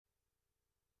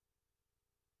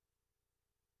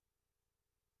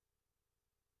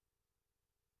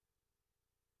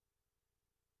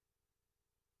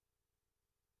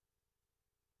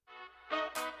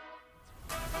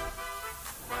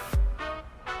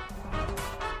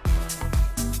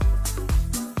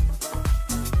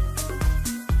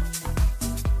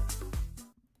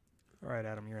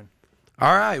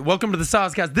All right, welcome to the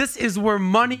SOSCAST. This is where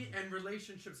money and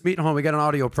relationships meet. Hold on, we got an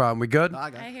audio problem. We good?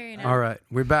 I hear you now. All right,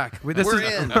 we're back. We're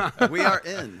in. We are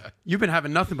in. You've been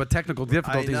having nothing but technical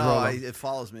difficulties, I know. Rollo. It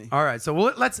follows me. All right, so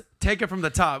let's take it from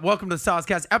the top. Welcome to the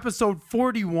SOSCAST, episode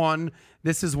 41.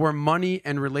 This is where money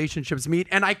and relationships meet,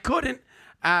 and I couldn't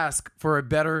ask for a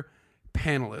better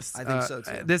panelist. I think so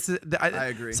too. This is. I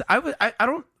agree. So I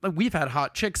don't. Like, we've had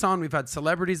hot chicks on. We've had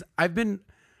celebrities.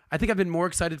 I think I've been more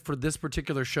excited for this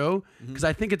particular show because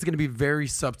I think it's going to be very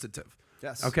substantive.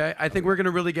 Yes. Okay. I think we're going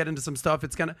to really get into some stuff.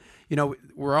 It's going to,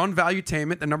 we're on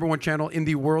Valuetainment, the #1 channel in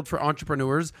the world for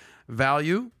entrepreneurs.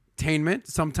 Valuetainment.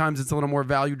 Sometimes it's a little more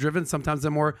value driven. Sometimes they're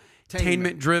more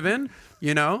tainment driven.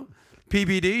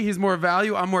 PBD. He's more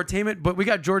value. I'm more tainment. But we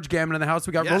got George Gammon in the house.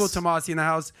 We got Rollo Tomassi in the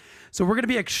house. So we're going to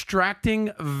be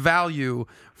extracting value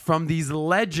from these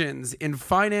legends in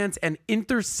finance and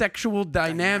intersexual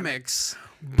dynamics.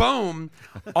 Boom,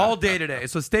 all day today.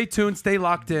 So stay tuned, stay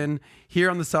locked in here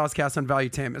on the SOSCAST on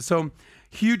Valuetainment. So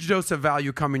huge dose of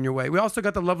value coming your way. We also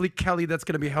got the lovely Kelly that's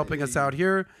going to be helping us out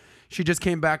here. She just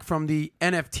came back from the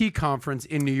NFT conference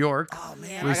in New York. Oh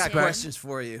man, I got questions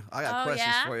for you. After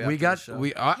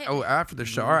the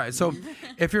show. All right. So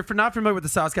if you're not familiar with the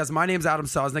SOSCAST, my name's Adam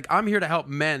Sosnick. I'm here to help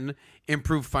men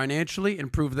improve financially,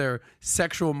 improve their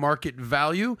sexual market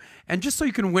value, and just so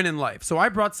you can win in life. So I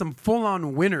brought some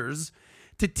full-on winners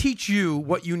to teach you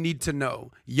what you need to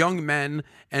know, young men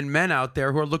and men out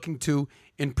there who are looking to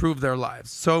improve their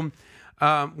lives. So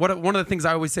one of the things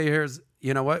I always say here is,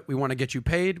 you know what? We want to get you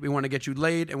paid, we want to get you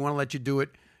laid, and we want to let you do it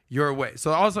your way.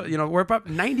 So also, we're about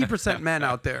 90% men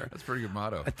out there. That's a pretty good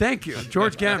motto. Thank you,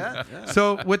 George Gammon.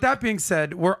 So with that being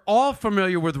said, we're all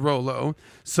familiar with Rollo.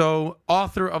 So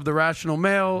author of The Rational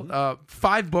Male,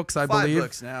 5 books, I believe. 5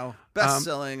 books now.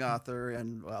 Best-selling author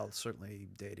and, certainly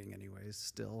dating anyways,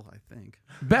 still, I think.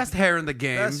 Best hair in the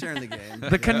game. Best hair in the game.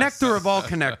 The connector of all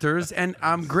connectors. And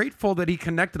I'm grateful that he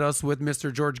connected us with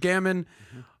Mr. George Gammon,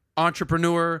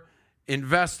 entrepreneur,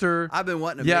 investor. I've been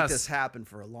wanting to make this happen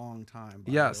for a long time,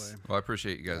 by the way. Well, I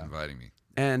appreciate you guys inviting me.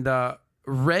 And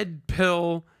red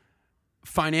pill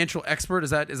financial expert.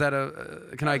 Is that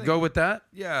can I go with that?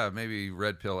 Yeah, maybe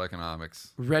red pill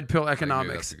economics. Red pill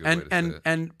economics.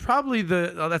 And probably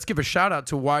let's give a shout out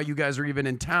to why you guys are even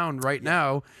in town right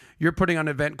now. You're putting on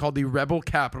an event called the Rebel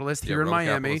Capitalist here in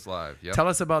Miami. Capitalist Live. Yep. Tell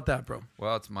us about that, bro.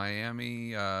 Well, it's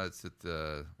Miami. It's at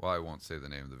I won't say the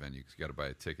name of the venue because you got to buy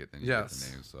a ticket, then you get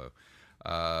the name. So,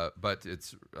 but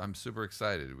I'm super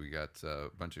excited. We got a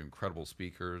bunch of incredible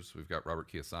speakers. We've got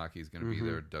Robert Kiyosaki's going to be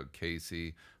there, Doug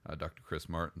Casey, Dr. Chris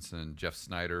Martenson, Jeff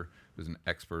Snyder, who's an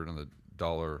expert on the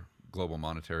dollar global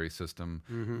monetary system.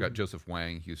 We've got Joseph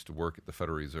Wang, who used to work at the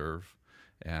Federal Reserve,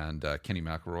 and Kenny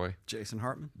McElroy, Jason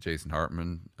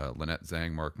Hartman, Lynette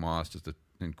Zhang, Mark Moss, just an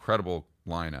incredible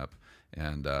lineup,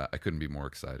 and I couldn't be more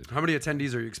excited. How many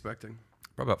attendees are you expecting?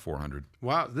 Probably about 400.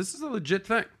 Wow, this is a legit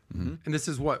thing. And this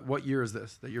is what year is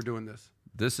this that you're doing this?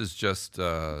 This is just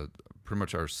pretty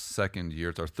much our second year.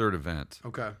 It's our third event.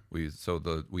 Okay.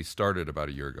 We started about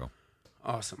a year ago.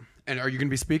 Awesome. And are you going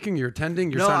to be speaking? You're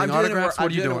attending? You're signing autographs?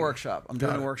 What are you doing? A workshop. I'm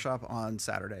doing a workshop on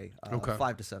Saturday,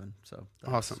 5 to 7. So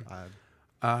awesome.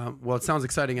 Well, it sounds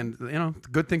exciting, and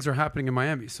good things are happening in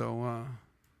Miami. So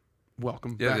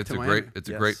welcome back to Miami. It's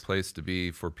a great place to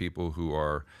be for people who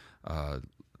are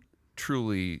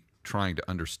truly trying to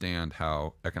understand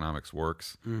how economics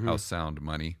works, how sound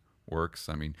money works.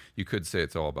 I mean, you could say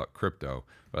it's all about crypto,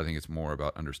 but I think it's more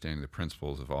about understanding the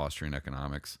principles of Austrian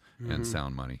economics and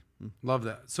sound money. Love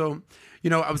that. So,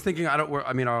 I was thinking,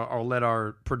 I'll let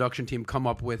our production team come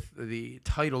up with the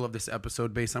title of this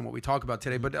episode based on what we talk about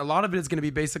today, but a lot of it is going to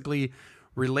be basically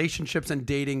relationships and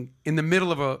dating in the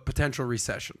middle of a potential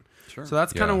recession. Sure. So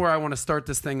that's kind of where I want to start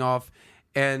this thing off.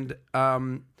 And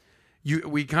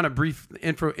we kind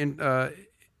of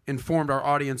informed our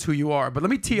audience who you are, but let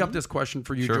me tee up this question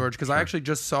for you, George, because I actually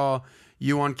just saw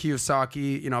you on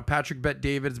Kiyosaki. Patrick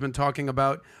Bet-David has been talking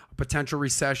about a potential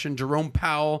recession. Jerome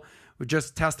Powell, who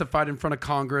just testified in front of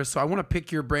Congress. So I want to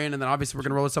pick your brain, and then obviously we're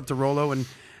going to roll this up to Rollo and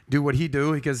do what he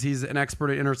do because he's an expert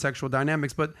at intersexual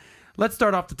dynamics. But let's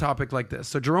start off the topic like this.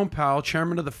 So Jerome Powell,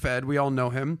 chairman of the Fed, we all know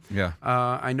him. Yeah.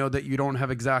 I know that you don't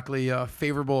have exactly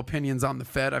favorable opinions on the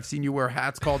Fed. I've seen you wear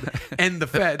hats called "End the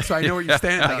Fed," so I know where you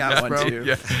stand on this, bro. Too.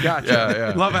 Yeah. Gotcha.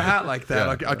 Yeah. Love a hat like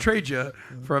that. I'll trade you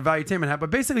for a Valuetainment hat. But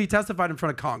basically, he testified in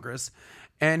front of Congress.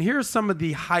 And here's some of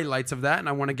the highlights of that, and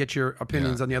I want to get your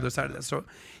opinions on the other side of this. So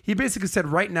he basically said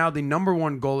right now the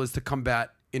 #1 goal is to combat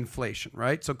inflation,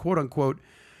 right? So quote unquote,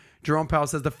 Jerome Powell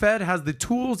says the Fed has the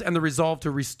tools and the resolve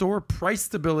to restore price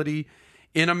stability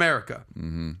in America.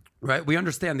 Right? We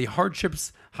understand the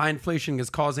hardships high inflation is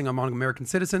causing among American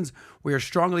citizens. We are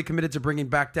strongly committed to bringing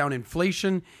back down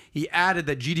inflation. He added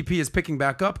that GDP is picking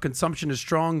back up, consumption is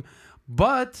strong,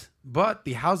 but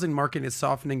the housing market is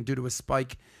softening due to a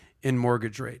spike in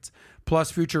mortgage rates.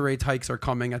 Plus, future rate hikes are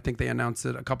coming. I think they announced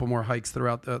it, a couple more hikes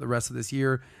throughout the rest of this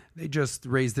year. They just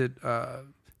raised it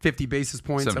 50 basis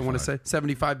points, 75. I want to say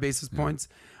 75 basis points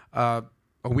a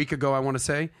week ago, I want to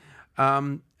say.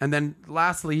 And then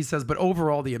lastly, he says, but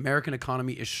overall, the American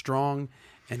economy is strong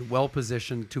and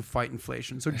well-positioned to fight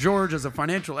inflation. So George, as a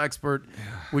financial expert,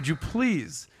 would you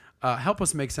please help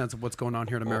us make sense of what's going on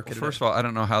here in America today? First of all, I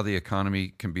don't know how the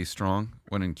economy can be strong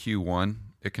when in Q1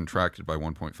 it contracted by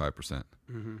 1.5%.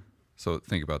 So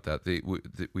think about that.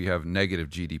 We have negative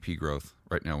GDP growth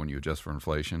right now when you adjust for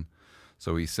inflation.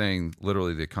 So he's saying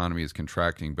literally the economy is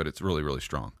contracting, but it's really, really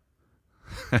strong.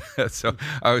 So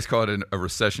I always call it a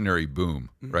recessionary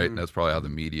boom, right? And that's probably how the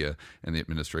media and the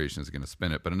administration is going to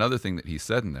spin it. But another thing that he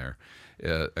said in there,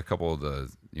 a couple of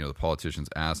the politicians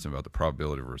asked him about the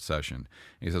probability of a recession.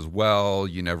 And he says, well,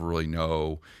 you never really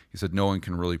know. He said, no one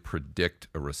can really predict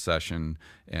a recession.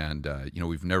 And,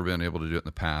 we've never been able to do it in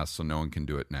the past, so no one can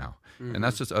do it now. And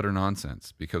that's just utter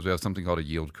nonsense because we have something called a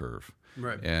yield curve.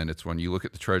 Right. And it's when you look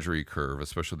at the Treasury curve,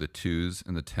 especially the 2s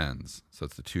and the 10s. So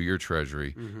it's the 2-year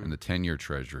Treasury and the 10-year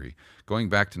Treasury. Going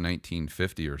back to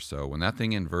 1950 or so, when that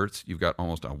thing inverts, you've got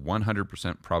almost a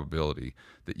 100% probability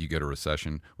that you get a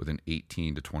recession within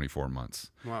 18 to 24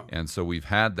 months. Wow. And so we've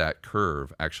had that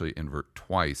curve actually invert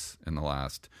twice in the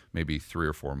last maybe 3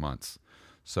 or 4 months.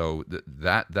 So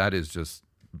that is just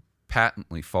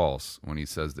patently false when he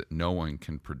says that no one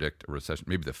can predict a recession.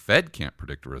 Maybe the Fed can't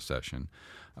predict a recession,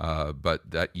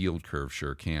 but that yield curve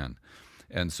sure can.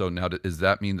 And so now, does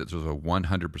that mean that there's a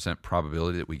 100%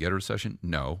 probability that we get a recession?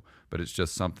 No, but it's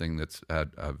just something that's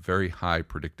had a very high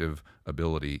predictive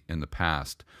ability in the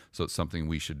past. So it's something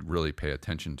we should really pay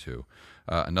attention to.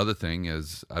 Another thing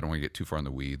is, I don't want to get too far in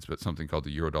the weeds, but something called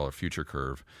the Eurodollar future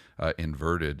curve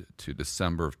inverted to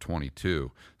December of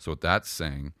 22. So what that's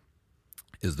saying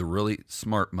is the really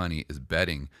smart money is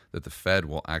betting that the Fed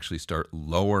will actually start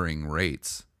lowering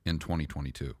rates in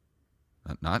 2022.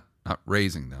 Not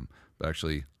raising them, but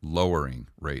actually lowering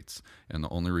rates. And the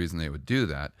only reason they would do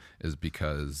that is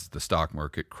because the stock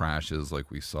market crashes like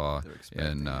we saw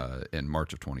in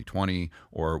March of 2020,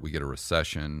 or we get a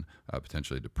recession,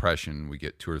 potentially a depression. We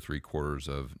get 2 or 3 quarters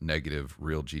of negative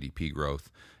real GDP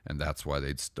growth, and that's why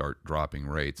they'd start dropping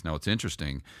rates. Now, what's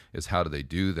interesting is how do they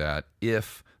do that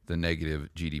if the negative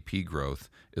GDP growth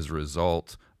is a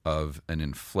result of an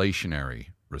inflationary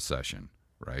recession?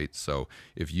 Right. So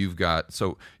if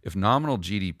nominal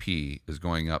GDP is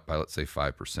going up by, let's say,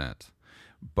 5%,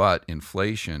 but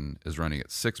inflation is running at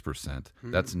 6%,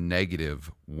 that's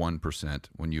negative 1%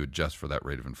 when you adjust for that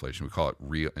rate of inflation. We call it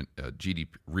real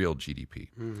GDP.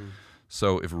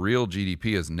 So if real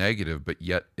GDP is negative, but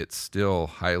yet it's still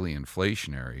highly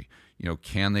inflationary,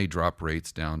 can they drop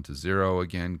rates down to 0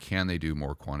 again? Can they do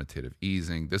more quantitative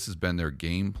easing? This has been their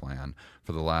game plan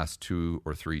for the last 2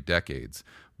 or 3 decades.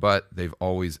 But they've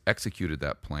always executed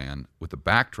that plan with the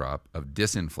backdrop of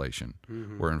disinflation,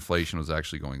 where inflation was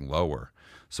actually going lower.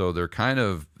 So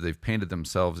they've painted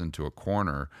themselves into a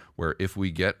corner where if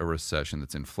we get a recession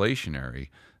that's inflationary,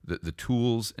 the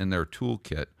tools in their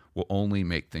toolkit will only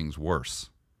make things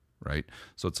worse, right?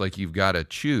 So it's like you've got to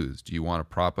choose. Do you want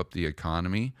to prop up the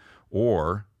economy,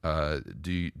 or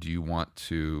do you want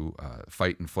to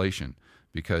fight inflation?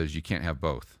 Because you can't have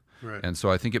both. Right. And so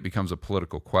I think it becomes a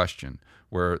political question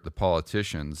where the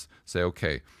politicians say,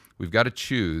 okay, we've got to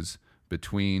choose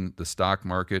between the stock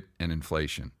market and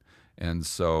inflation. And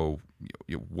so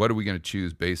what are we going to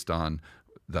choose based on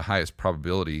the highest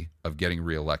probability of getting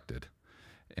reelected?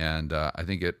 And I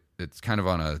think it's kind of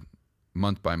on a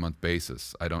month-by-month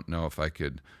basis. I don't know if I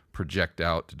could project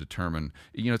out to determine,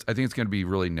 I think it's going to be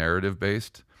really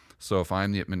narrative-based. So if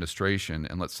I'm the administration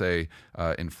and let's say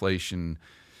inflation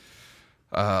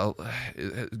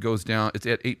it goes down. It's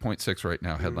at 8.6 right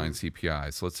now, headline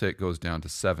CPI. So let's say it goes down to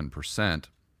 7%.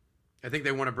 I think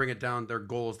they want to bring it down. Their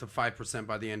goal is to 5%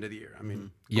 by the end of the year. I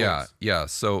mean, yeah.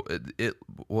 So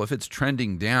if it's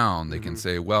trending down, they can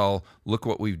say, well, look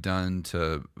what we've done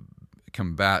to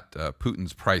combat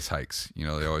Putin's price hikes. They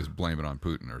always blame it on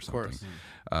Putin or something.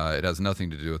 It has nothing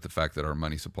to do with the fact that our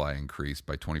money supply increased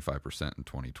by 25% in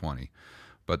 2020.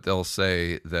 But they'll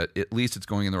say that at least it's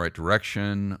going in the right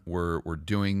direction. We're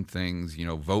doing things,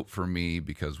 vote for me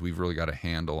because we've really got a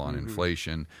handle on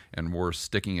inflation, and we're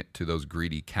sticking it to those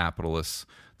greedy capitalists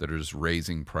that are just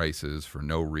raising prices for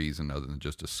no reason other than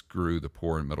just to screw the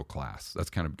poor and middle class.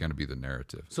 That's kind of going to be the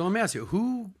narrative. So let me ask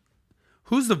you,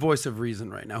 who's the voice of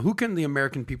reason right now? Who can the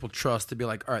American people trust to be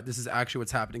like, all right, this is actually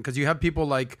what's happening? Because you have people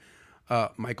like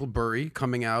Michael Burry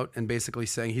coming out and basically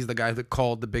saying he's the guy that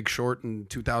called The Big Short in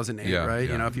 2008, right?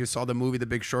 Yeah. You know, if you saw the movie The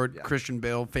Big Short, Christian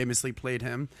Bale famously played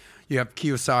him. You have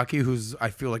Kiyosaki, who's I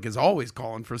feel like is always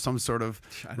calling for some sort of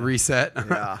reset.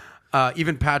 Yeah.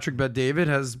 Even Patrick Bet-David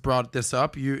has brought this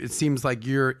up. It seems like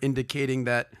you're indicating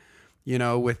that, you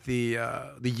know, with the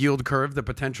yield curve, the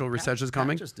potential recession is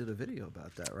coming. I just did a video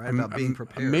about that, right? About being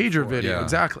prepared. A major for video, Yeah.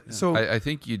 exactly. Yeah. So I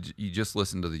think you just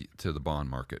listen to the bond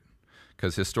market,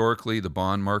 because historically the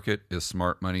bond market is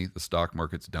smart money, the stock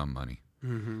market's dumb money.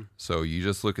 Mm-hmm. So you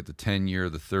just look at the 10-year,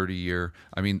 the 30-year.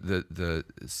 I mean,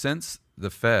 since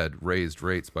the Fed raised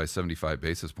rates by 75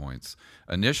 basis points,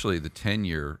 initially the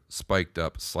 10-year spiked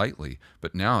up slightly,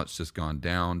 but now it's just gone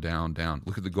down, down, down.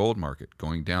 Look at the gold market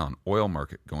going down, oil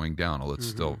market going down, although it's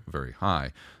still very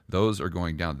high. Those are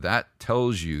going down. That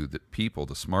tells you that people,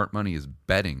 the smart money, is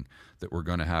betting that we're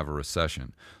going to have a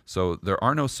recession. So there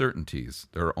are no certainties.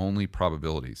 There are only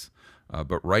probabilities.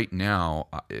 But right now,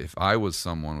 if I was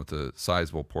someone with a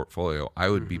sizable portfolio, I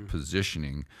would be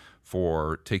positioning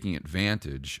for taking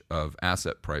advantage of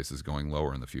asset prices going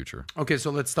lower in the future. okay, so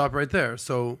let's stop right there.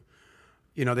 So,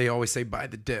 you know, they always say buy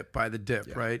the dip,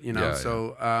 right? You know, Yeah,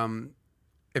 so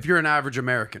if you're an average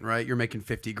American, right, you're making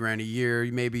 $50,000 a year.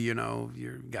 Maybe, you know,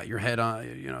 you got your head on,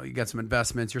 you know, you got some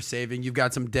investments, you're saving, you've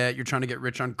got some debt, you're trying to get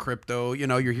rich on crypto. You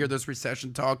know, you hear this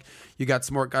recession talk. You got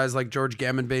smart guys like George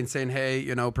Gammon saying, hey,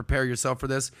 you know, prepare yourself for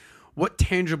this. What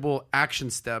tangible action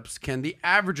steps can the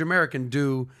average American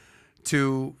do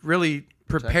to really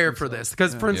prepare for this?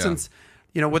 Because, for instance,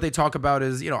 you know, what they talk about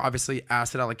is, you know, obviously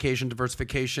asset allocation,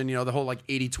 diversification, you know, the whole like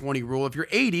 80-20 rule. If you're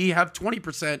 80, have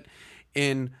 20%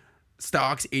 in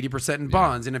stocks, 80% in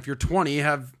bonds. And if you're 20,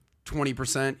 have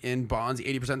 20% in bonds,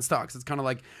 80% in stocks. It's kind of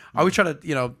like, I always try to,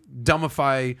 you know,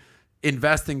 dumbify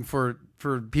investing for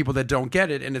people that don't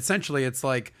get it. And essentially it's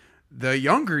like the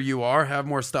younger you are, have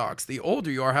more stocks. The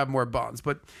older you are, have more bonds.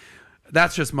 But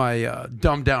that's just my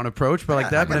dumbed down approach. But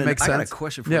like that, but it makes sense. I got a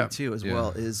question for you too, as well.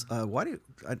 Is why do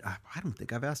I don't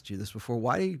think I've asked you this before.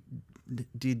 Why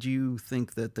did you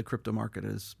think that the crypto market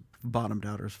has bottomed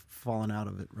out or has fallen out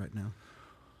of it right now?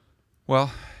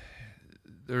 Well,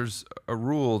 there's a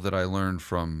rule that I learned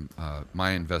from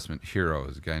my investment hero,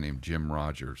 is a guy named Jim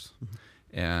Rogers.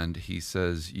 And he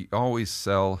says, you always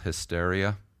sell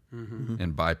hysteria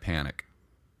and buy panic.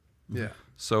 Yeah.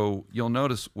 So you'll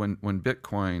notice when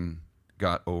Bitcoin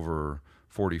got over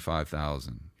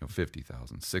 45,000, you know,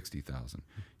 50,000, 60,000,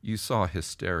 you saw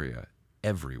hysteria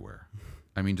everywhere.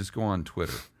 I mean, just go on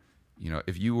Twitter. You know,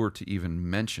 if you were to even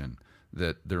mention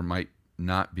that there might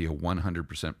not be a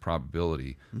 100%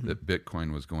 probability that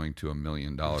Bitcoin was going to $1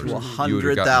 million. To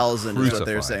 100,000 is what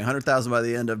they're saying. 100,000 by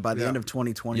the end of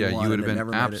 2021. Yeah, you would have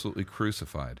been absolutely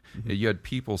crucified. You had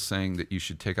people saying that you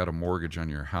should take out a mortgage on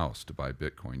your house to buy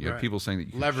Bitcoin. You had people saying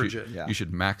that you leverage should, it. you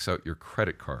should max out your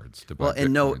credit cards to buy Bitcoin.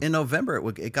 Bitcoin. In November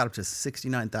it got up to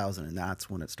 69,000, and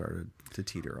that's when it started to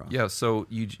teeter off. Yeah, so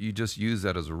you just use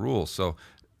that as a rule. So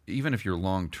even if you're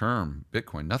long-term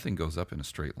Bitcoin, nothing goes up in a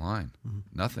straight line.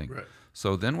 Nothing. Right.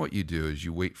 So then what you do is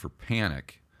you wait for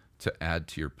panic to add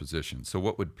to your position. So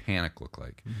what would panic look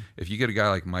like? If you get a guy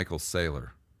like Michael Saylor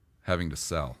having to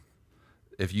sell,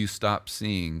 if you stop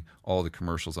seeing all the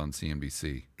commercials on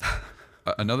CNBC.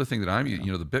 Another thing that I'm, you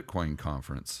know, the Bitcoin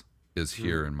conference is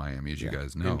here in Miami, as you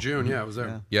guys know. In June, I was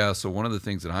there. Yeah, so one of the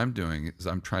things that I'm doing is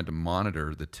I'm trying to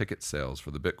monitor the ticket sales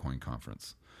for the Bitcoin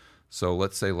conference. So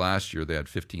let's say last year they had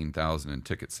 15,000 in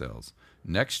ticket sales.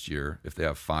 Next year, if they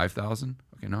have 5,000,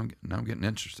 okay, now I'm getting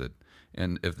interested.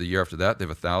 And if the year after that they have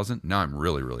 1,000, now I'm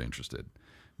really, really interested,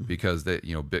 because that,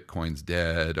 you know, Bitcoin's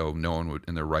dead. Oh, no one would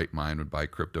in their right mind would buy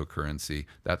cryptocurrency.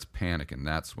 That's panic, and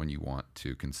that's when you want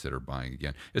to consider buying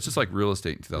again. It's just like real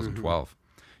estate in 2012.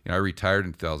 You know, I retired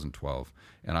in 2012,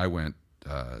 and I went,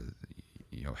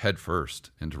 you know, head first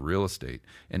into real estate,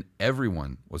 and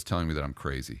everyone was telling me that I'm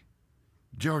crazy.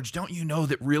 George, don't you know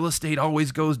that real estate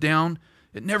always goes down?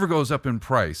 It never goes up in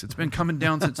price. It's been coming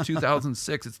down since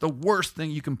 2006. It's the worst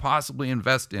thing you can possibly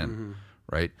invest in,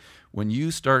 right? When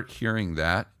you start hearing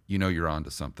that, you know you're onto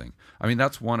something. I mean,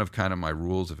 that's one of kind of my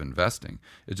rules of investing,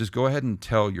 is just go ahead and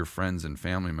tell your friends and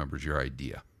family members your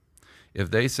idea.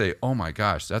 If they say, oh my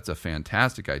gosh, that's a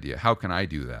fantastic idea, how can I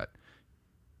do that?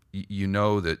 You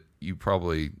know that you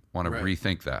probably want to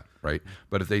rethink that, right?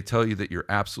 But if they tell you that you're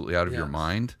absolutely out of your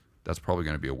mind, that's probably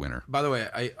going to be a winner. By the way,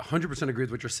 I 100% agree with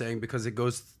what you're saying, because it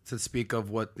goes to speak of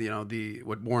what, you know,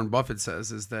 what Warren Buffett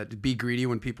says, is that be greedy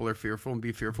when people are fearful and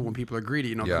be fearful when people are greedy.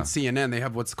 You know, on CNN, they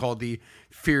have what's called the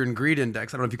Fear and Greed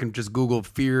Index. I don't know if you can just Google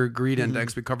Fear Greed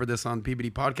Index. We covered this on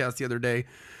PBD podcast the other day.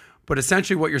 But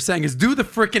essentially what you're saying is do the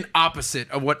freaking opposite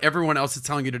of what everyone else is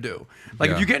telling you to do. Like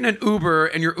if you get in an Uber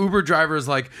and your Uber driver is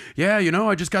like, yeah,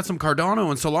 I just got some Cardano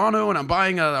and Solano and I'm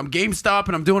buying I'm GameStop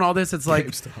and I'm doing all this. It's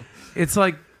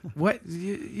like, what?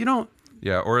 You don't.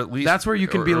 Yeah, or at least that's where you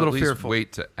can be a little fearful.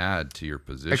 Wait to add to your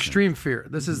position. Extreme fear.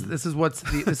 This is what's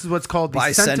called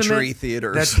the Century sentiment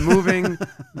theaters that's moving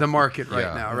the market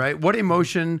right now. Right? What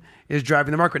emotion is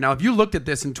driving the market now? If you looked at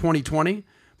this in 2020,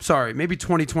 maybe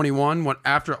 2021, when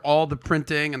after all the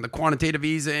printing and the quantitative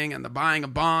easing and the buying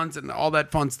of bonds and all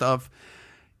that fun stuff,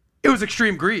 it was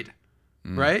extreme greed.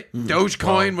 Right?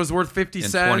 Dogecoin was worth 50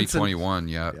 cents. In 2021,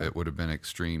 it would have been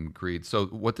extreme greed. So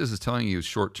what this is telling you is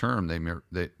short term,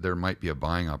 there might be a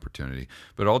buying opportunity,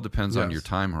 but it all depends on your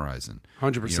time horizon.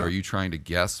 100%. Are you trying to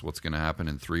guess what's going to happen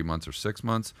in 3 months or 6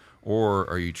 months? Or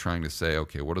are you trying to say,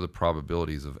 okay, what are the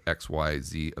probabilities of X, Y,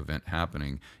 Z event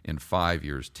happening in 5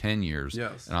 years, 10 years?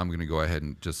 Yes. And I'm going to go ahead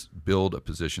and just build a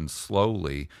position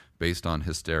slowly based on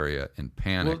hysteria and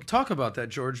panic. Well, talk about that,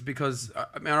 George, because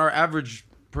our average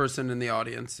person in the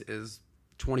audience is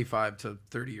 25 to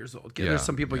 30 years old. There's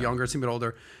some people younger, some people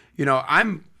older.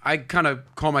 I kind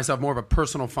of call myself more of a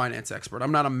personal finance expert.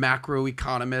 I'm not a macro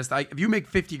economist. If you make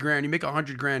 50 grand, you make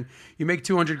 100 grand, you make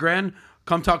 200 grand,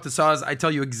 come talk to Saz. I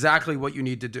tell you exactly what you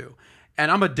need to do.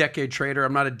 And I'm a decade trader.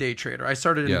 I'm not a day trader. I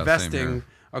started investing.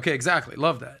 Okay, exactly.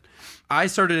 Love that. I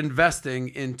started investing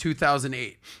in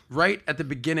 2008, right at the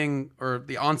beginning or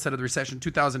the onset of the recession,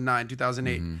 2009,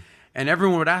 2008. And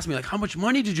everyone would ask me, like, how much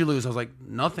money did you lose? I was like,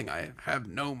 nothing. I have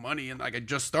no money. And like, I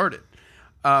just started.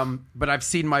 But I've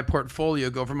seen my portfolio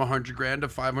go from 100 grand to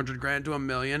 500 grand to $1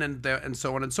 million and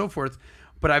so on and so forth.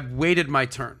 But I've waited my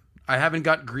turn. I haven't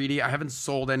got greedy. I haven't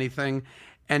sold anything.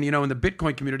 And, in the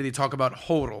Bitcoin community, they talk about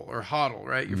HODL or HODL,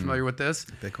 right? You're familiar with this?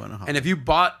 Bitcoin and HODL. And if you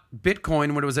bought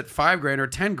Bitcoin when it was at 5 grand or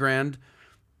 10 grand,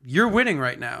 you're winning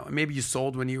right now. And maybe you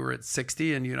sold when you were at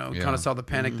 60 and, kind of saw the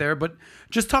panic there. But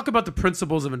just talk about the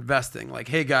principles of investing. Like,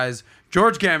 hey, guys,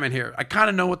 George Gammon here. I kind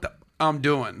of know what I'm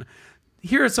doing.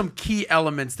 Here are some key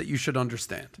elements that you should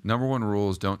understand. Number one rule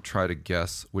is don't try to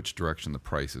guess which direction the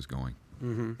price is going.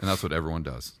 And that's what everyone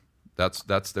does.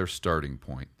 That's their starting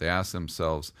point. They ask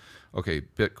themselves, okay,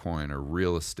 Bitcoin or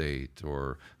real estate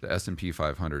or the S&P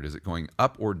 500, is it going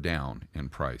up or down in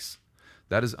price?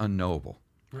 That is unknowable.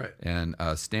 Right. And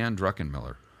Stan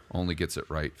Druckenmiller only gets it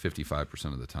right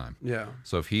 55% of the time. Yeah.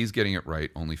 So if he's getting it right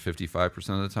only 55%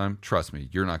 of the time, trust me,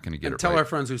 you're not going to get it right. Tell our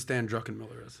friends who Stan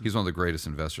Druckenmiller is. He's one of the greatest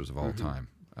investors of all time.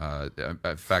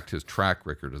 In fact, his track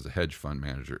record as a hedge fund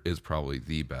manager is probably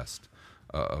the best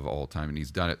of all time. And he's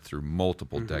done it through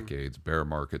multiple decades, bear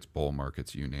markets, bull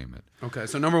markets, you name it. Okay,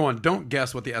 so number one, don't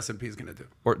guess what the S&P is going to do.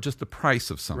 Or just the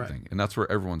price of something. Right. And that's where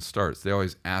everyone starts. They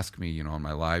always ask me, on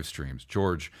my live streams,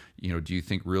 George, do you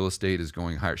think real estate is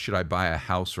going higher? Should I buy a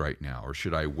house right now or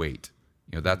should I wait?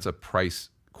 That's a price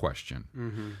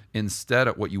question. Instead,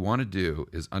 what you want to do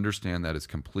is understand that it's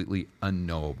completely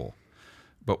unknowable.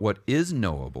 But what is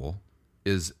knowable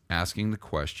is asking the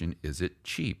question, is it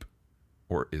cheap?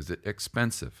 Or is it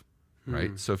expensive,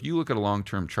 right? So if you look at a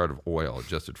long-term chart of oil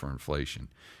adjusted for inflation,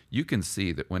 you can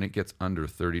see that when it gets under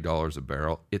 $30 a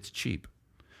barrel, it's cheap.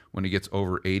 When it gets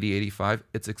over 80, 85,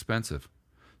 it's expensive.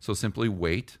 So simply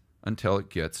wait until it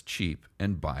gets cheap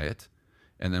and buy it.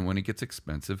 And then when it gets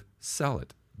expensive, sell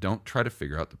it. Don't try to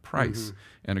figure out the price.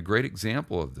 And a great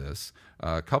example of this,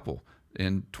 couple,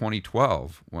 in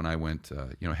 2012, when I went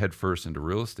head first into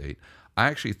real estate, I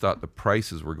actually thought the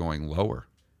prices were going lower.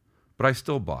 But I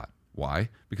still bought. Why?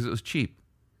 Because it was cheap.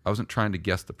 I wasn't trying to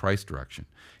guess the price direction.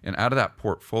 And out of that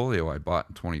portfolio I bought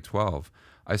in 2012,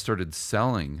 I started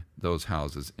selling those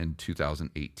houses in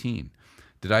 2018.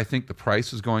 Did I think the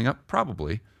price was going up?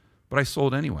 Probably. But I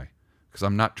sold anyway because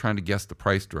I'm not trying to guess the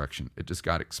price direction. It just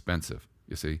got expensive,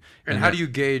 you see. And how do you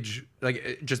gauge,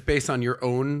 like, just based on your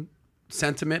own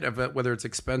sentiment of whether it's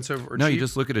expensive or cheap? No, you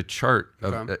just look at a chart,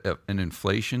 of an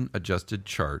inflation-adjusted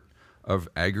chart of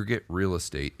aggregate real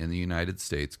estate in the United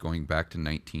States going back to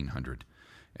 1900.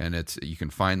 And you can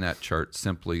find that chart,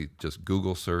 simply just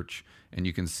Google search, and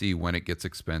you can see when it gets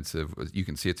expensive. You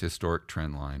can see its historic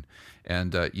trend line.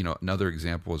 And another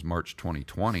example was March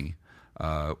 2020,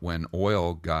 when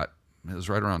oil it was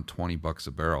right around $20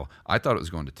 a barrel. I thought it was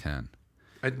going to 10.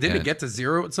 Didn't it get to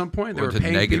zero at some point? They were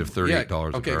paying negative $38 a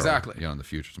barrel. Okay, exactly. In the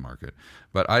futures market.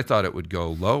 But I thought it would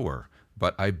go lower,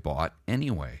 but I bought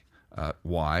anyway.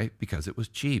 Why? Because it was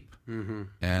cheap.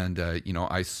 And,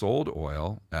 I sold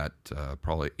oil at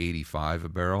probably 85 a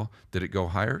barrel. Did it go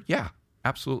higher? Yeah,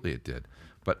 absolutely it did.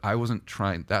 But I wasn't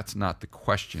trying, that's not the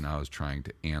question I was trying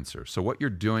to answer. So what you're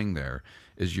doing there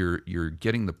is you're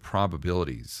getting the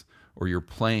probabilities or you're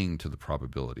playing to the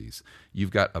probabilities,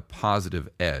 you've got a positive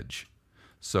edge.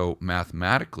 So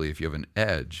mathematically, if you have an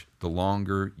edge, the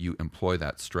longer you employ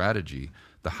that strategy,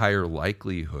 the higher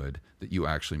likelihood that you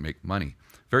actually make money.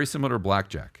 Very similar to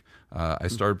blackjack. I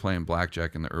started playing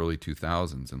blackjack in the early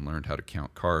 2000s and learned how to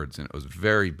count cards, and it was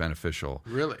very beneficial.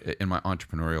 Really? In my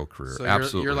entrepreneurial career. So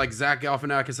Absolutely. You're like Zach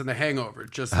Galifianakis in The Hangover,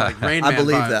 just like Rain Man I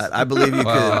believe vibes. that. I believe you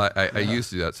Well, could. I used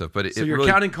to do that stuff, but So it you're really,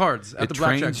 counting cards at it the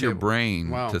blackjack trains your table. brain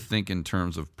Wow. to think in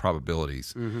terms of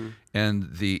probabilities. And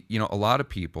a lot of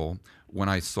people, when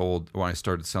I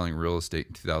started selling real estate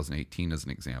in 2018 as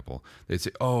an example, they'd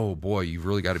say, oh boy, you've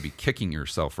really got to be kicking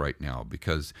yourself right now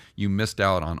because you missed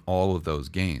out on all of those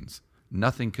gains.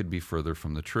 Nothing could be further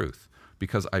from the truth,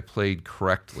 because I played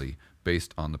correctly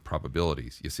based on the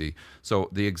probabilities, you see. So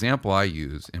the example I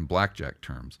use in blackjack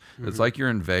terms, it's like you're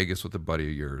in Vegas with a buddy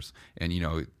of yours, and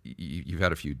you've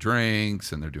had a few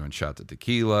drinks and they're doing shots of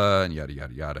tequila and yada,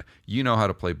 yada, yada. You know how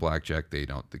to play blackjack, they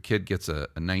don't. The kid gets a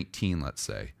 19, let's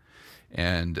say.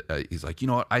 And he's like, you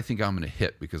know what? I think I'm going to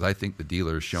hit because I think the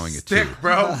dealer is showing it Stick, too.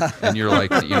 bro. And you're like,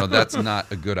 that's not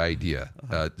a good idea.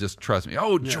 Just trust me.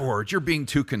 Oh, George, you're being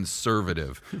too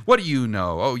conservative. What do you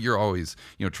know? Oh, you're always,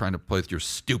 trying to play with your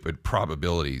stupid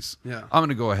probabilities. Yeah. I'm going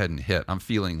to go ahead and hit. I'm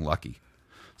feeling lucky.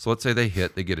 So let's say they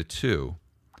hit, they get a 2,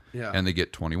 and they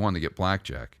get 21. They get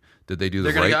blackjack. Did they do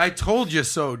the right? I told you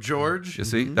so, George. You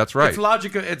see, that's right. It's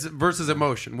logic. It's versus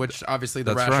emotion, which obviously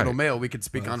the That's rational right. male, we could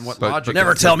speak on what but logic.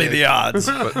 Never is. tell me the odds.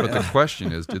 But the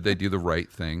question is, did they do the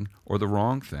right thing or the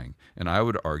wrong thing? And I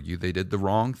would argue they did the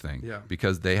wrong thing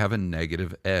because they have a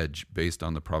negative edge based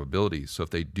on the probabilities. So if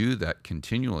they do that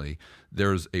continually,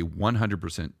 there's a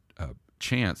 100%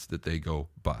 chance that they go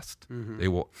bust. They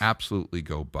will absolutely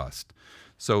go bust.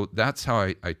 So that's how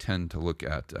I tend to look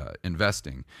at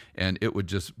investing. And it would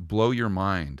just blow your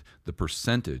mind the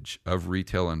percentage of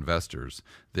retail investors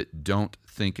that don't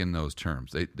think in those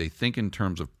terms. They think in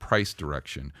terms of price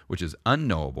direction, which is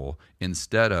unknowable,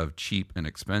 instead of cheap and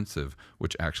expensive,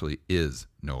 which actually is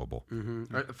knowable. All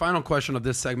right, final question of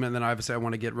this segment, and then obviously I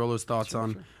want to get Rollo's thoughts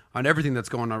on everything that's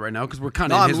going on right now, because we're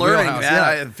kind of in I'm his learning, wheelhouse.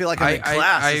 man. Yeah. I feel like I'm in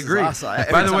class. I This is agree. awesome.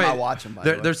 Every By the time way, I watch him, by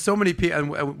the way. there's so many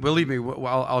people, and believe me,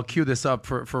 I'll cue this up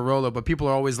for Rollo, but people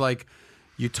are always like,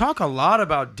 you talk a lot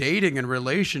about dating and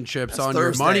relationships on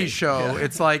your money show. Yeah.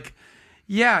 It's like,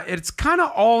 yeah, it's kind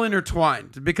of all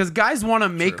intertwined, because guys want to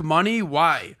make money.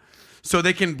 Why? So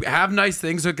they can have nice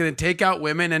things. They're going to take out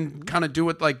women and kind of do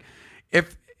it. Like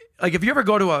if you ever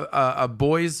go to a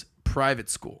boys' private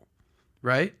school,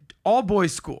 right? All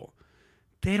boys school.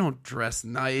 They don't dress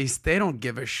nice. They don't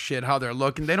give a shit how they're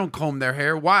looking. They don't comb their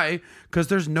hair. Why? Because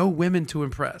there's no women to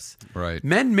impress. Right.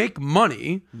 Men make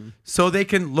money so they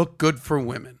can look good for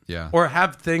women. Yeah. Or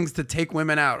have things to take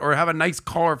women out, or have a nice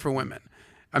car for women.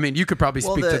 I mean, you could probably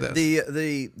speak to this.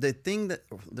 The thing that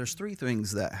there's 3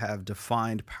 things that have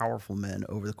defined powerful men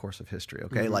over the course of history.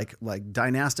 Okay, like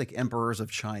dynastic emperors of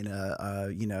China,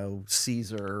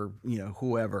 Caesar,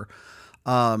 whoever.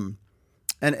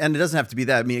 And it doesn't have to be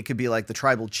that. I mean, it could be like the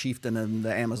tribal chieftain in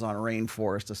the Amazon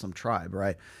rainforest of some tribe,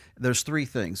 right? There's 3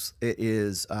 things. It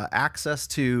is access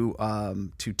to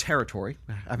territory,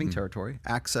 having territory,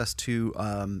 access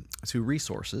to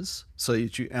resources, so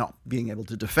that being able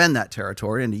to defend that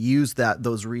territory and to use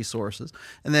those resources,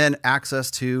 and then access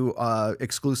to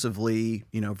exclusively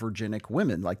virginic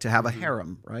women, like to have a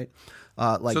harem, right?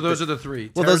 So those are the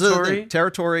 3. Well, those are the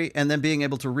territory, and then being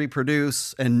able to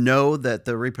reproduce and know that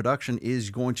the reproduction is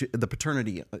going to the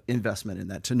paternity investment in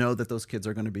that, to know that those kids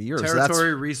are going to be yours.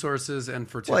 Territory, resources, and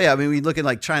fertility. Well, yeah, I mean, we look at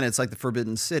like China. It's like the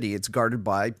Forbidden City. It's guarded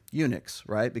by eunuchs,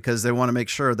 right? Because they want to make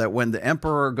sure that when the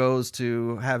emperor goes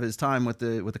to have his time with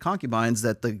the concubines,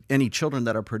 that any children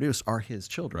that are produced are his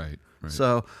children. Right.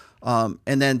 So.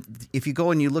 And then if you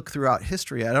go and you look throughout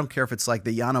history, I don't care if it's like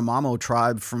the Yanomamo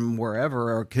tribe from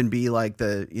wherever, or it can be like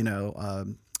the,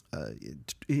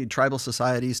 tribal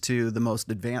societies to the most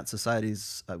advanced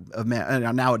societies of man.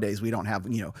 And nowadays we don't have,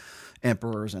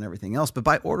 emperors and everything else, but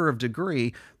by order of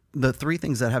degree, the 3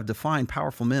 things that have defined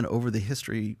powerful men over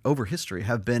history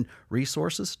have been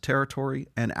resources, territory,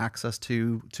 and access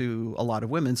to a lot of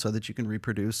women, so that you can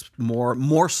reproduce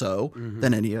more so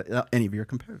than any of your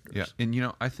competitors. Yeah,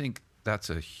 and I think that's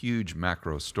a huge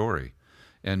macro story,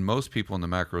 and most people in the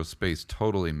macro space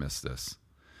totally miss this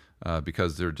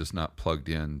because they're just not plugged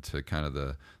in to kind of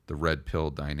the red pill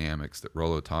dynamics that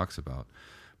Rollo talks about.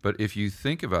 But if you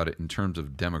think about it in terms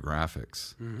of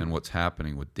demographics and what's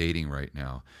happening with dating right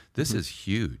now, this is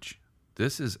huge.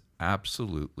 This is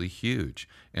absolutely huge.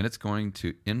 And it's going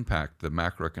to impact the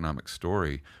macroeconomic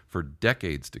story for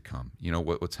decades to come.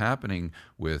 What's happening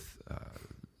with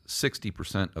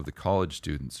 60% of the college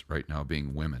students right now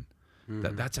being women.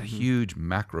 That's a huge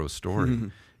macro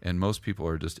story. And most people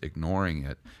are just ignoring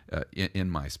it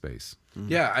in my space.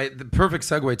 Yeah, the perfect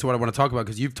segue to what I want to talk about,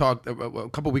 because you've talked a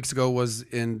couple of weeks ago was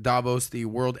in Davos, the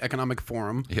World Economic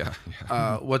Forum. Yeah.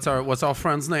 What's our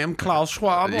friend's name? Klaus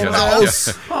Schwab.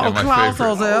 Klaus. Klaus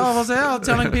was there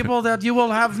telling people that you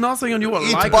will have nothing and you will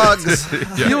like bugs.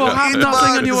 it. You will have nothing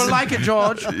bugs. and you will like it,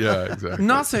 George. Yeah, exactly.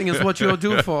 Nothing is what you'll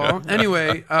do for.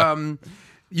 Anyway,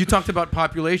 you talked about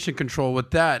population control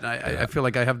with that. I feel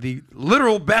like I have the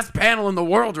literal best panel in the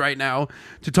world right now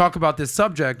to talk about this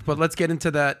subject, but let's get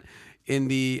into that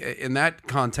in that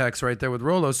context right there with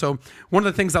Rollo. So one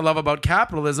of the things I love about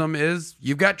capitalism is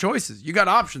you've got choices. You got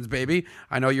options, baby.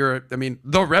 I know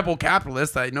the rebel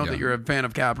capitalist. I know that you're a fan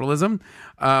of capitalism.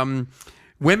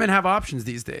 Women have options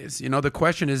these days. The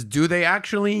question is, do they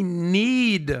actually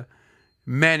need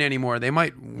men anymore? They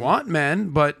might want men,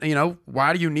 but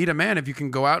why do you need a man if you can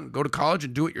go out and go to college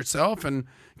and do it yourself and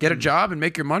get a job and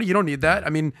make your money? You don't need that. I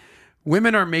mean,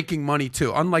 women are making money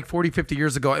too. Unlike 40, 50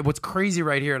 years ago, what's crazy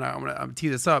right here, and I'm gonna tee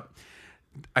this up.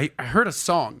 I heard a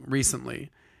song recently,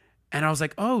 and I was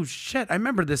like, oh shit, I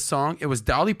remember this song. It was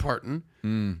Dolly Parton,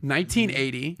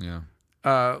 1980.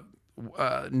 Yeah.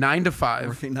 9 to 5.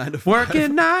 Working 9 to 5.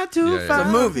 Working 9 to 5. It's a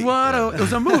movie. It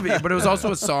was a movie, but it was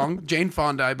also a song. Jane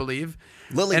Fonda, I believe.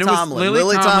 Lily And it was Tomlin.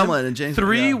 Lily Tomlin and James.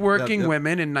 Three working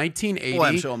women in 1980. Boy,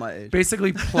 I'm showing my age.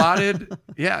 Basically plotted.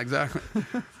 Yeah, exactly.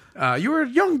 You were a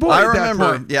young boy I at that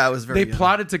remember. point. Yeah, I was very They young.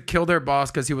 plotted to kill their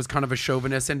boss because he was kind of a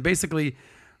chauvinist, and basically,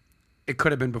 it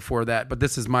could have been before that, but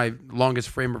this is my longest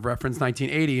frame of reference,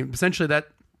 1980.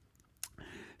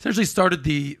 Essentially started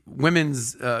the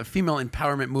women's female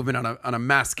empowerment movement on a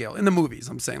mass scale in the movies.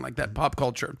 I'm saying, like, that pop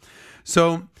culture.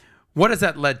 So what has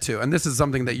that led to? And this is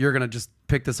something that you're going to just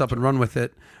pick this up and run with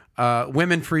it.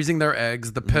 Women freezing their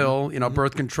eggs, the pill,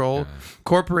 birth control,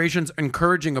 corporations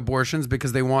encouraging abortions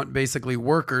because they want basically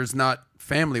workers, not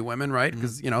family women, right?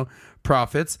 Because,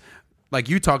 profits. Like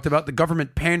you talked about, the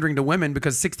government pandering to women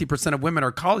because 60% of women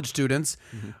are college students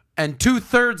and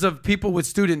 2/3 of people with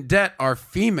student debt are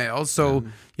females. So,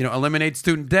 eliminate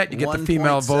student debt, you get the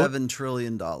female vote. $1.7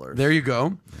 trillion. There you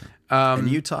go. And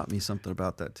you taught me something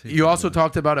about that too. You also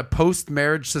talked about a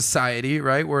post-marriage society,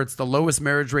 right, where it's the lowest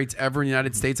marriage rates ever in the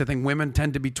United States. I think women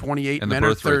tend to be 28, And men the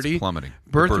are birth 30. rate's plummeting.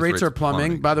 Birth rates are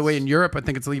plummeting. By the way, in Europe, I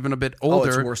think it's even a bit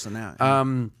older. Oh, it's worse than that.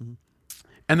 And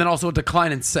then also a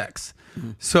decline in sex.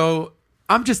 So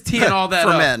I'm just teeing all that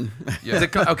For up. men.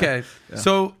 Okay.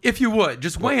 So if you would,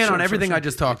 just weigh in on everything I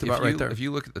just talked about right there. If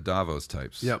you look at the Davos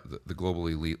types, the global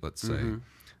elite, let's say,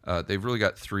 they've really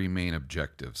got three main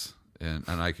objectives. And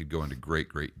I could go into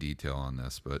great detail on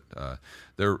this, but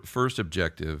their first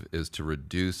objective is to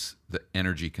reduce the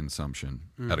energy consumption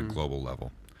at a global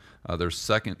level. Their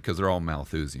second, because they're all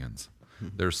Malthusians,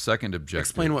 their second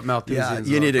objective. Explain what Malthusians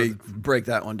you are. need to break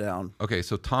that one down. Okay,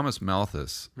 so Thomas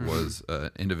Malthus was an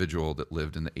individual that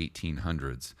lived in the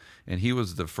 1800s, and he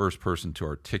was the first person to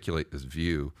articulate this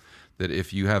view that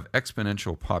if you have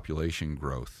exponential population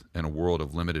growth in a world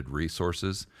of limited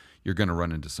resources, you're going to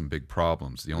run into some big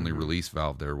problems. The only release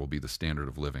valve there will be the standard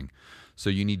of living.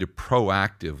 So you need to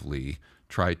proactively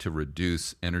try to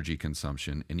reduce energy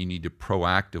consumption, and you need to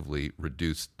proactively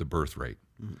reduce the birth rate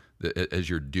as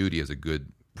your duty as a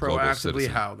good global Proactively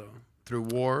citizen. how, though? Through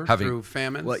war? Through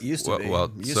famines? What used to be.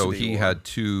 Used So to be he war. had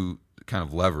two kind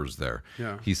of levers there.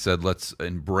 Yeah. He said, let's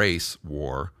embrace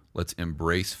war, let's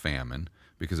embrace famine,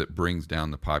 because it brings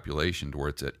down the population to where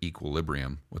it's at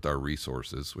equilibrium with our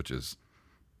resources, which is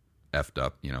effed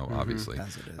up, obviously.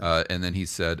 As it is. And then he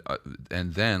said,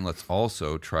 and then let's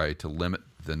also try to limit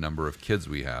the number of kids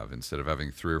we have. Instead of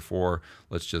having 3 or 4,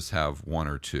 let's just have 1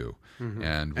 or 2.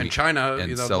 And China,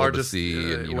 and the largest,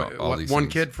 celibacy, and all these one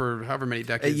things. kid for however many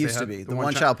decades. It used to be. The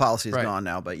one-child policy is gone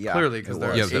now, but yeah. Clearly, because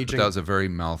they're Yeah, but aging. that was a very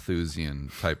Malthusian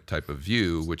type of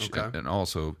view, which and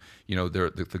also,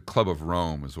 the Club of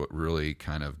Rome is what really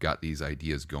kind of got these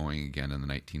ideas going again in the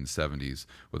 1970s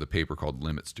with a paper called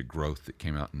Limits to Growth that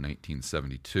came out in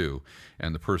 1972.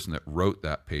 And the person that wrote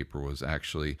that paper was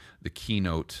actually the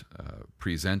keynote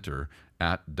presenter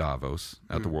at Davos,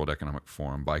 at the World Economic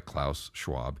Forum, by Klaus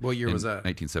Schwab. What year was that?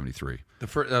 1973.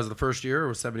 That was the first year,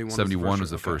 or 71? 71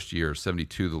 was the first year.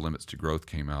 72, the Limits to Growth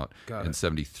came out. Got In it.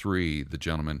 73, the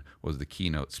gentleman was the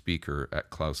keynote speaker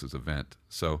at Klaus's event.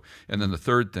 So, and then the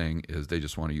third thing is they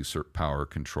just want to usurp power,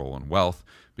 control, and wealth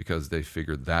because they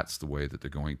figure that's the way that they're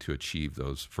going to achieve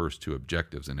those first two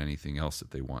objectives and anything else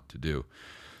that they want to do.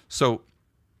 So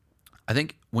I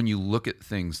think when you look at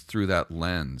things through that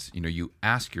lens, you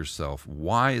ask yourself,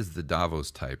 why is the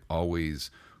Davos type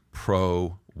always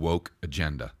pro-woke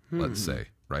agenda, let's say,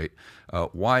 right?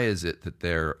 Why is it that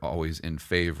they're always in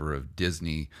favor of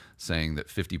Disney saying that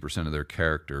 50% of their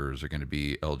characters are going to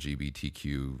be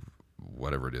LGBTQ,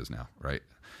 whatever it is now, right?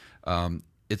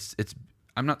 It's.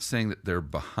 I'm not saying that they're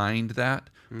behind that,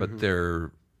 but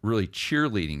they're really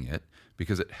cheerleading it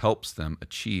because it helps them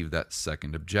achieve that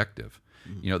second objective.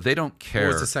 They don't care.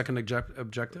 What's the second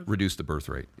objective? Reduce the birth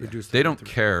rate. They don't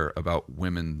care about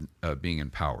women being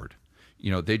empowered.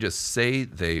 They just say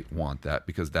they want that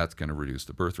because that's going to reduce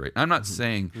the birth rate. I'm not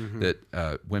saying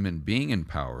that women being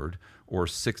empowered or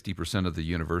 60% of the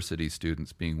university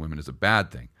students being women is a bad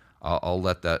thing. I'll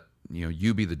let that,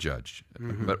 you be the judge.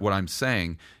 But what I'm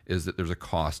saying is that there's a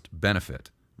cost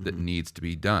benefit that needs to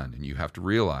be done. And you have to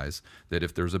realize that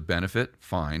if there's a benefit,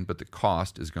 fine, but the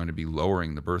cost is going to be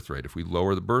lowering the birth rate. If we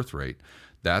lower the birth rate,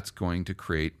 that's going to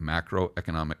create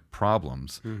macroeconomic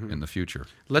problems in the future.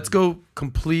 Let's go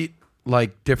complete,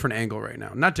 different angle right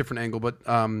now. Not different angle, but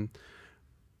the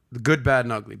good, bad,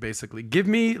 and ugly, basically. Give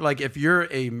me, if you're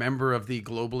a member of the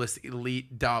globalist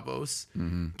elite Davos,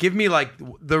 give me,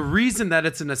 the reason that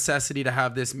it's a necessity to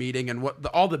have this meeting and what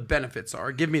all the benefits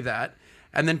are. Give me that.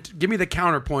 And then give me the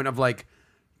counterpoint of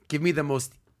give me the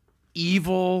most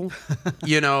evil,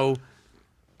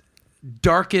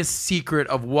 darkest secret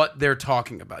of what they're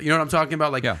talking about. You know what I'm talking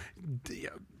about?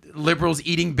 Liberals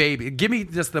eating baby. Give me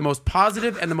just the most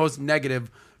positive and the most negative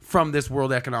from this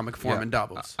World Economic Forum in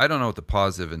Davos. I don't know what the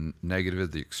positive and negative is,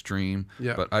 the extreme,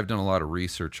 Yeah. but I've done a lot of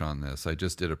research on this. I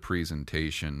just did a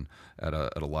presentation at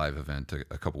a live event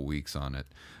a couple weeks on it,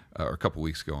 or a couple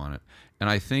weeks ago on it. And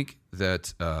I think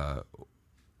that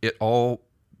it all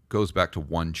goes back to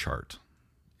one chart.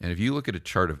 And if you look at a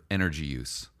chart of energy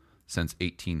use since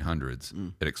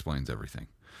 1800s, it explains everything.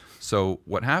 So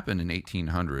what happened in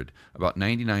 1800, about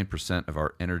 99% of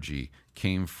our energy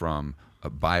came from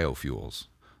biofuels.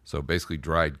 So basically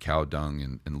dried cow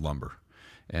dung and lumber.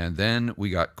 And then we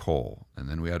got coal, and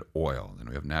then we had oil, and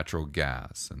we have natural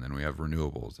gas, and then we have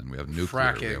renewables, and we have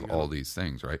nuclear, Fracking. we have all these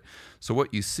things, right? So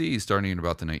what you see starting in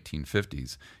about the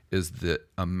 1950s is the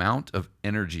amount of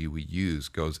energy we use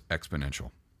goes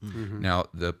exponential. Now,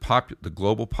 the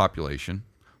global population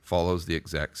follows the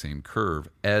exact same curve,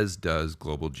 as does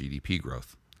global GDP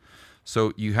growth.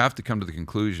 So you have to come to the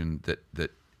conclusion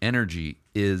that energy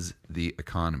is the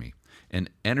economy. And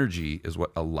energy is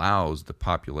what allows the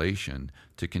population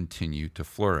to continue to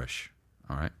flourish.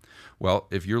 All right. Well,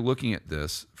 if you're looking at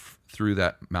this through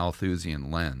that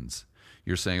Malthusian lens,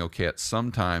 you're saying, okay, at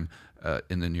some time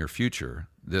in the near future,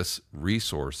 this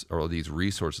resource or these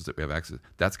resources that we have access,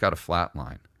 that's got a flat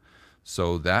line.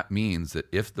 So that means that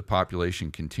if the population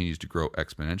continues to grow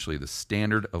exponentially, the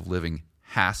standard of living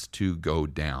has to go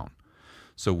down.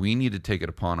 So we need to take it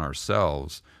upon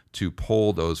ourselves to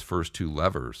pull those first two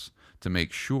levers to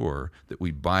make sure that we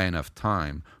buy enough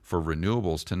time for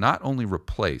renewables to not only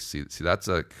replace, see that's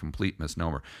a complete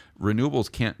misnomer.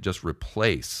 Renewables can't just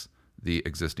replace the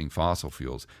existing fossil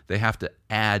fuels. They have to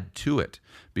add to it,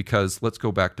 because let's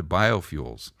go back to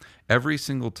biofuels. Every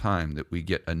single time that we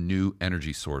get a new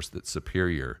energy source that's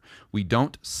superior, we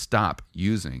don't stop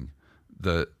using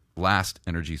the last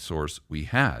energy source we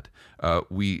had.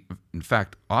 We, in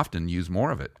fact, often use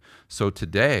more of it. So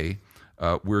today,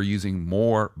 we're using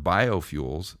more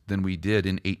biofuels than we did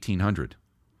in 1800.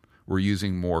 We're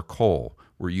using more coal.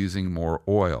 We're using more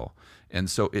oil. And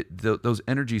so those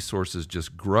energy sources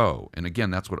just grow. And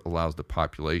again, that's what allows the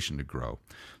population to grow.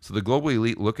 So the global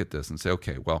elite look at this and say,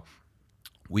 okay, well,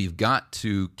 we've got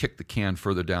to kick the can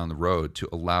further down the road to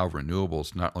allow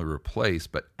renewables to not only replace,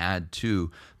 but add to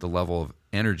the level of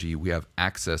energy we have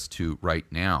access to right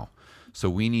now. So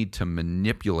we need to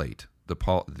manipulate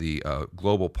the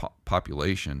global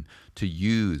population to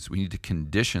use, we need to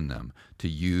condition them to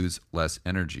use less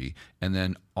energy. And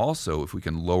then also, if we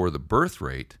can lower the birth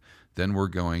rate, then we're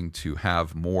going to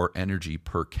have more energy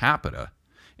per capita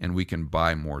and we can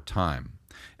buy more time.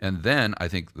 And then I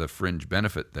think the fringe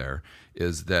benefit there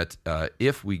is that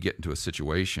if we get into a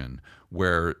situation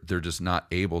where they're just not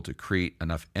able to create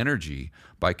enough energy,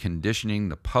 by conditioning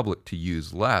the public to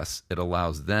use less, it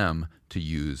allows them to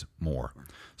use more.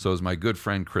 So as my good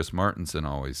friend Chris Martinson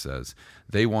always says,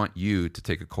 they want you to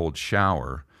take a cold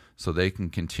shower so they can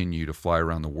continue to fly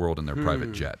around the world in their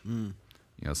private jet. You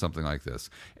know, something like this.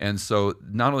 And so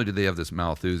not only do they have this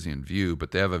Malthusian view,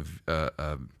 but they have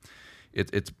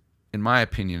it's in my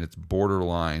opinion, it's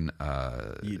borderline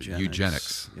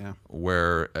eugenics,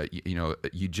 where a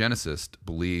eugenicist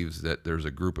believes that there's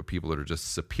a group of people that are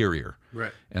just superior,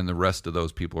 right, and the rest of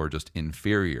those people are just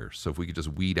inferior. So if we could just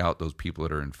weed out those people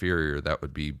that are inferior, that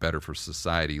would be better for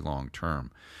society long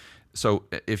term. So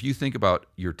if you think about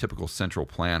your typical central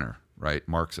planner, right,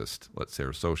 Marxist, let's say,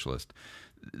 or socialist,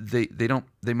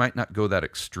 they might not go that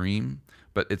extreme,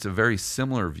 but it's a very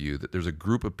similar view that there's a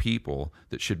group of people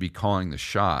that should be calling the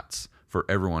shots for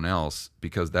everyone else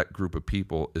because that group of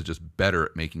people is just better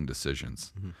at making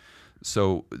decisions. Mm-hmm.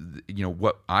 So,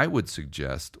 what I would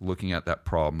suggest, looking at that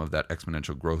problem of that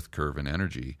exponential growth curve in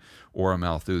energy or a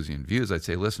Malthusian view, is I'd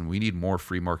say, listen, we need more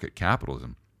free market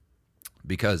capitalism.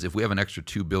 Because if we have an extra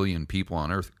 2 billion people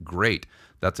on Earth, great.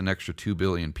 That's an extra 2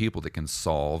 billion people that can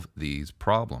solve these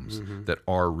problems that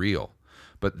are real.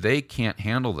 But they can't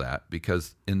handle that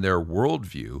because in their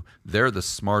worldview, they're the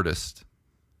smartest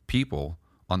people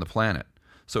on the planet.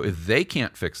 So if they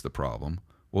can't fix the problem,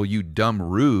 well, you dumb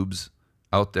rubes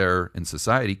out there in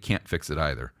society can't fix it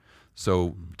either.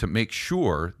 So to make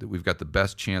sure that we've got the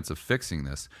best chance of fixing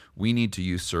this, we need to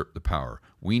usurp the power.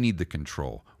 We need the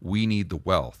control. We need the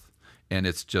wealth. And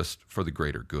it's just for the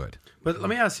greater good. But let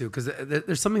me ask you, because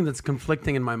there's something that's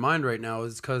conflicting in my mind right now,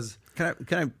 is because... Can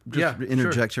I just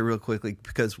interject here real quickly?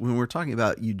 Because when we're talking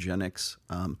about eugenics,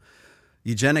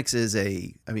 eugenics is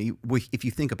if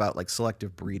you think about like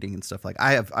selective breeding and stuff, like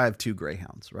I have 2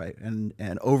 greyhounds, right? And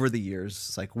over the years,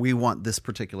 it's like we want this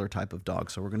particular type of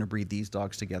dog, so we're going to breed these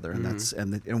dogs together, and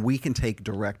and we can take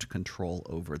direct control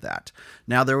over that.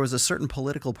 Now, there was a certain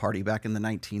political party back in the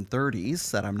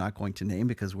 1930s that I'm not going to name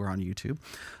because we're on YouTube,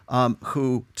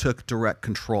 who took direct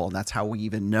control, and that's how we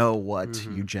even know what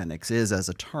eugenics is as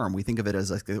a term. We think of it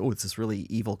as like, oh, it's this really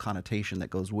evil connotation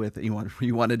that goes with it.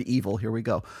 You wanted evil, here we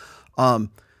go.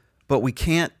 But we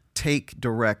can't take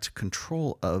direct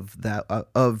control of that,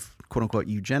 of quote unquote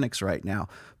eugenics right now.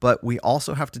 But we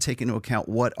also have to take into account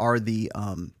what are the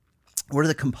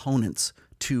components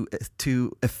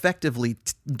to effectively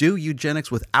do eugenics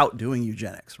without doing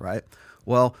eugenics, right?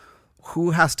 Well,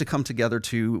 who has to come together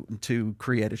to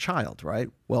create a child, right?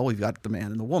 Well, we've got the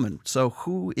man and the woman. So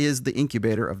who is the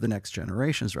incubator of the next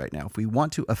generations right now? If we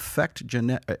want to affect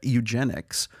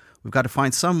eugenics, we've got to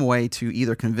find some way to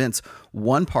either convince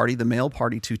one party, the male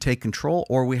party, to take control,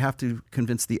 or we have to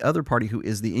convince the other party, who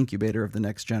is the incubator of the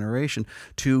next generation,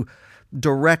 to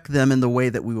direct them in the way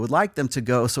that we would like them to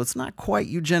go. So it's not quite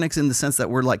eugenics in the sense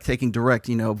that we're like taking direct,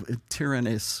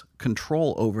 tyrannous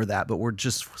control over that, but we're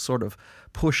just sort of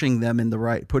pushing them in the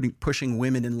right, pushing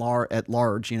women at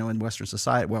large, in Western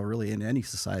society, well, really in any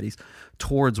societies,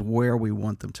 towards where we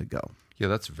want them to go. Yeah,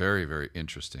 that's very, very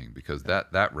interesting because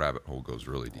that rabbit hole goes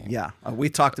really deep. Yeah, we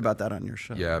talked about that on your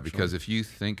show. Yeah, because if you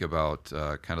think about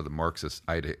kind of the Marxist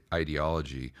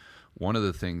ideology, one of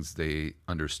the things they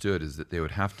understood is that they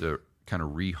would have to kind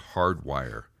of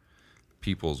re-hardwire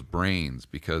people's brains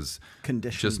because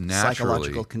just naturally,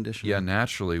 psychological conditioning. Yeah,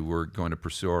 naturally we're going to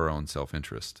pursue our own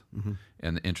self-interest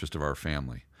and the interest of our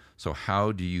family. So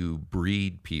how do you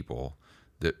breed people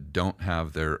that don't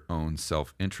have their own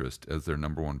self-interest as their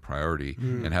number one priority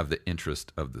and have the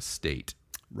interest of the state?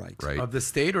 Right. Of the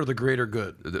state or the greater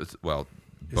good? Well,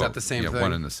 is that the same thing?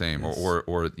 One and the same, yes.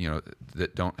 or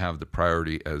that don't have the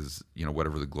priority as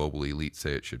whatever the global elite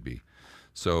say it should be.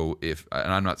 So and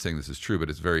I'm not saying this is true, but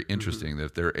it's very interesting that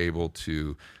if they're able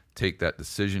to take that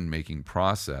decision-making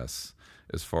process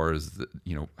as far as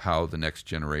how the next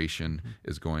generation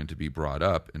is going to be brought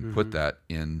up and put that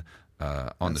in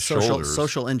on the shoulders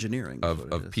social engineering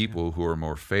of people who are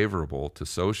more favorable to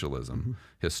socialism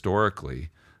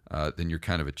historically, then you're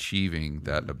kind of achieving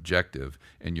that objective,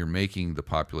 and you're making the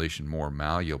population more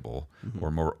malleable or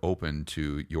more open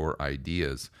to your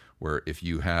ideas. Where if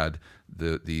you had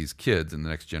these kids in the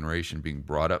next generation being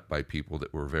brought up by people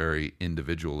that were very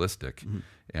individualistic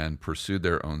and pursued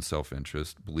their own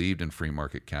self-interest, believed in free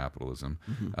market capitalism,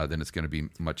 then it's going to be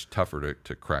much tougher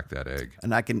to crack that egg.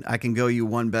 And I can go you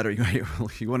one better. You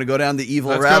want to go down the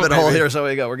evil rabbit hole here? So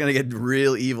we go. We're going to get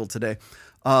real evil today.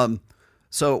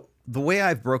 So the way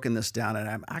I've broken this down, and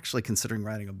I'm actually considering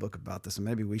writing a book about this, and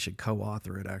maybe we should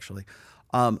co-author it actually.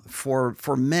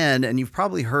 For men, and you've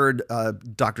probably heard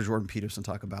Dr. Jordan Peterson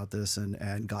talk about this,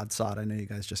 and God Sod, I know you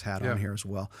guys just had on here as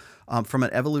well. From an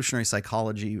evolutionary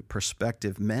psychology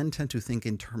perspective, men tend to think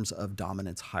in terms of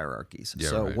dominance hierarchies. Yeah,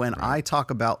 so when I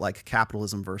talk about like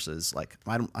capitalism versus like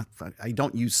I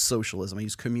don't use socialism, I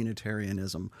use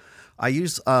communitarianism. I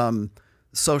use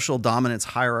social dominance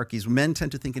hierarchies. Men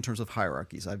tend to think in terms of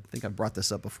hierarchies. I think I've brought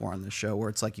this up before on this show, where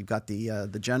it's like you've got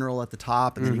the general at the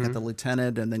top, and then you got the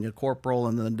lieutenant, and then your corporal,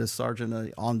 and then the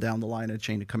sergeant on down the line, a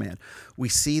chain of command. We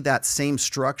see that same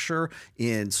structure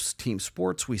in team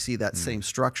sports. We see that same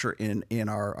structure in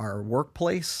our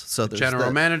workplace. So the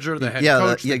general manager, the head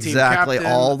coach, the exactly, team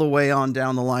captain. All the way on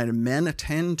down the line. And men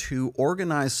tend to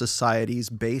organize societies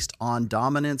based on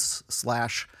dominance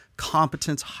 /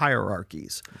 competence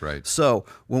hierarchies. Right. So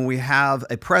when we have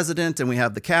a president and we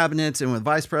have the cabinet and with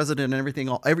vice president and everything,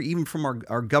 even from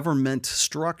our government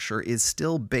structure is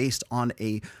still based on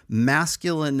a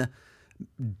masculine,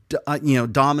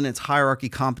 dominance hierarchy,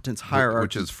 competence hierarchy,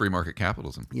 which is free market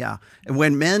capitalism. Yeah, and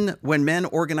when men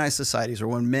organize societies or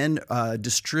when men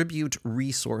distribute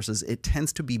resources, it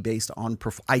tends to be based on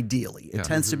ideally, it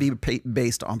tends to be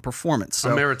based on performance.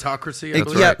 So a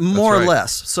meritocracy. More or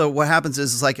less. So what happens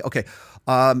is it's like, okay,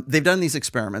 they've done these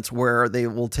experiments where they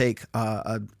will take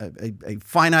a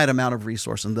finite amount of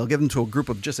resource and they'll give them to a group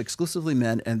of just exclusively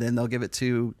men, and then they'll give it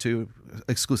to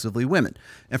exclusively women.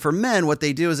 And for men, what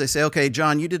they do is they say, okay,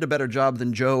 John, you did a better job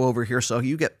than Joe over here, so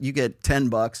you get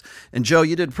 $10. And Joe,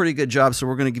 you did a pretty good job, so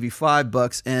we're going to give you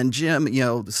 $5. And Jim,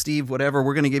 Steve, whatever,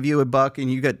 we're going to give you $1,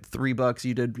 and you get $3.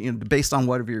 You did, based on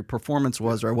whatever your performance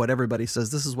was or what everybody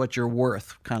says, this is what you're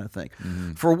worth, kind of thing.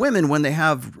 Mm-hmm. For women, when they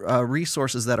have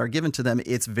resources that are given to them,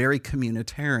 it's very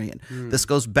communitarian. This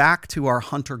goes back to our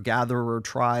hunter-gatherer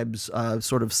tribes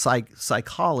sort of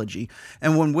psychology.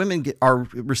 And when women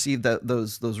receive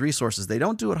those resources, they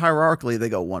don't do it hierarchically. They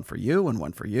go 1 for you and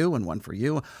 1 for you and 1 for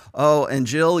you. Oh, and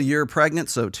Jill, you're pregnant,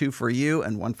 so 2 for you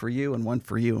and 1 for you and 1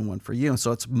 for you and 1 for you. And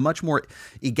so it's much more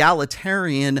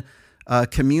egalitarian.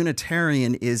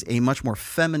 Communitarian is a much more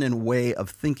feminine way of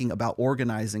thinking about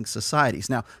organizing societies.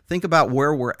 Now, think about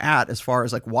where we're at as far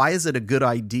as like, why is it a good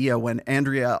idea when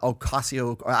Alexandria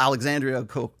Ocasio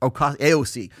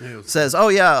says, oh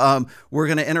yeah, we're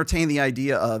going to entertain the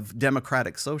idea of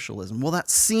democratic socialism. Well, that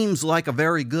seems like a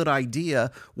very good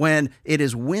idea when it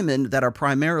is women that are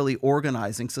primarily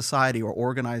organizing society or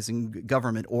organizing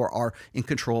government or are in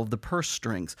control of the purse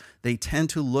strings. They tend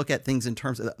to look at things in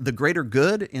terms of the greater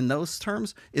good in those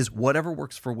terms is whatever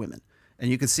works for women.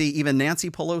 And you can see even Nancy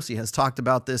Pelosi has talked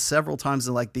about this several times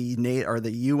in like the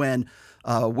UN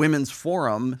Women's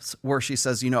Forum, where she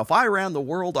says, if I ran the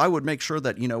world, I would make sure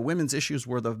that, women's issues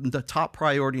were the top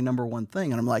priority number one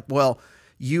thing. And I'm like, well,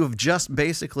 you have just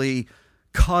basically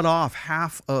cut off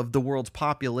half of the world's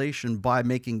population by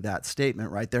making that statement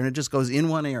right there. And it just goes in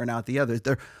one ear and out the other.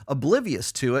 They're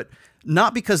oblivious to it.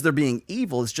 Not because they're being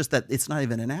evil, it's just that it's not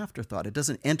even an afterthought. It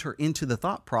doesn't enter into the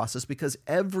thought process because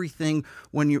everything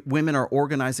when women are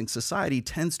organizing society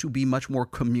tends to be much more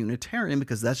communitarian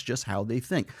because that's just how they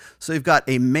think. So you've got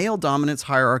a male dominance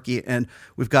hierarchy and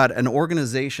we've got an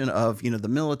organization of, the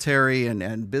military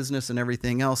and business and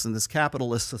everything else in this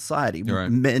capitalist society.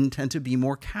 Right. Men tend to be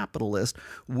more capitalist.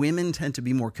 Women tend to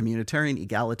be more communitarian,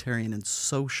 egalitarian, and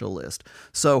socialist.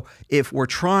 So if we're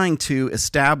trying to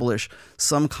establish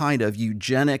some kind of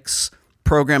eugenics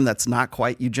program that's not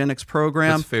quite eugenics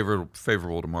program. That's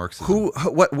favorable to Marxism.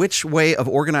 Which way of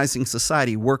organizing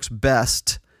society works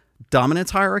best,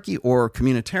 dominance hierarchy or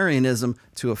communitarianism,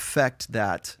 to affect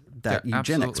that eugenics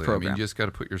absolutely. program? I mean, you just got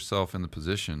to put yourself in the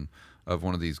position of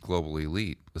one of these global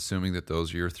elite, assuming that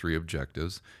those are your 3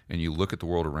 objectives, and you look at the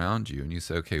world around you and you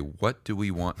say, okay, what do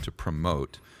we want to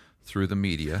promote through the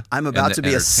media? I'm about to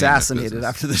be assassinated business.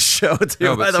 After the show, too,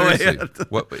 no, by the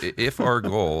way. If our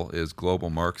goal is global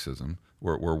Marxism,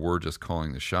 where we're just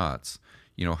calling the shots,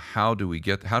 how do we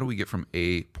get from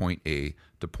point A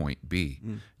to point B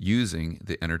using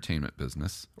the entertainment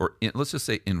business, or let's just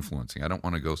say influencing. I don't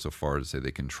want to go so far to say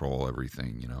they control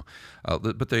everything,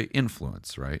 but they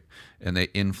influence, right? And they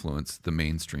influence the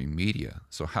mainstream media.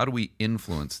 So how do we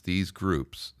influence these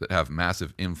groups that have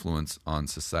massive influence on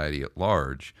society at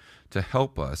large to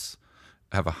help us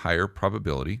have a higher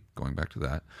probability, going back to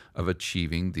that, of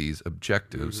achieving these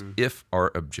objectives if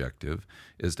our objective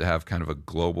is to have kind of a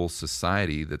global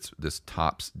society that's this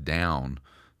tops-down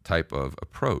type of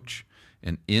approach.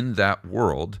 And in that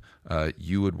world,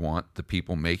 you would want the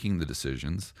people making the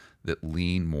decisions that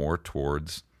lean more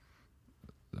towards,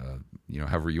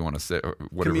 however you want to say,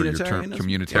 whatever your term,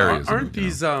 communitarianism. Yeah, aren't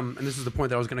these, and this is the point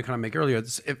that I was going to kind of make earlier,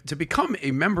 to become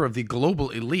a member of the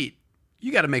global elite,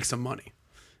 you got to make some money.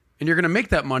 And you're going to make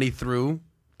that money through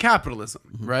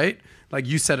capitalism, right? Like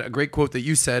you said, a great quote that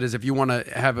you said is, if you want to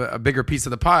have a bigger piece of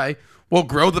the pie, well,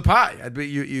 grow the pie.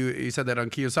 You said that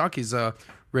on Kiyosaki's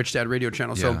Rich Dad radio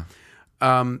channel. Yeah.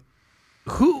 So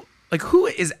who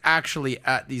is actually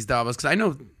at these Davos? Because I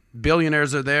know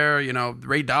billionaires are there.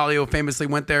 Ray Dalio famously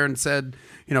went there and said,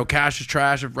 cash is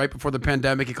trash. Right before the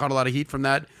pandemic, he caught a lot of heat from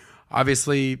that.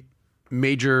 Obviously,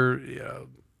 major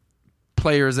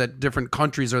players at different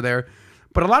countries are there.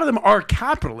 But a lot of them are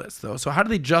capitalists, though. So how do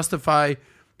they justify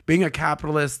being a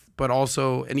capitalist, but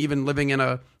also, and even living in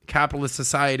a capitalist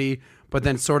society, but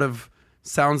then sort of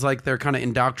sounds like they're kind of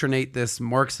indoctrinate this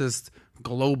Marxist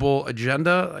global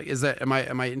agenda? Am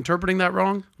I interpreting that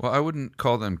wrong? Well, I wouldn't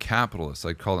call them capitalists.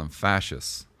 I'd call them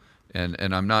fascists. And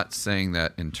I'm not saying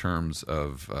that in terms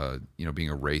of being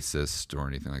a racist or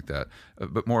anything like that,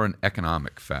 but more an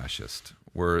economic fascist,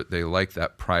 where they like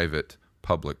that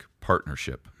private-public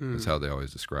partnership is how they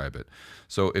always describe it.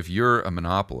 So if you're a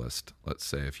monopolist, let's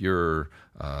say, if you're,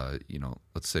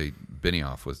 let's say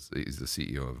Benioff he's the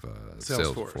CEO of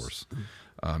Salesforce.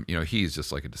 He's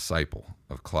just like a disciple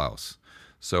of Klaus.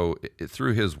 So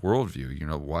through his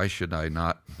worldview, why should I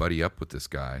not buddy up with this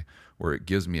guy where it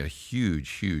gives me a huge,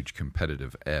 huge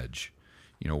competitive edge?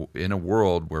 In a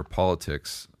world where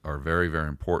politics are very, very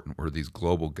important, where these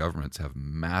global governments have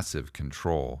massive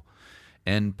control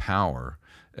and power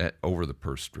over the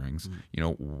purse strings,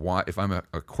 why, if I'm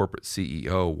a corporate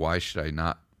CEO, why should I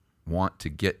not want to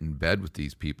get in bed with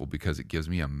these people? Because it gives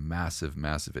me a massive,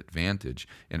 massive advantage,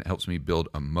 and it helps me build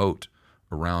a moat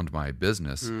around my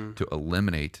business to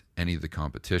eliminate any of the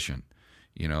competition.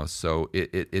 So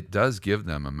it does give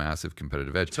them a massive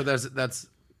competitive edge. So that's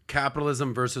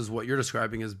capitalism versus what you're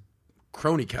describing as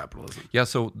crony capitalism. Yeah,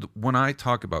 so when I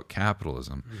talk about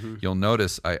capitalism, you'll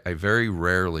notice I very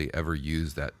rarely ever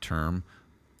use that term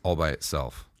all by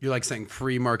itself. You like saying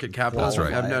free market capitalism?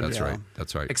 That's right.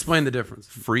 That's right. Explain the difference.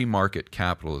 Free market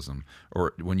capitalism,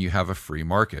 or when you have a free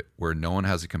market where no one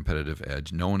has a competitive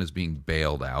edge, no one is being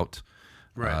bailed out.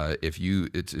 Right.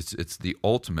 It's the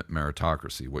ultimate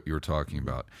meritocracy, what you were talking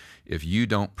about. If you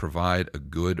don't provide a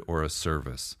good or a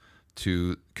service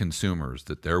to consumers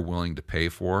that they're willing to pay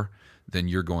for, then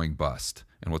you're going bust.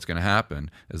 And what's going to happen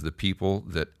is the people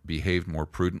that behave more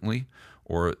prudently,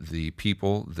 or the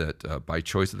people that by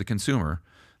choice of the consumer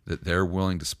that they're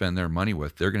willing to spend their money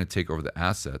with, they're going to take over the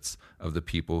assets of the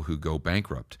people who go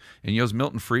bankrupt. And as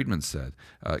Milton Friedman said,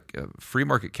 free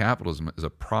market capitalism is a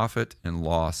profit and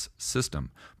loss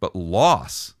system, but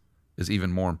loss is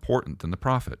even more important than the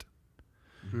profit.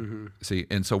 See,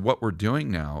 and so what we're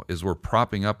doing now is we're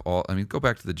propping up go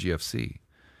back to the GFC,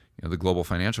 the global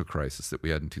financial crisis that we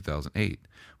had in 2008.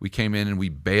 We came in and we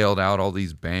bailed out all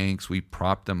these banks. We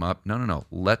propped them up. No.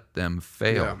 Let them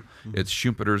fail. Yeah. It's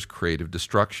Schumpeter's creative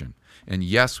destruction. And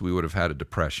yes, we would have had a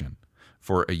depression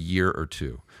for a year or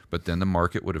two, but then the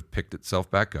market would have picked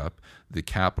itself back up. The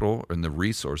capital and the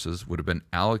resources would have been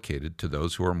allocated to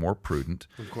those who are more prudent.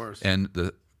 Of course. And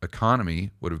the economy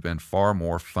would have been far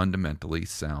more fundamentally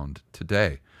sound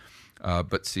today.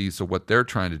 But see, so what they're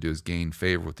trying to do is gain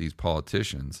favor with these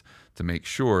politicians to make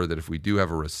sure that if we do have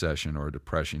a recession or a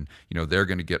depression, they're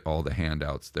going to get all the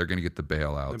handouts. They're going to get the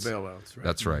bailouts. Right.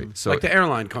 That's right. So like the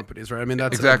airline companies, right? I mean,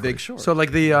 that's exactly. a big short. So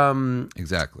like the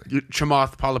exactly.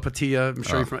 Chamath Palihapitiya, I'm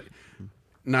sure you're from,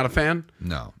 not a fan?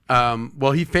 No.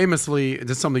 Well, he famously,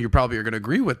 this is something you probably are going to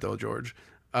agree with though, George,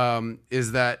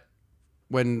 is that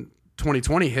when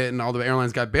 2020 hit and all the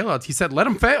airlines got bailouts, he said, let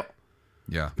them fail.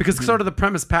 Yeah. Because sort of the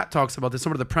premise, Pat talks about this,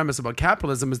 sort of the premise about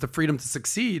capitalism is the freedom to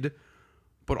succeed,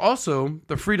 but also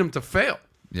the freedom to fail.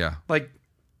 Yeah. Like,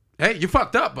 hey, you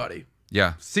fucked up, buddy.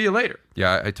 Yeah. See you later.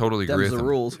 Yeah, I totally agree with the him.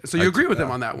 rules. So you agree with him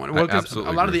on that one? Well,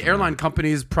 absolutely. A lot of the airline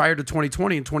companies prior to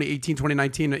 2020 and 2018,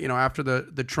 2019, after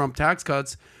the Trump tax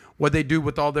cuts, what they do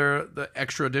with all the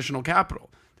extra additional capital?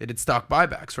 They did stock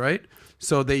buybacks, right?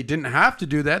 So they didn't have to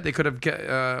do that. They could have,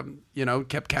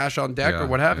 kept cash on deck or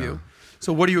what have you.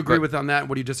 So what do you agree with on that?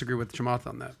 What do you disagree with Chamath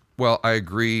on that? Well, I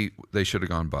agree they should have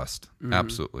gone bust.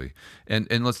 Absolutely.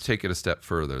 And let's take it a step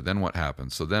further. Then what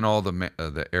happens? So then all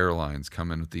the airlines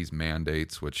come in with these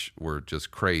mandates, which were just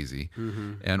crazy.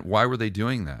 And why were they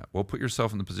doing that? Well, put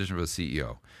yourself in the position of a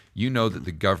CEO. You know that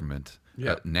the government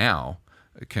now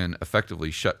can effectively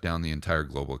shut down the entire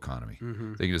global economy.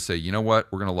 They can just say, you know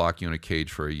what? We're going to lock you in a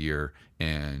cage for a year,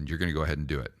 and you're going to go ahead and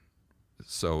do it.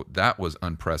 So that was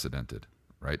unprecedented.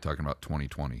 Right, talking about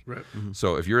 2020. Right.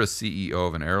 So if you're a CEO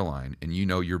of an airline and you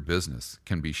know your business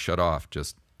can be shut off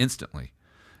just instantly,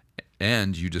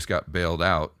 and you just got bailed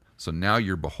out, so now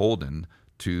you're beholden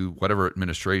to whatever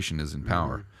administration is in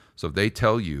power. So if they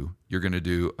tell you you're going to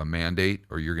do a mandate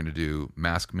or you're going to do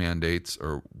mask mandates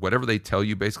or whatever they tell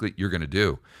you, basically you're going to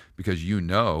do, because you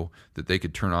know that they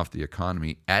could turn off the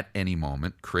economy at any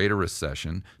moment, create a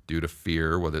recession due to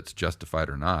fear, whether it's justified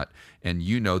or not, and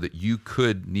you know that you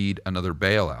could need another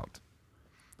bailout.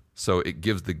 So it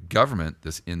gives the government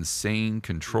this insane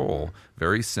control,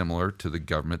 very similar to the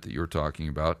government that you were talking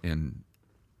about in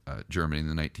Germany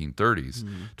in the 1930s,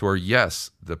 to where,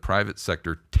 yes, the private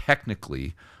sector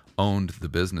technically owned the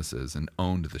businesses and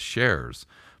owned the shares,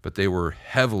 but they were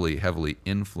heavily, heavily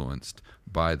influenced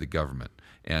by the government.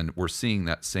 And we're seeing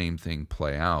that same thing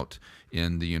play out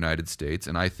in the United States.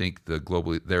 And I think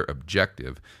their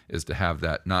objective is to have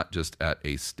that not just at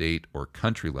a state or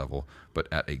country level, but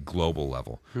at a global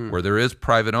level, where there is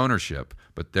private ownership,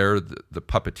 but they're the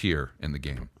puppeteer in the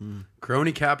game.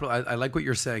 Crony capital. I like what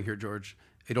you're saying here, George.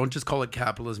 You don't just call it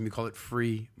capitalism; you call it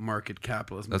free market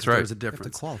capitalism. That's right. There's a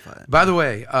difference. You have to qualify it. By the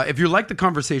way, if you like the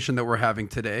conversation that we're having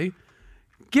today,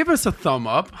 give us a thumb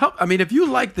up. I mean, if you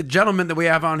like the gentlemen that we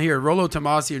have on here, Rollo,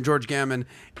 Tomassi, and George Gammon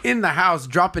in the house,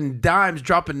 dropping dimes,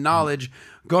 dropping knowledge,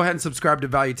 go ahead and subscribe to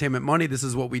Valuetainment Money. This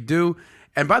is what we do.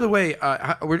 And by the way,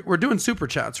 we're doing super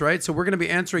chats, right? So we're going to be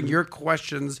answering your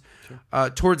questions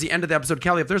towards the end of the episode.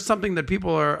 Kelly, if there's something that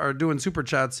people are doing super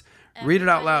chats, read it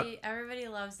out loud. Everybody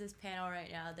loves this panel right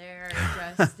now.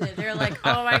 They're like,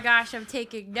 oh my gosh, I'm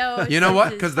taking notes. You know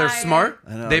what? Because they're smart.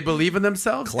 They believe in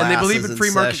themselves. And they believe in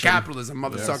free market capitalism,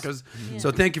 motherfuckers. Yes.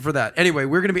 So thank you for that. Anyway,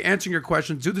 we're going to be answering your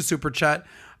questions. Do the super chat.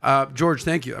 George,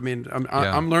 thank you. I mean,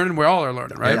 I'm learning. We all are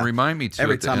learning, right? And remind me, too,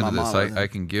 Every at the time end of I'm this, I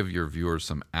can give your viewers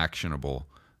some actionable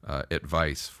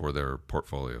advice for their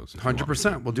portfolios.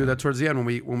 100%. We'll do that towards the end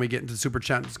when we get into super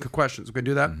chat questions. We can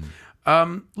do that.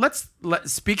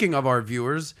 Speaking of our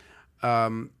viewers,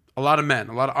 a lot of men,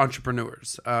 a lot of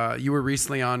entrepreneurs. You were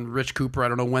recently on Rich Cooper. I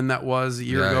don't know when that was, a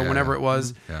year ago, whenever it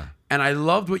was. Yeah. And I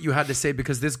loved what you had to say,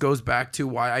 because this goes back to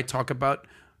why I talk about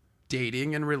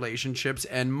dating and relationships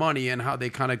and money and how they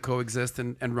kind of coexist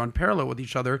and run parallel with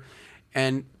each other.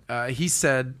 And he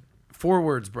said 4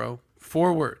 words, bro.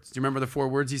 4 words. Do you remember the 4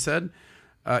 words he said?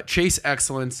 Chase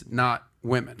excellence, not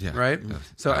women, right?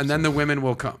 Yes, so, and then the women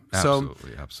will come.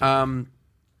 Absolutely.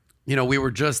 You know, we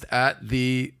were just at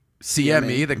the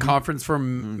CME, the Conference for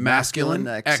Masculine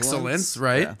Excellence,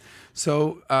 right? Yeah.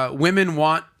 So women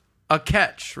want a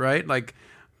catch, right? Like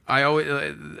I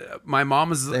always, my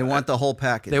mom is. They want the whole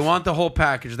package. They want the whole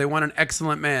package. They want an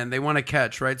excellent man. They want a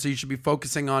catch, right? So you should be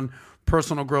focusing on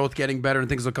personal growth, getting better, and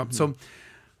things will come. So,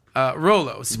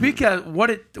 Rollo, speak at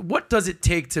what does it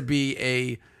take to be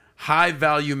a high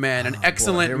value man, an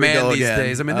excellent man these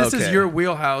days? I mean, this is your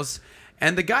wheelhouse.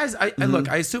 And the guys, look,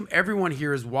 I assume everyone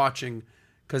here is watching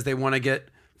because they want to get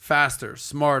faster,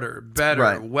 smarter,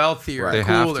 better, wealthier,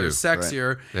 cooler,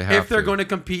 sexier, if they're going to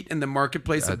compete in the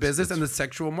marketplace of business and the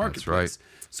sexual marketplace.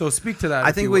 So speak to that.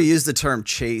 I think we use the term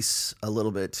chase a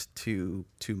little bit too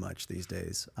much these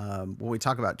days. When we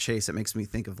talk about chase, it makes me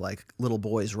think of like little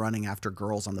boys running after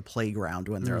girls on the playground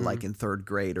when they're like in 3rd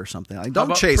grade or something. Like,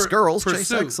 don't chase girls,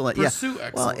 chase excellence. Pursue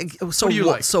excellence.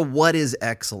 Well, so what is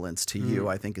excellence to you?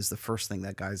 I think is the first thing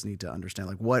that guys need to understand.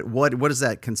 Like, what does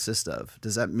that consist of?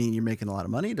 Does that mean you're making a lot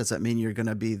of money? Does that mean you're going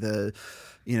to be the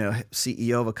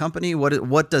CEO of a company?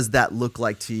 What does that look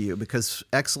like to you? Because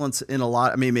excellence in a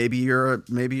lot. I mean, maybe you're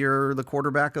the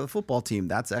quarterback of a football team.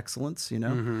 That's excellence,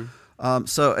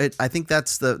 So I think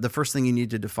that's the first thing you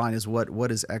need to define is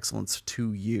what is excellence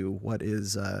to you. What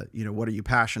is what are you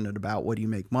passionate about? What do you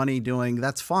make money doing?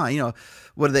 That's fine.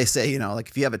 What do they say? Like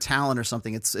if you have a talent or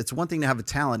something, it's one thing to have a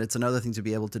talent. It's another thing to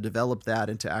be able to develop that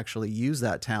and to actually use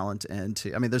that talent. And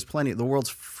there's plenty. The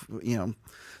world's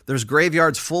there's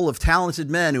graveyards full of talented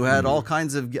men who had all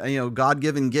kinds of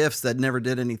God-given gifts that never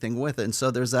did anything with it, and so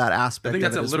there's that aspect. I think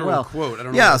of that's it a literal well. quote. I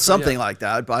don't know. Yeah, something like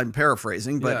that. I'm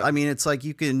paraphrasing, but Yeah. it's like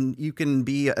you can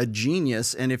be a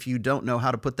genius, and if you don't know how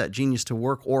to put that genius to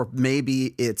work, or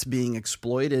maybe it's being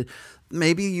exploited,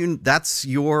 maybe that's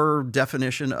your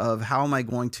definition of how am I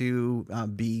going to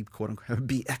be quote unquote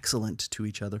be excellent to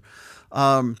each other.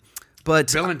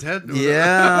 But Bill and Ted.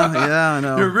 I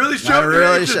know. You're really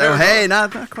showing. Hey,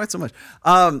 not quite so much.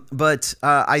 But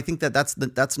I think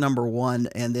that's number one.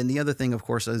 And then the other thing, of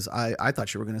course, is I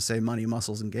thought you were going to say money,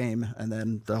 muscles, and game, and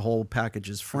then the whole package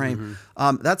is frame.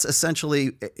 That's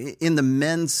essentially in the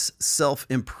men's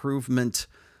self-improvement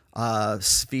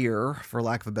sphere, for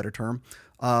lack of a better term.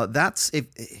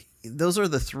 Those are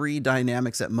the 3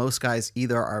 dynamics that most guys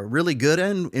either are really good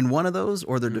in one of those,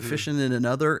 or they're deficient in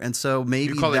another. And so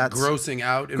maybe you call that's it grossing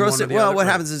out. In one or the well, other, what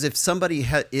happens is if somebody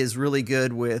is really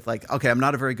good with like, okay, I'm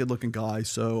not a very good looking guy,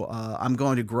 so I'm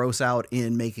going to gross out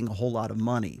in making a whole lot of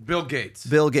money. Bill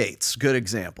Gates, good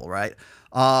example, right?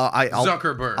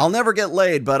 Zuckerberg. I'll never get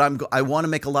laid, but I want to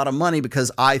make a lot of money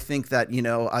because I think that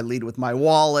I lead with my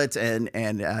wallet and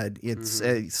it's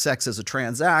sex is a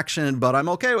transaction, but I'm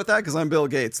okay with that because I'm Bill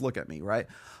Gates. Look at me, right?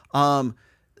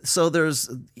 So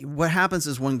what happens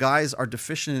is when guys are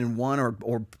deficient in one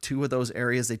or two of those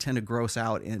areas, they tend to gross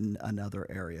out in another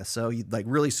area. So like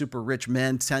really super rich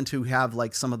men tend to have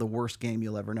like some of the worst game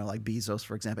you'll ever know, like Bezos,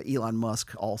 for example, Elon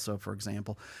Musk also, for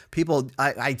example. People,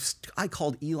 I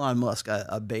called Elon Musk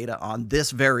a beta on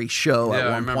this very show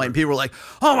at one point. People were like,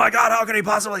 "Oh my God, how can he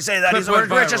possibly say that? He's the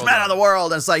richest man in the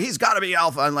world." And it's like, he's got to be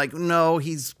alpha. I'm like, no,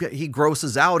 he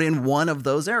grosses out in one of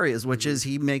those areas, which is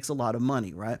he makes a lot of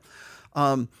money, right?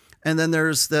 And then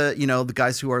there's the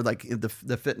guys who are like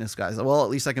the fitness guys. Well, at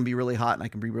least I can be really hot and I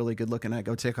can be really good looking. I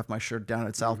go take off my shirt down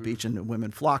at South Beach and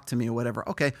women flock to me or whatever.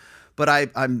 Okay. But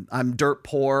I'm dirt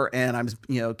poor and I'm,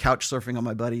 couch surfing on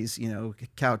my buddy's,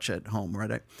 couch at home.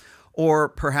 Right. Or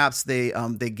perhaps they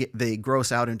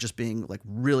gross out in just being like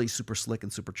really super slick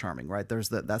and super charming. Right.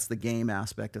 That's the game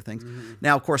aspect of things.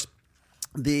 Now, of course,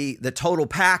 the total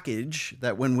package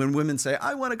that when women say,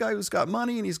 I want a guy who's got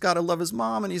money and he's got to love his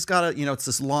mom and he's got to, it's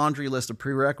this laundry list of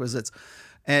prerequisites.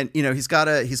 And, he's got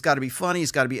to be funny.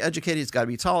 He's got to be educated. He's got to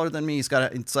be taller than me.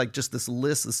 It's like just this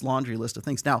laundry list of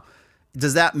things. Now,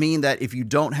 does that mean that if you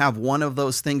don't have one of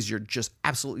those things, you're just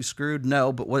absolutely screwed?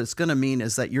 No, but what it's going to mean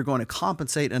is that you're going to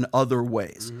compensate in other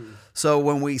ways. So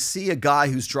when we see a guy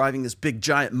who's driving this big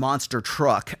giant monster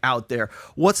truck out there,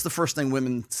 what's the first thing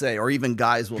women say, or even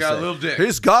guys will say? Got a little dick.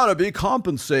 He's got to be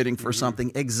compensating for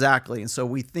something. Exactly. And so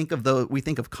we think of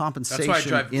compensation That's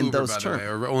why I drive in Uber, those by terms. the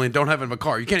way, or only don't have it in a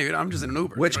car. You can't even. I'm just in an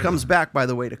Uber. Which comes back, by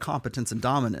the way, to competence and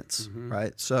dominance,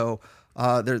 right? So.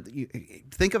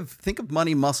 Think of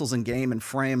money, muscles, and game and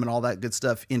frame and all that good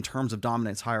stuff in terms of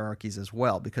dominance hierarchies as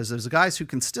well, because there's guys who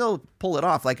can still pull it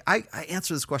off. Like I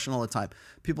answer this question all the time.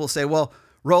 People say, well,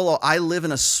 Rollo, I live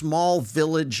in a small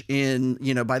village in,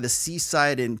 by the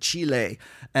seaside in Chile,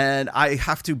 and I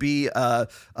have to be a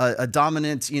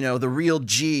dominant, the real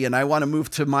G, and I want to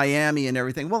move to Miami and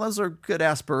everything. Well, those are good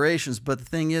aspirations, but the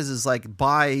thing is like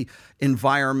by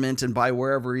environment and by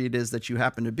wherever it is that you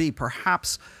happen to be,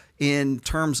 perhaps in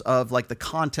terms of like the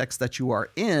context that you are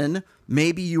in,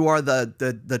 maybe you are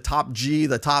the top G,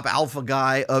 the top alpha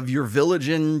guy of your village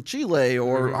in Chile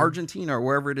or Argentina or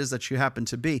wherever it is that you happen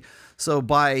to be. So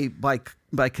by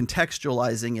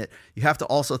contextualizing it, you have to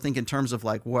also think in terms of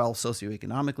like, well,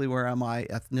 socioeconomically, where am I?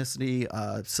 Ethnicity,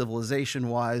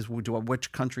 civilization-wise,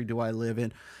 which country do I live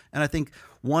in? And I think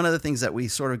one of the things that we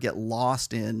sort of get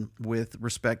lost in with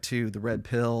respect to the red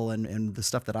pill and the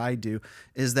stuff that I do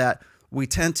is that we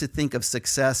tend to think of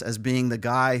success as being the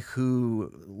guy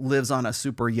who lives on a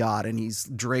super yacht and he's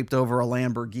draped over a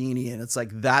Lamborghini, and it's like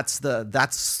that's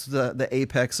the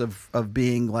apex of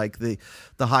being like the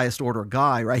highest order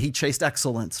guy, right? He chased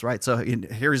excellence, right? So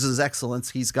here's his excellence.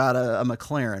 He's got a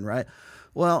McLaren, right?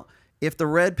 Well, if the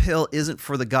red pill isn't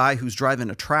for the guy who's driving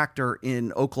a tractor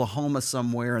in Oklahoma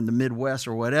somewhere in the Midwest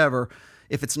or whatever,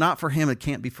 if it's not for him, it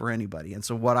can't be for anybody. And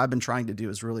so what I've been trying to do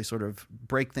is really sort of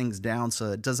break things down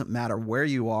so it doesn't matter where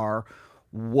you are,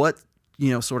 what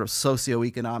sort of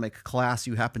socioeconomic class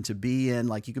you happen to be in.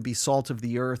 Like you could be salt of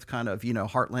the earth kind of,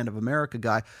 heartland of America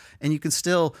guy, and you can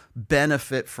still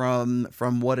benefit from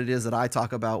what it is that I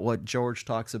talk about, what George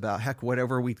talks about, heck,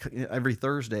 whatever every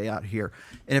Thursday out here.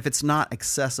 And if it's not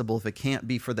accessible, if it can't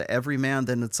be for the everyman,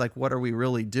 then it's like, what are we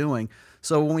really doing?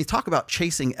 So when we talk about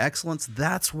chasing excellence,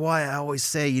 that's why I always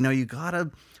say, you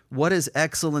gotta, what is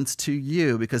excellence to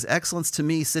you? Because excellence to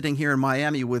me, sitting here in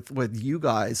Miami with you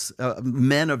guys,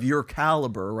 men of your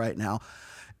caliber right now,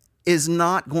 is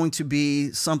not going to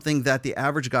be something that the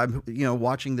average guy,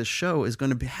 watching this show is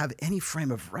going to have any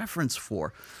frame of reference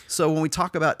for. So when we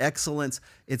talk about excellence,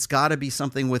 it's got to be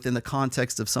something within the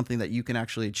context of something that you can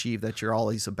actually achieve, that you're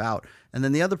always about. And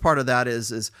then the other part of that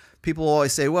is people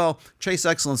always say, well, chase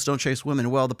excellence, don't chase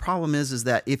women. Well, the problem is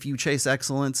that if you chase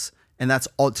excellence, and that's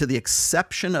all to the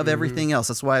exception of everything else.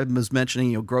 That's why I was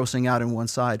mentioning, grossing out in one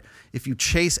side. If you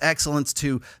chase excellence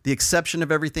to the exception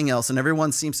of everything else, and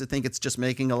everyone seems to think it's just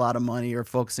making a lot of money or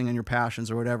focusing on your passions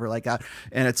or whatever like that.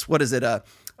 And it's, what is it?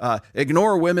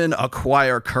 Ignore women,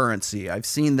 acquire currency. I've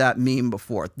seen that meme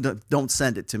before. Don't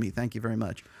send it to me. Thank you very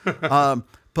much.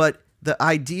 But the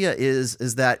idea is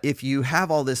that if you have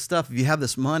all this stuff, if you have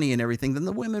this money and everything, then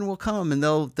the women will come and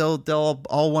they'll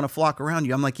all want to flock around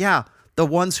you. I'm like, yeah. The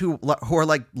ones who are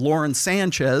like Lauren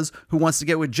Sanchez, who wants to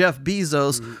get with Jeff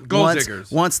Bezos,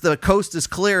 once the coast is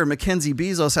clear, Mackenzie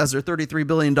Bezos has their $33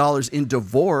 billion in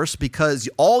divorce because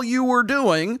all you were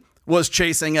doing was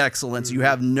chasing excellence. You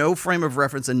have no frame of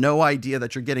reference and no idea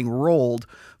that you're getting rolled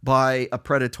by a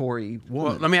predatory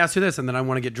woman. Well, let me ask you this, and then I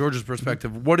want to get George's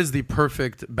perspective. What is the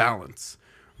perfect balance?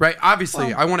 Right.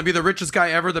 Obviously, I want to be the richest guy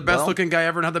ever, the best looking guy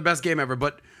ever, and have the best game ever.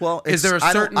 But is there a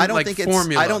certain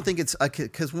formula? I don't think it's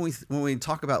because when we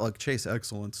talk about like chase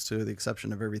excellence to the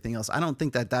exception of everything else, I don't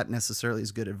think that necessarily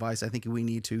is good advice. I think you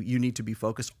need to be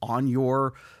focused on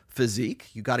your physique.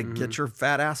 You got to get your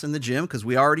fat ass in the gym because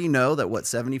we already know that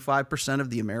 75% of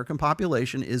the American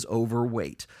population is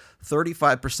overweight.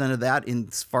 35% of that,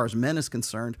 as far as men is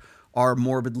concerned, are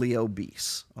morbidly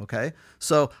obese. Okay,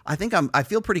 so I think I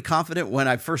feel pretty confident when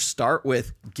I first start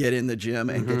with get in the gym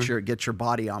and get your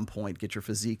body on point, get your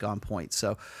physique on point.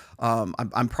 So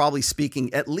I'm probably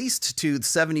speaking at least to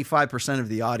 75% of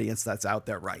the audience that's out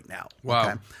there right now. Wow.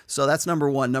 Okay? So that's number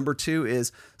one. Number two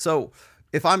is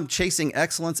if I'm chasing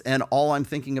excellence and all I'm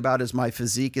thinking about is my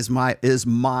physique, is my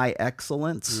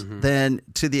excellence, then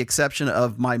to the exception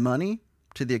of my money,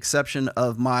 to the exception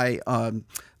of my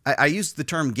I use the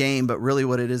term game, but really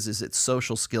what it is it's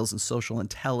social skills and social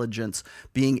intelligence,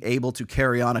 being able to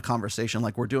carry on a conversation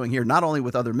like we're doing here, not only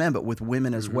with other men, but with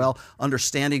women as well,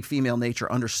 understanding female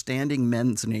nature, understanding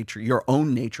men's nature, your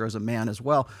own nature as a man as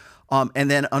well.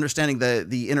 And then understanding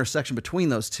the intersection between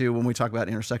those two when we talk about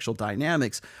intersexual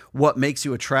dynamics, what makes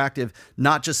you attractive,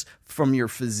 not just from your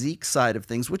physique side of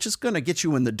things, which is going to get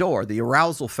you in the door. The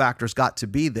arousal factor's got to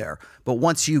be there. But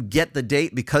once you get the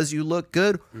date because you look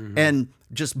good and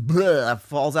just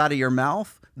falls out of your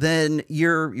mouth, then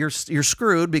you're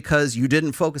screwed because you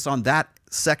didn't focus on that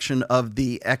section of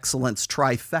the excellence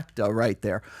trifecta right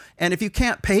there. And if you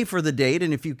can't pay for the date,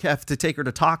 and if you have to take her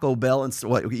to Taco Bell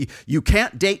and you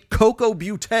can't date Coco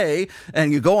Butte,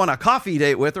 and you go on a coffee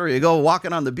date with her, or you go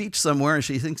walking on the beach somewhere, and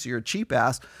she thinks you're a cheap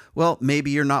ass, well,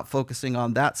 maybe you're not focusing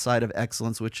on that side of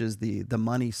excellence, which is the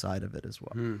money side of it as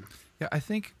well. Yeah, I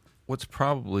think what's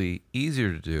probably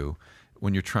easier to do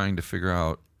when you're trying to figure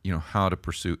out, how to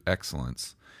pursue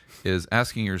excellence is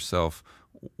asking yourself,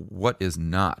 what is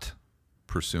not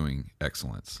pursuing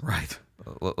excellence? Right.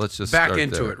 Let's just back start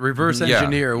into there. it. Reverse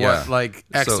engineer what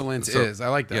excellence So, is. I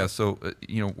like that. Yeah. So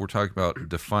we're talking about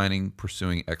defining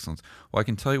pursuing excellence. Well, I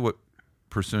can tell you what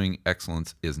pursuing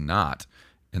excellence is not,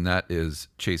 and that is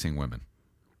chasing women.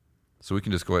 So we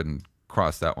can just go ahead and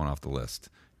cross that one off the list.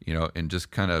 And just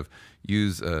kind of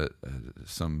use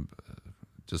some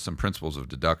principles of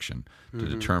deduction to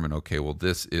determine, okay, well,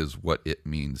 this is what it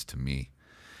means to me.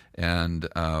 And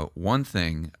one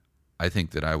thing I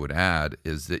think that I would add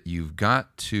is that you've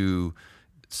got to,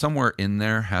 somewhere in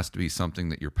there has to be something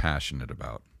that you're passionate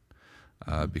about.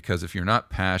 Because if you're not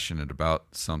passionate about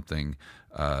something,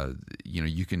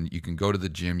 you can go to the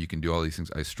gym, you can do all these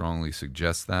things. I strongly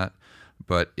suggest that,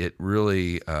 but it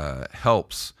really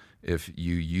helps if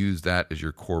you use that as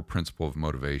your core principle of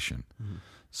motivation.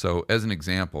 So as an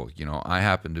example, I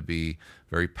happen to be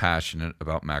very passionate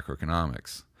about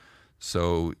macroeconomics.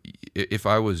 So if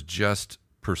I was just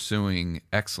pursuing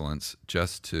excellence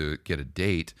just to get a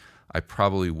date, I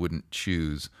probably wouldn't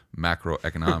choose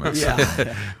macroeconomics.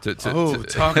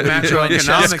 Talk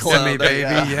macroeconomics to me,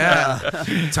 baby. Yeah.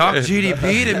 Talk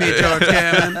GDP to me, George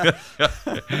Gammon.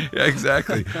 Yeah,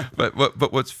 exactly.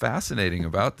 But what's fascinating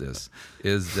about this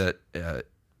is that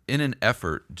in an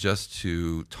effort just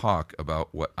to talk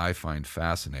about what I find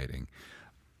fascinating,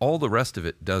 all the rest of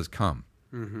it does come.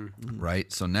 Right?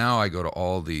 So now I go to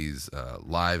all these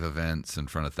live events in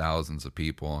front of thousands of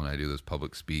people, and I do this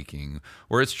public speaking,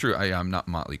 where it's true, I'm not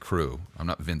Motley Crue. I'm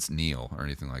not Vince Neil or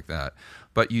anything like that.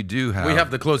 But you do have... We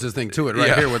have the closest thing to it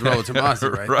here with Rollo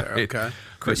Tomassi right there. Okay.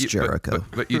 Chris Jericho.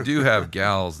 But you do have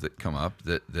gals that come up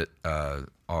that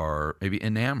are maybe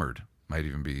enamored, might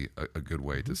even be a good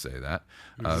way to say that.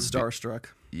 Starstruck.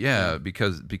 Yeah,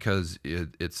 because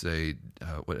it's a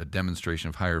demonstration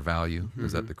of higher value.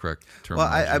 Is that the correct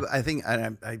terminology? Well, I think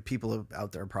people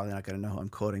out there are probably not going to know who I'm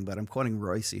quoting, but I'm quoting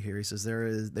Royce here. He says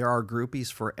there are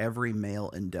groupies for every male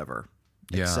endeavor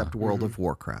except World of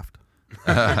Warcraft.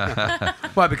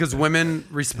 Why? Because women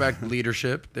respect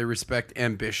leadership, they respect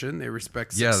ambition, they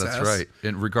respect success. Yeah, that's right.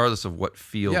 And regardless of what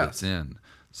field it's in.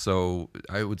 So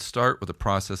I would start with a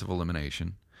process of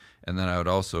elimination. And then I would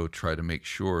also try to make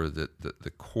sure that the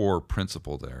core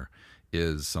principle there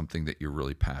is something that you're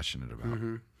really passionate about.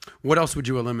 What else would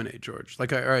you eliminate, George?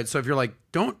 Like, all right, so if you're like,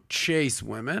 don't chase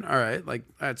women, all right, like,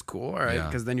 that's cool, all right,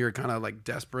 because then you're kind of like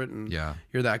desperate and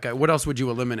you're that guy. What else would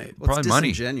you eliminate? Well, probably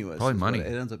money. Probably money.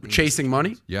 It ends up being chasing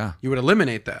money? Yeah. You would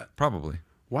eliminate that? Probably.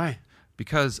 Why?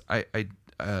 Because I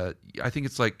think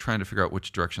it's like trying to figure out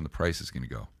which direction the price is going to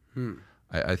go.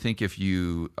 I think if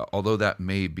you, although that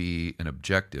may be an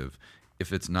objective,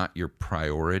 if it's not your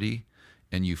priority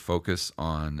and you focus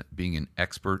on being an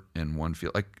expert in one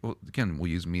field, like, well, again,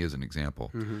 we'll use me as an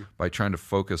example. By trying to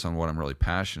focus on what I'm really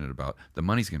passionate about, the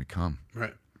money's going to come.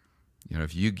 Right. You know,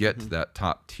 if you get to that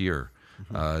top tier,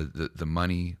 the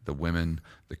money, the women,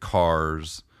 the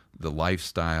cars, the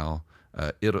lifestyle,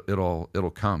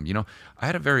 it'll come. You know, I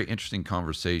had a very interesting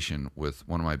conversation with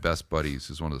one of my best buddies,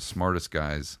 who's one of the smartest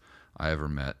guys I ever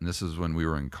met, and this is when we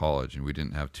were in college and we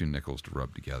didn't have two nickels to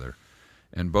rub together.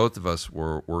 And both of us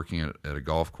were working at a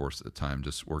golf course at the time,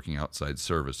 just working outside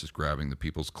service, just grabbing the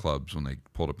people's clubs when they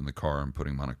pulled up in the car and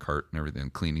putting them on a cart and everything,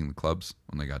 and cleaning the clubs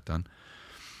when they got done.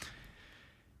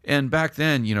 And back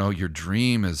then, you know, your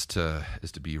dream is to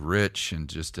be rich and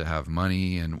just to have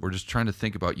money. And we're just trying to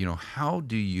think about, you know, how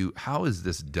is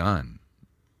this done?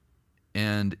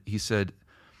 And he said,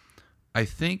 I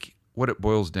think what it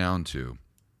boils down to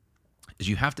is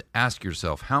you have to ask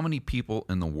yourself, how many people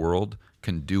in the world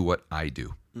can do what I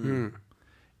do? And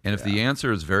if the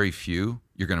answer is very few,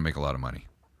 you're going to make a lot of money.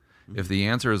 If the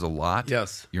answer is a lot,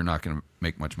 you're not going to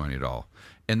make much money at all.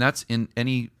 And that's in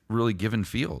any really given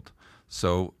field.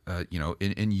 So, you know,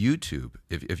 in YouTube,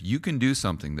 if you can do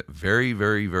something that very,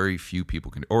 very, very few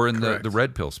people can do, or in the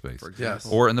red pill space,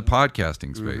 or in the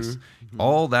podcasting space,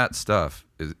 all that stuff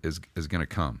is going to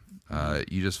come.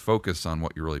 You just focus on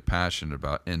what you're really passionate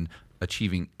about and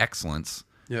achieving excellence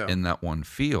in that one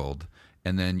field.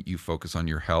 And then you focus on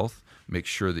your health, make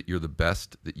sure that you're the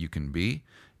best that you can be.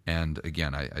 And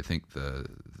again, I think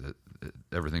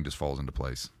everything just falls into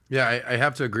place. Yeah, I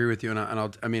have to agree with you, I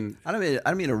don't mean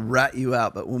to rat you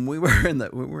out, but when we were in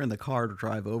the car to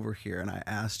drive over here, and I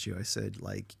asked you, I said,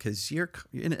 like, because you're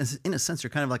in a sense you're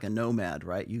kind of like a nomad,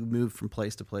 right? You move from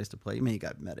place to place to place. I mean, you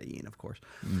got Medellin, of course,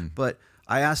 but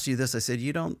I asked you this. I said,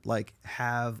 you don't like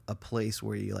have a place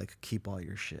where you like keep all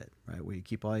your shit, right? Where you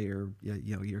keep all your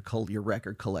your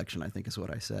record collection, I think is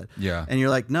what I said. Yeah. And you're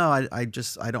like, no, I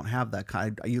don't have that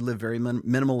kind. You live very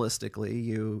minimalistically.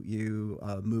 You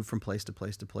move from place to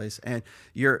place to place, and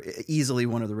you're easily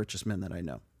one of the richest men that I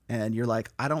know. And you're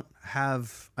like, I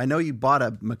know you bought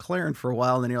a McLaren for a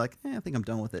while, and then you're like, I think I'm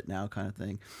done with it now, kind of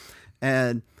thing.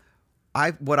 And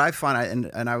what I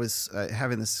find, and I was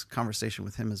having this conversation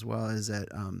with him as well, is that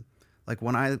like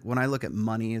when I look at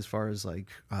money as far as like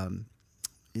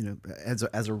you know,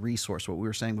 as a resource, what we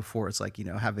were saying before, it's like, you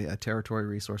know, having a territory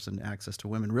resource and access to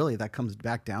women, really that comes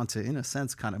back down to, in a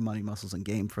sense, kind of money, muscles, and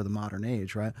game for the modern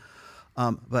age, right?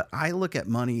 But I look at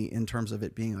money in terms of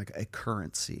it being like a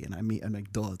currency, and I'm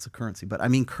like, duh, it's a currency, but I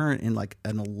mean current in like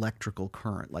an electrical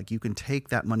current. Like you can take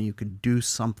that money, you can do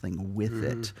something with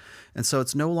it, and so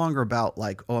it's no longer about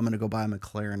like, oh, I'm going to go buy a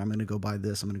McLaren, I'm going to go buy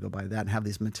this, I'm going to go buy that, and have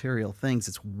these material things.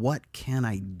 It's what can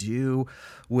I do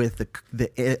with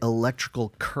the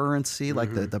electrical currency,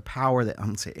 like the power that, I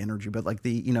don't say energy, but like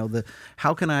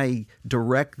how can I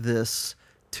direct this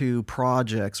to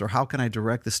projects, or how can I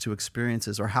direct this to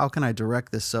experiences, or how can I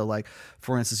direct this? So like,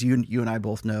 for instance, you and I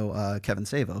both know Kevin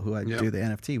Savo, who I do the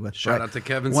NFT with. Shout out to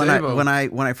Kevin Savo. When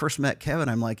I first met Kevin,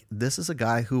 I'm like, this is a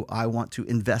guy who I want to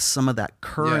invest some of that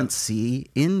currency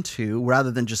into,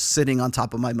 rather than just sitting on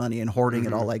top of my money and hoarding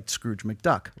it all like Scrooge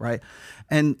McDuck, right?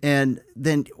 And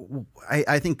then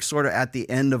I think sort of at the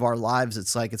end of our lives,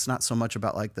 it's like, it's not so much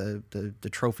about like the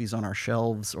trophies on our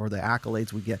shelves or the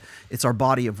accolades we get. It's our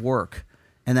body of work.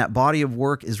 And that body of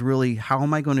work is really, how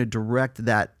am I going to direct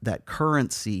that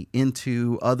currency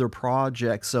into other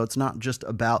projects? So it's not just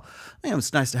about,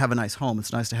 it's nice to have a nice home,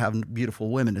 it's nice to have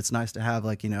beautiful women, it's nice to have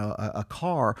like, a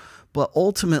car, but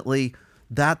ultimately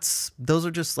those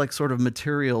are just like sort of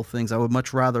material things. I would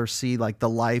much rather see like the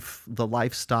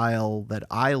lifestyle that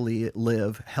I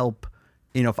live help.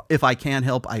 If I can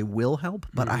help, I will help,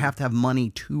 but I have to have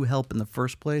money to help in the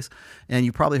first place. And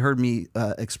you probably heard me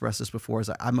express this before, is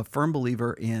I'm a firm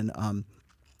believer in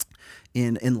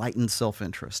enlightened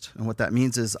self-interest. And what that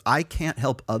means is I can't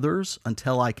help others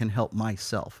until I can help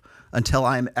myself, until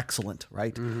I am excellent,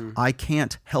 right? I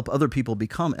can't help other people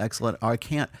become excellent. I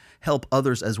can't help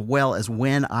others as well as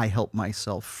when I help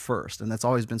myself first. And that's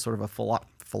always been sort of a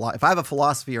if I have a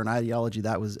philosophy or an ideology,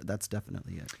 that's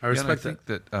definitely it. I respect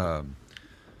that.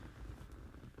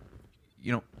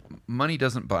 Money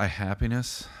doesn't buy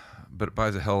happiness, but it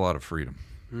buys a hell of a lot of freedom.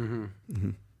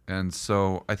 And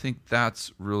so I think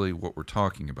that's really what we're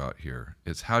talking about here,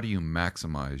 is how do you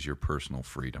maximize your personal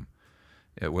freedom?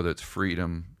 Whether it's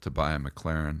freedom to buy a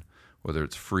McLaren, whether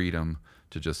it's freedom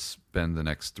to just spend the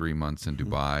next 3 months in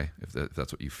Dubai, if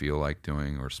that's what you feel like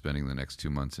doing, or spending the next 2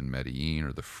 months in Medellin,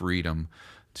 or the freedom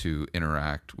to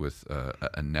interact with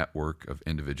a network of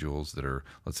individuals that are,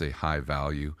 let's say, high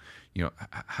value.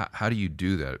 How do you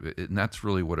do that? And that's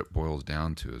really what it boils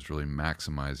down to, is really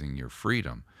maximizing your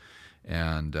freedom.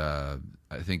 And I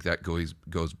think that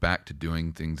goes back to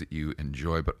doing things that you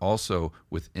enjoy, but also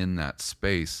within that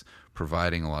space,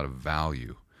 providing a lot of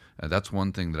value. That's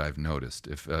one thing that I've noticed.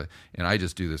 And I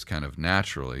just do this kind of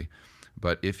naturally,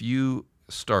 but if you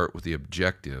start with the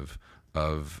objective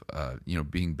of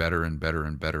being better and better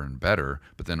and better and better,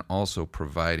 but then also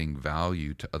providing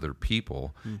value to other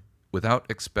people without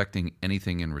expecting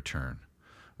anything in return,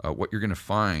 what you're going to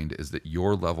find is that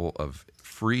your level of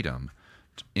freedom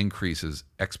increases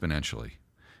exponentially.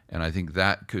 And I think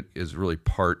that is really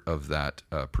part of that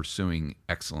pursuing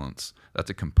excellence. That's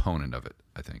a component of it,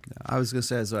 I think. I was going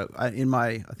to say, I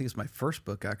think it's my first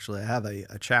book, actually, I have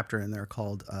a chapter in there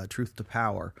called Truth to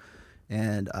Power.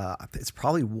 And it's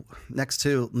probably next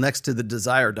to the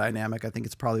desire dynamic. I think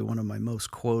it's probably one of my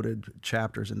most quoted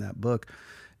chapters in that book.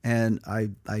 And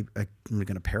I'm going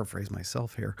to paraphrase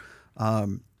myself here.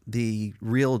 The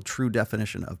real true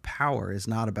definition of power is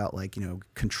not about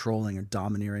controlling or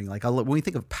domineering. When we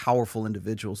think of powerful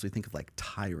individuals, we think of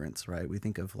tyrants, right? We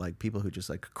think of people who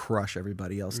just crush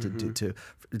everybody else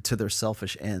to their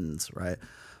selfish ends, right?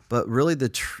 But really,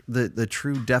 the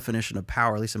true definition of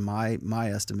power, at least in my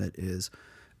estimate, is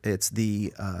it's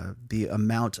the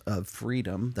amount of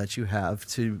freedom that you have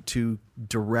to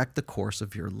direct the course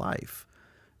of your life.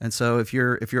 And so, if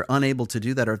you're unable to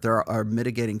do that, or if there are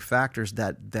mitigating factors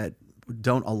that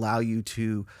don't allow you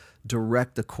to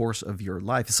direct the course of your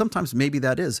life, sometimes maybe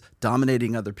that is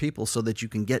dominating other people so that you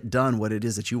can get done what it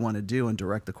is that you want to do and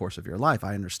direct the course of your life.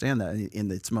 I understand that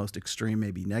in its most extreme,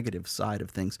 maybe negative side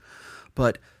of things,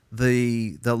 but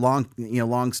the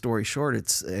long story short,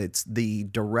 it's the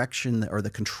direction or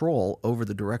the control over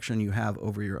the direction you have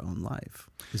over your own life.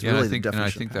 And I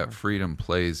think that freedom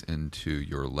plays into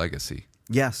your legacy.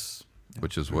 Yes,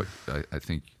 which is what I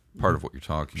think part of what you're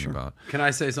talking about. Can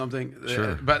I say something?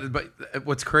 Sure. But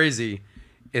what's crazy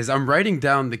is I'm writing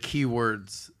down the key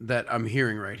words that I'm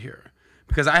hearing right here,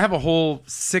 because I have a whole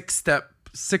 6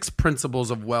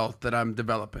 principles of wealth that I'm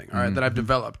developing. All right, that I've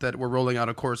developed, that we're rolling out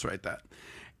a course right that.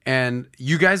 And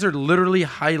you guys are literally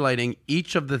highlighting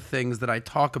each of the things that I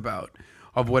talk about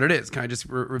of what it is. Can I just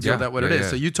reveal what it is?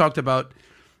 So you talked about,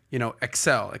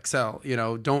 excel,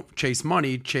 don't chase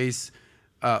money, chase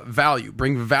value,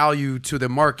 bring value to the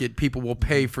market. People will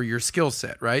pay for your skill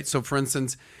set, right? So for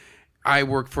instance, I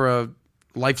work for a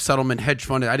life settlement hedge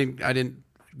fund. I didn't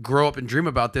grow up and dream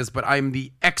about this, but I'm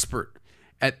the expert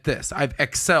at this. I've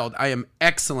excelled. I am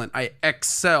excellent. I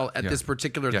excel at this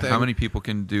particular thing. How many people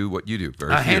can do what you do?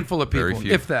 A handful of people,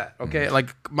 if that. Okay,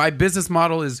 my business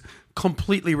model is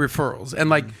completely referrals,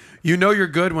 and you're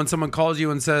good when someone calls you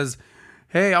and says,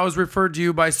 "Hey, I was referred to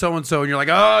you by so and so," and you're like,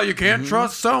 "Oh, you can't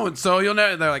trust so and so. You'll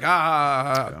never." They're like,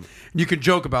 "Ah." And you can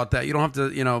joke about that. You don't have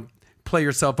to, play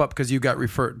yourself up because you got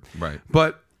referred. Right.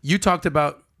 But you talked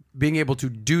about being able to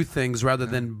do things rather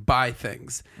than buy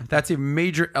things. That's a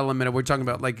major element of what we're talking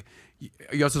about.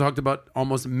 You also talked about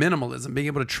almost minimalism, being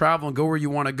able to travel and go where you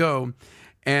want to go.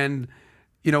 And,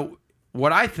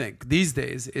 what I think these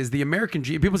days is the American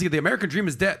dream. People say the American dream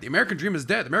is dead. The American dream is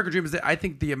dead. The American dream is dead. I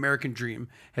think the American dream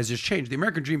has just changed. The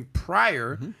American dream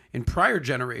in prior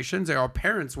generations, our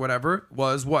parents, whatever,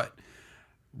 was what?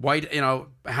 White,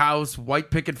 house, white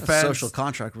picket fence. Social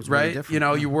contract was right. Really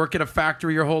different. You work at a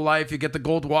factory your whole life. You get the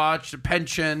gold watch, the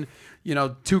pension.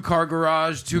 2-car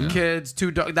garage, 2 kids,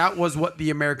 2 dogs. That was what the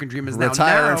American dream is now.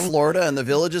 Retire in Florida and the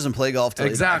villages and play golf.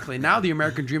 Exactly. Now the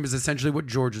American dream is essentially what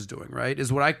George is doing. Right?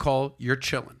 Is what I call you're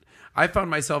chilling. I found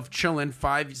myself chilling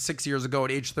 5-6 years ago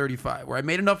at age 35, where I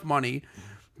made enough money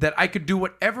that I could do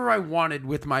whatever I wanted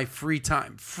with my free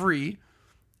time. Free,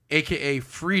 aka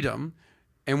freedom.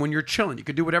 And when you're chilling, you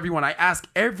can do whatever you want. I ask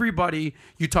everybody,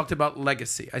 you talked about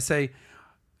legacy. I say,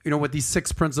 with these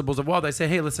 6 principles of wealth, I say,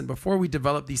 hey, listen, before we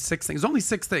develop these 6 things, only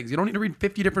 6 things. You don't need to read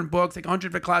 50 different books, take 100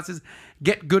 different classes.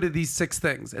 Get good at these 6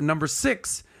 things. And number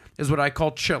 6 is what I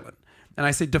call chilling. And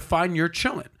I say, define your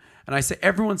chilling. And I say,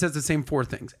 everyone says the same 4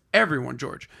 things. Everyone,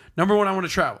 George. Number 1, I want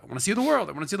to travel. I want to see the world.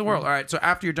 I want to see the world. All right. So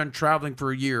after you're done traveling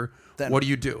for a year, what do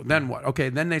you do? Then what? Okay.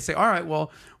 Then they say, all right,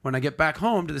 well, when I get back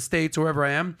home to the States or wherever I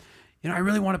am, I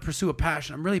really want to pursue a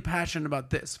passion. I'm really passionate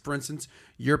about this. For instance,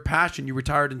 your passion, you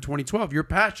retired in 2012. Your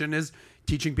passion is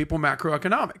teaching people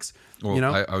macroeconomics.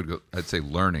 Well, I'd say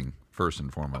learning first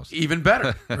and foremost. Even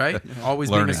better, right?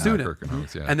 Always being a student.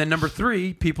 Yeah. And then number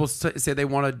 3, people say they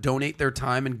want to donate their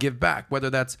time and give back, whether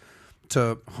that's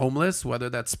to homeless, whether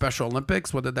that's Special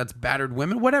Olympics, whether that's battered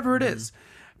women, whatever it is.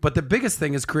 But the biggest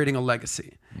thing is creating a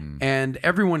legacy. And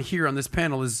everyone here on this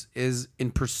panel is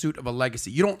in pursuit of a legacy.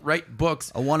 You don't write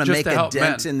books. I want to make a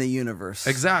dent in the universe.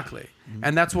 Exactly.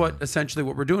 And that's essentially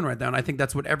what we're doing right now. And I think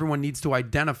that's what everyone needs to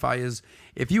identify is,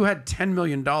 if you had $10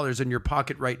 million in your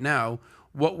pocket right now,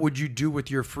 what would you do with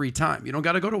your free time? You don't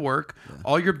got to go to work.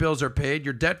 All your bills are paid.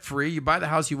 You're debt free. You buy the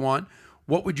house you want.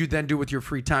 what would you then do with your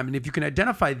free time? And if you can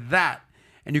identify that,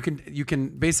 and you can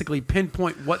basically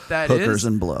pinpoint what that is. Hookers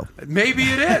and blow. Maybe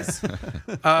it is.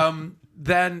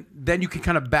 Then you can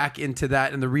kind of back into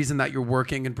that and the reason that you're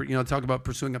working and talk about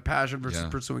pursuing a passion versus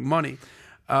pursuing money.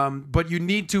 But you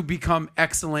need to become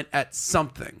excellent at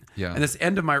something. Yeah. And this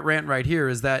end of my rant right here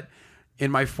is that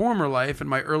in my former life, in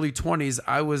my early 20s,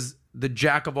 I was the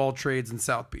jack of all trades in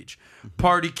South Beach.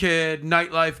 Party kid,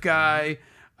 nightlife guy.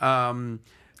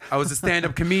 I was a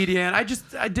stand-up comedian. I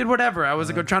did whatever. I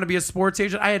was trying to be a sports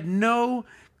agent. I had no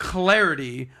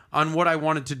clarity on what I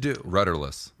wanted to do.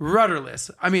 Rudderless.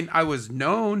 I mean, I was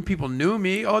known. People knew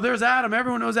me. Oh, there's Adam.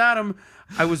 Everyone knows Adam.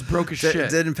 I was broke as shit.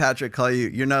 Didn't Patrick call you?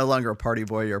 You're no longer a party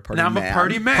boy. You're a party man. Now I'm a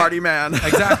party man. Party man.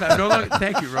 Exactly. I'm no longer.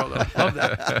 Thank you, Rollo. Love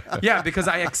that. Yeah, because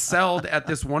I excelled at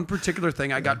this one particular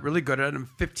thing. I got really good at it. I'm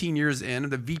 15 years in.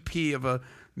 I'm the VP of a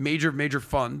major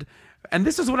fund. And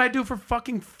this is what I do for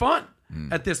fucking fun.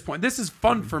 At this point, this is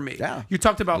fun for me. Yeah. You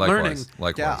talked about learning.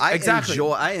 Likewise. Yeah,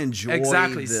 I enjoy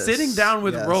exactly this. Sitting down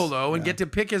with Rollo and get to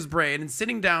pick his brain, and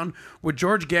sitting down with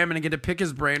George Gammon and get to pick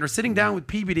his brain, or sitting down with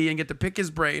PBD and get to pick his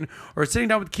brain, or sitting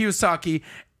down with Kiyosaki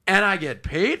and I get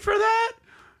paid for that.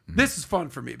 This is fun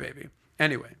for me, baby.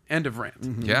 Anyway, end of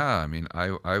rant. Yeah, I mean,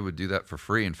 I would do that for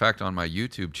free. In fact, on my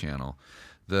YouTube channel,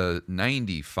 the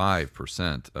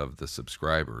 95% of the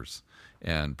subscribers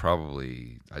and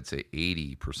probably I'd say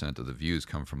 80% of the views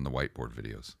come from the whiteboard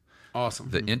videos.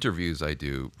 Awesome. The interviews I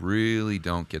do really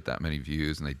don't get that many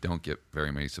views, and they don't get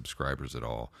very many subscribers at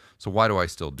all. So why do I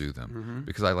still do them?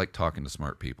 Because I like talking to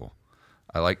smart people.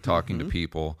 I like talking to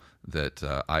people that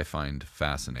I find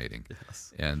fascinating.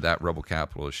 Yes. And that Rebel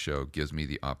Capitalist show gives me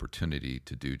the opportunity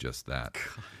to do just that.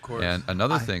 Of course. And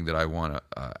another thing that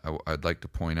I'd like to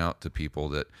point out to people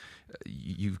that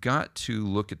you've got to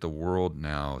look at the world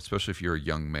now, especially if you're a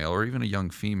young male or even a young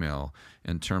female,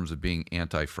 in terms of being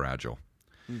anti-fragile.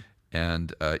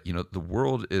 And, the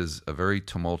world is a very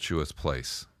tumultuous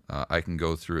place. I can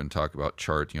go through and talk about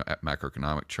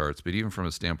macroeconomic charts, but even from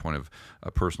a standpoint of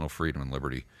personal freedom and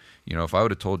liberty. If I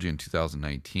would have told you in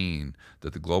 2019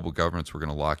 that the global governments were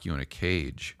going to lock you in a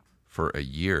cage for a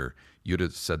year, you'd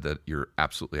have said that you're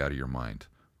absolutely out of your mind.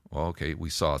 Well, okay, we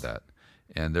saw that.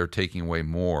 And they're taking away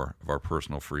more of our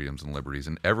personal freedoms and liberties.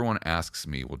 And everyone asks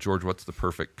me, well, George, what's the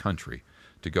perfect country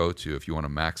to go to if you want to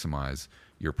maximize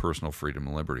your personal freedom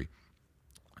and liberty?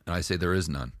 And I say there is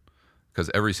none,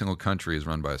 because every single country is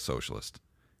run by a socialist.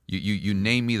 You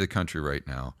name me the country right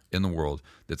now in the world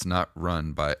that's not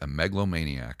run by a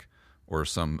megalomaniac or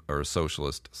a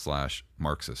socialist /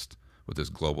 Marxist with this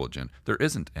global agenda. There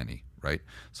isn't any, right?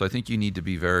 So I think you need to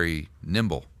be very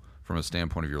nimble from a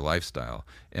standpoint of your lifestyle.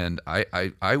 And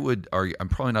I would argue, I'm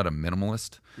probably not a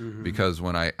minimalist, because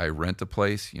when I rent a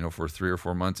place, for 3 or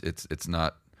 4 months, it's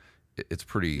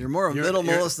pretty. You're more of a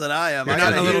minimalist than I am. I not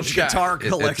got a a little huge guitar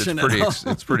collection.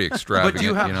 It's pretty extravagant. But do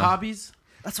you have hobbies?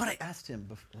 That's what I asked him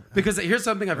before. Because here's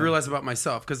something I've realized about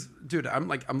myself. Because, dude, I'm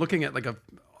looking at like a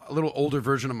little older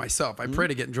version of myself. I pray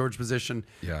to get in George's position,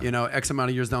 X amount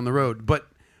of years down the road. But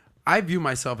I view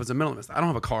myself as a minimalist. I don't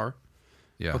have a car.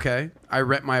 Yeah. Okay. I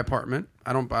rent my apartment.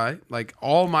 I don't buy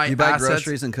all my You buy assets.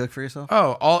 groceries and cook for yourself?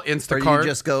 Oh, all Instacart. Or you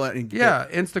just go and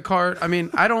Instacart. I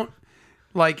mean, I don't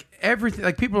like everything.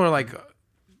 Like people are like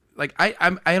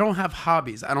I don't have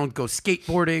hobbies. I don't go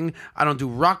skateboarding. I don't do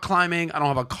rock climbing. I don't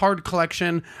have a card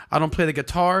collection. I don't play the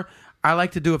guitar. I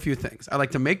like to do a few things. I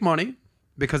like to make money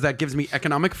because that gives me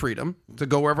economic freedom to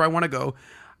go wherever I want to go.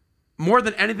 More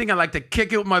than anything, I like to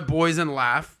kick it with my boys and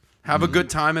laugh, have a good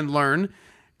time and learn.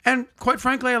 And quite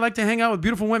frankly, I like to hang out with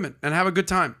beautiful women and have a good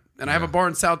time. And I have a bar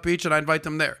in South Beach and I invite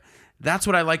them there. That's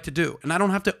what I like to do. And I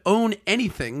don't have to own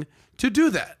anything to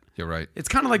do that. You're right. It's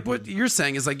kind of like what you're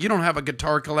saying is like you don't have a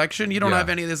guitar collection. You don't have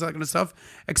any of this kind of stuff.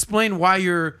 Explain why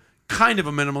you're kind of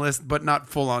a minimalist, but not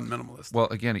full-on minimalist. Well,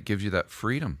 again, it gives you that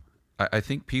freedom. I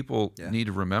think people need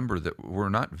to remember that we're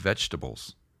not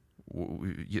vegetables.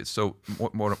 So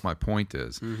what my point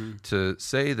is, to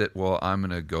say that, well, I'm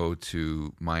going to go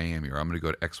to Miami or I'm going to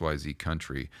go to XYZ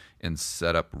country and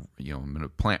set up, I'm going to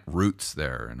plant roots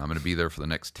there and I'm going to be there for the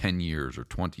next 10 years or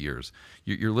 20 years.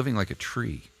 You're living like a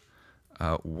tree.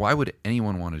 Why would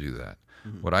anyone want to do that?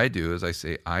 What I do is I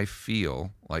say, I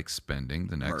feel like spending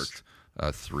the next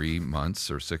 3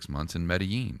 months or 6 months in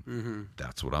Medellin.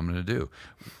 That's what I'm going to do.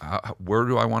 Where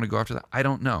do I want to go after that? I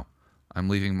don't know. I'm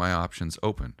leaving my options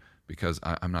open because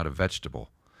I'm not a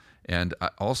vegetable. And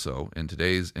also, in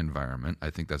today's environment, I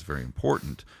think that's very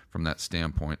important from that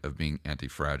standpoint of being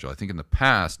anti-fragile. I think in the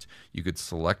past, you could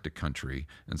select a country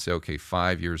and say, okay,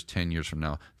 5 years, 10 years from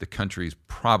now, the country's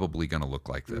probably going to look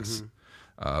like this.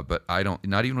 But I don't,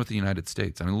 not even with the United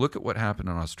States. I mean, look at what happened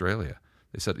in Australia.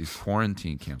 They set these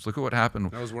quarantine camps. Look at what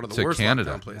happened That was one of the to worst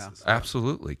Canada. lockdown places. Yeah.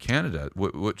 Absolutely. Canada,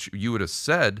 which you would have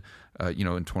said, in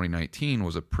 2019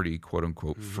 was a pretty quote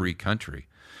unquote free country.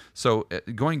 So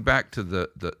going back to the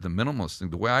minimalist thing,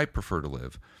 the way I prefer to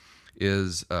live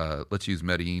is, let's use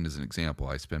Medellin as an example.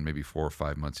 I spend maybe 4 or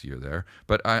 5 months a year there,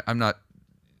 but I'm not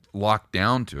locked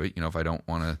down to it. If I don't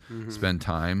want to spend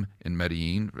time in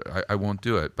Medellin, I won't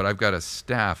do it. But I've got a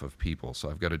staff of people. So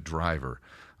I've got a driver.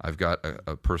 I've got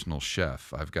a personal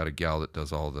chef. I've got a gal that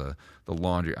does all the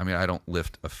laundry. I mean, I don't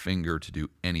lift a finger to do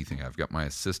anything. I've got my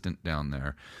assistant down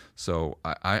there. So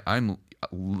I'm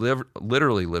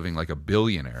literally living like a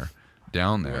billionaire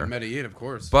down there. Medellin, of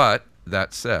course. But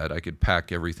that said, I could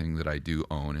pack everything that I do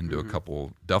own into a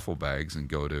couple duffel bags and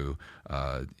go to,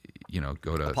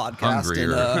 go to Hungary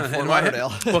or Fort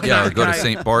Lauderdale. or go to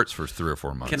St. Bart's for 3 or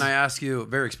 4 months. Can I ask you,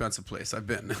 very expensive place I've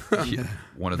been.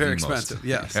 One of very the expensive. most.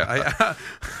 Yes, Yeah.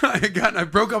 I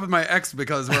broke up with my ex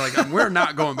because we're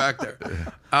not going back there.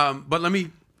 But let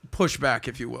me push back,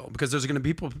 if you will, because there's going to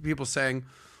be people saying,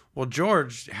 well,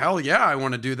 George, hell yeah, I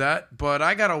want to do that, but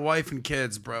I got a wife and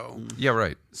kids, bro. Yeah,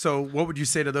 right. So what would you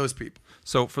say to those people?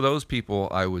 So for those people,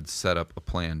 I would set up a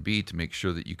plan B to make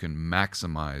sure that you can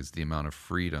maximize the amount of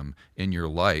freedom in your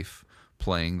life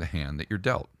playing the hand that you're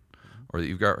dealt or that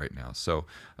you've got right now. So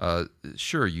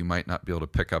sure, you might not be able to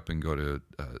pick up and go to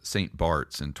St.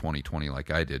 Bart's in 2020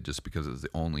 like I did just because it was the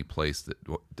only place that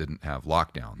didn't have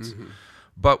lockdowns.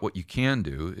 But what you can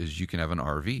do is you can have an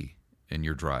RV in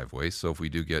your driveway. So if we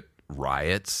do get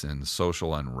riots and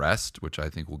social unrest, which I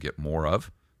think we'll get more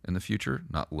of in the future,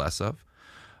 not less of,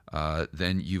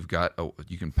 then you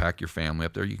can pack your family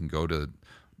up there. You can go to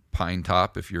Pine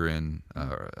Top if you're in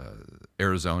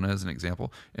Arizona, as an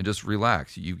example, and just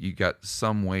relax. You got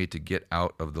some way to get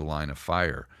out of the line of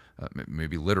fire,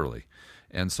 maybe literally.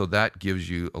 And so that gives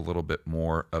you a little bit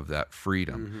more of that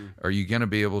freedom. Are you going to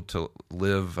be able to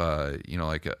live,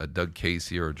 like a Doug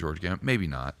Casey or a George Gammon? Maybe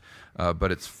not.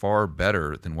 But it's far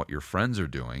better than what your friends are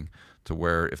doing, to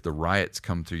where if the riots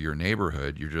come through your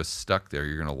neighborhood, you're just stuck there.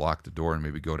 You're going to lock the door and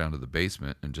maybe go down to the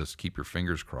basement and just keep your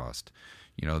fingers crossed.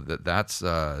 That's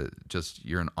just,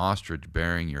 you're an ostrich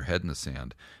burying your head in the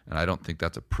sand. And I don't think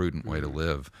that's a prudent way to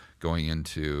live going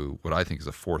into what I think is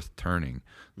a fourth turning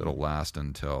that'll last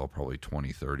until probably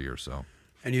 2030 or so.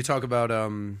 And you talk about,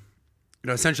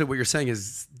 essentially what you're saying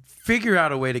is figure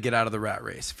out a way to get out of the rat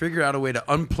race. Figure out a way to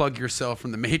unplug yourself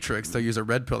from the matrix, to use a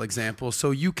red pill example, so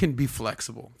you can be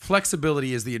flexible.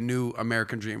 Flexibility is the new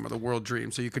American dream or the world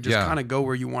dream. So you could just kind of go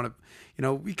where you want to.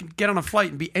 We can get on a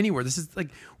flight and be anywhere. This is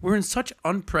we're in such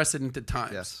unprecedented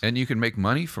times. Yes. And you can make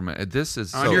money from it. This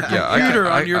is on your computer,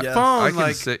 on your phone. I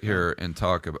can sit here and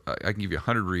talk about. I can give you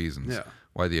 100 reasons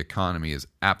why the economy is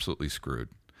absolutely screwed.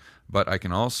 But I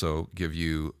can also give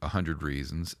you 100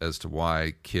 reasons as to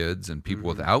why kids and people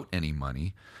without any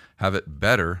money have it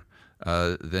better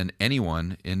than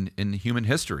anyone in human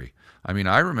history. I mean,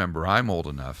 I remember, I'm old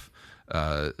enough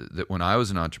that when I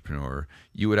was an entrepreneur,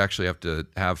 you would actually have to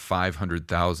have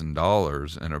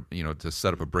 $500,000 and to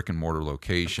set up a brick and mortar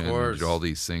location and do all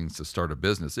these things to start a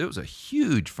business. It was a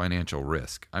huge financial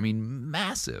risk. I mean,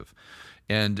 massive.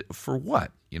 And for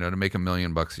what? To make $1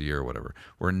 million a year or whatever.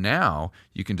 Where now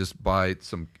you can just buy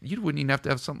you wouldn't even have to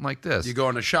have something like this. You go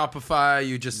on to Shopify,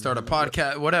 you just start a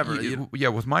podcast, whatever.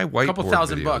 With my whiteboard, a couple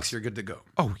 $1,000 videos, you're good to go.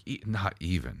 Oh, not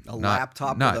even. A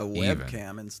laptop with a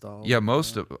webcam installed. Yeah,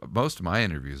 most of my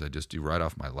interviews I just do right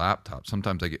off my laptop.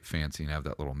 Sometimes I get fancy and have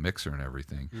that little mixer and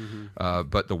everything.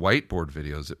 But the whiteboard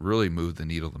videos that really move the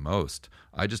needle the most,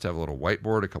 I just have a little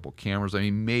whiteboard, a couple cameras. I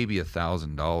mean, maybe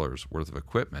 $1,000 worth of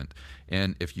equipment.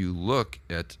 And if you look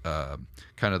at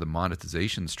kind of the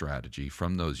monetization strategy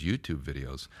from those YouTube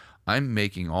videos, I'm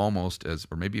making almost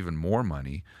or maybe even more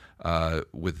money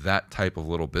with that type of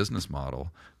little business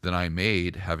model than I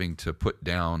made having to put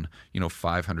down,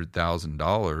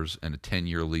 $500,000 and a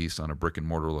 10-year lease on a brick and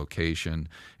mortar location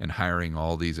and hiring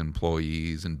all these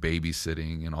employees and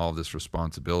babysitting and all this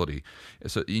responsibility.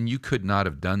 So, and you could not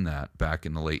have done that back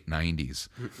in the late 90s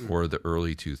or the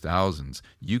early 2000s.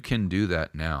 You can do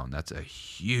that now, and that's a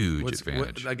huge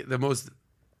advantage. The most,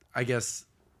 I guess,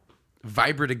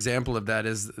 vibrant example of that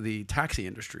is the taxi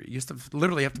industry. You used to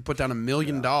literally have to put down $1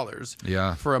 million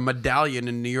for a medallion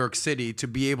in New York City to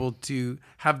be able to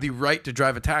have the right to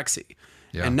drive a taxi.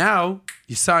 Yeah. And now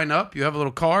you sign up, you have a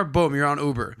little car, boom, you're on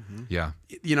Uber. Yeah.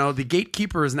 The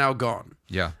gatekeeper is now gone.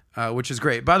 Yeah. Which is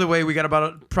great. By the way, we got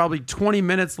about probably 20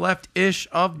 minutes left-ish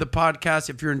of the podcast.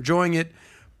 If you're enjoying it,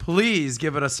 please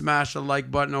give it a smash the like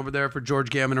button over there for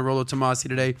George Gammon and Rollo Tomassi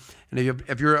today. And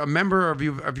if you're a member or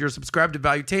if you're subscribed to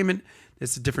Valuetainment,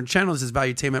 It's a different channel. This is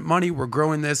Valuetainment Money. We're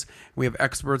growing this. We have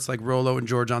experts like Rollo and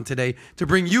George on today to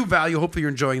bring you value. Hopefully you're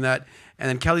enjoying that. And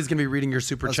then Kelly's going to be reading your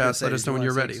super chats. Let us know when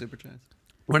you're ready.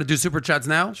 Want to do super chats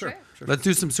now? Sure. Let's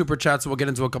do some super chats. We'll get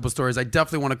into a couple stories. I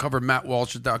definitely want to cover Matt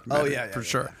Walsh's documentary for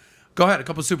sure. Yeah. Go ahead, a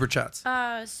couple super chats.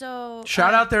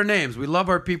 Shout out their names. We love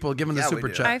our people. Give them the super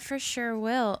chat. I for sure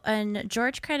will. And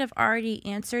George kind of already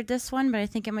answered this one, but I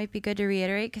think it might be good to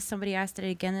reiterate because somebody asked it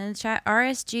again in the chat.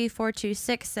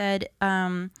 RSG426 said,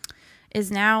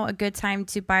 is now a good time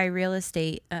to buy real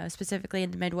estate, specifically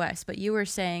in the Midwest. But you were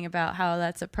saying about how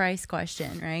that's a price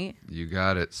question, right? You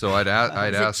got it. So I'd ask.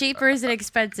 Is it cheap or is it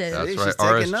expensive? That's right.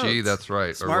 RSG, that's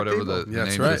right. Smart or whatever people. the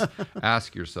name is.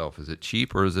 Ask yourself, is it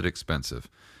cheap or is it expensive?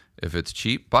 If it's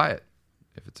cheap, buy it.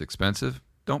 If it's expensive,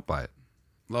 don't buy it.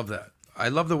 Love that. I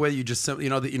love the way you just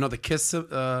the KISS.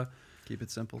 Keep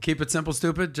it simple. Keep it simple,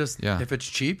 stupid. Just if it's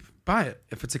cheap, buy it.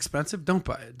 If it's expensive, don't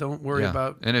buy it. Don't worry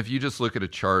about. And if you just look at a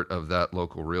chart of that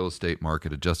local real estate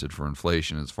market adjusted for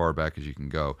inflation as far back as you can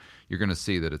go, you're going to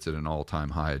see that it's at an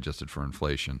all-time high adjusted for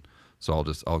inflation. So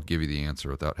I'll give you the answer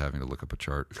without having to look up a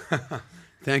chart.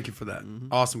 Thank you for that.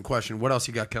 Awesome question. What else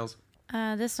you got, Kels?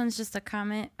 This one's just a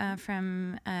comment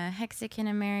from Mexican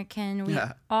American. We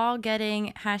all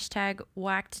getting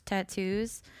 #whacked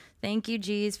tattoos. Thank you,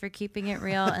 G's, for keeping it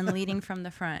real and leading from the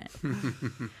front.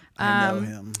 I know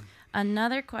him.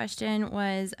 Another question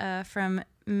was from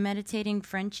Meditating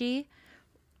Frenchie.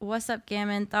 What's up,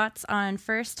 Gammon? Thoughts on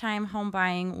first-time home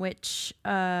buying, which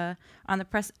on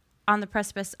the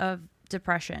precipice of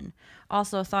depression.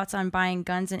 Also, thoughts on buying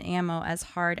guns and ammo as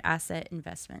hard asset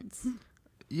investments.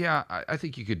 Yeah, I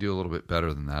think you could do a little bit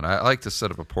better than that. I like to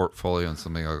set up a portfolio on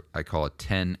something I call a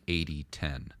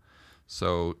 10-80-10.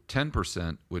 So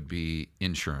 10% would be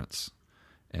insurance.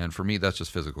 And for me, that's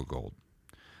just physical gold.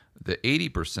 The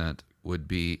 80% would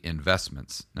be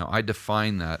investments. Now, I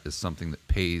define that as something that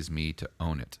pays me to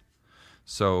own it.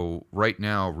 So right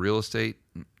now, real estate,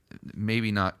 maybe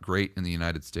not great in the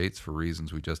United States for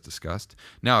reasons we just discussed.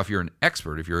 Now, if you're an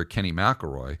expert, if you're a Kenny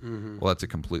McElroy, well, that's a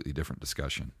completely different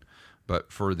discussion.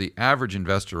 But for the average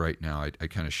investor right now, I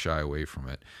kind of shy away from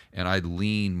it. And I'd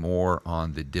lean more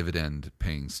on the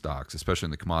dividend-paying stocks, especially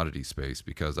in the commodity space,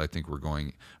 because I think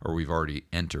we've already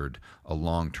entered a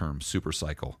long-term super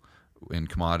cycle in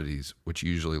commodities, which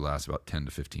usually lasts about 10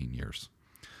 to 15 years.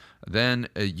 Then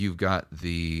you've got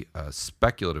the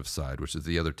speculative side, which is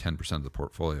the other 10% of the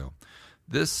portfolio.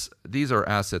 These are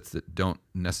assets that don't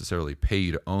necessarily pay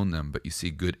you to own them, but you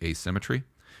see good asymmetry,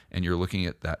 and you're looking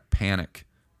at that panic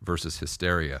versus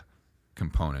hysteria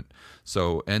component.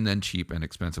 So, and then cheap and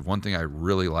expensive. One thing I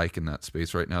really like in that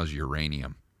space right now is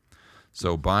uranium.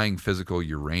 So buying physical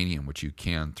uranium, which you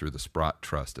can through the Sprott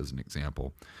Trust as an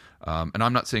example. And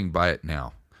I'm not saying buy it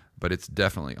now, but it's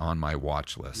definitely on my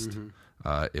watch list.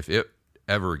 If it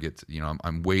ever gets,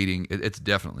 I'm waiting. It's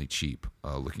definitely cheap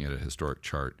looking at a historic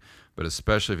chart, but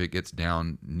especially if it gets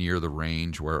down near the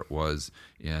range where it was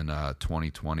in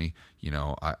 2020,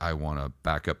 I want to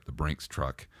back up the Brinks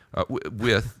truck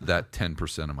with that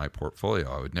 10% of my portfolio.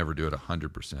 I would never do it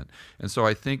 100%. And so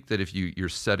I think that if you're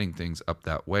setting things up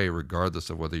that way, regardless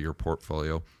of whether your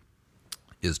portfolio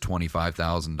is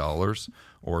 $25,000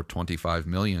 or $25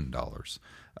 million,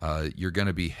 you're going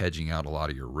to be hedging out a lot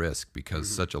of your risk because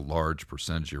such a large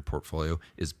percentage of your portfolio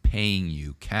is paying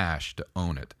you cash to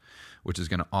own it, which is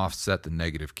going to offset the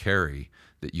negative carry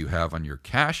that you have on your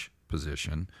cash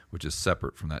position, which is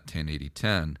separate from that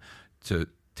 10-80-10, to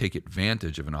take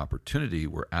advantage of an opportunity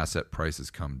where asset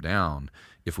prices come down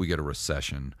if we get a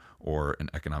recession or an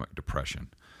economic depression.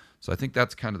 So I think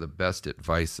that's kind of the best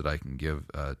advice that I can give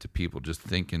to people. Just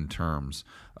think in terms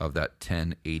of that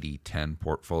 10-80-10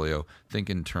 portfolio. Think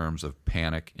in terms of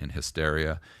panic and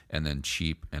hysteria, and then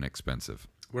cheap and expensive.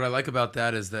 What I like about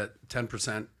that is that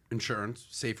 10% insurance,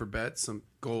 safer bets, some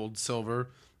gold, silver.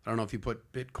 I don't know if you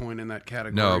put Bitcoin in that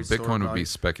category. No, Bitcoin would be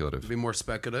speculative. It would be more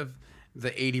speculative.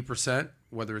 The 80%,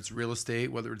 whether it's real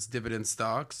estate, whether it's dividend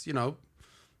stocks,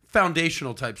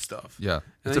 foundational type stuff. Yeah.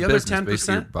 And it's the a other business. 10%,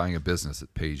 basically, you're buying a business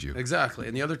that pays you. Exactly.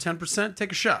 And the other 10%,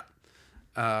 take a shot.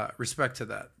 Respect to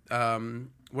that.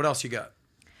 What else you got?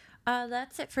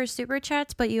 That's it for Super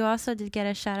Chats, but you also did get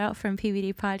a shout out from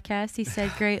PBD Podcast. He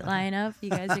said, great lineup.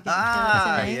 You guys are going to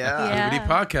kill it today. PBD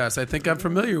Podcast. I think I'm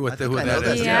familiar with who that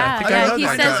is. Yeah. I think I know he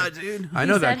that says, guy. Dude. I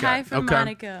know that guy. Hi from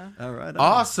Monaco. All right.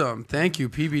 Awesome. Thank you,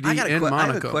 PBD in Monaco. I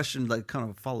have a question, like kind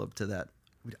of a follow-up to that.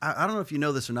 I don't know if you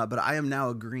know this or not, but I am now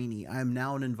a greenie. I am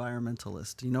now an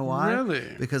environmentalist. You know why?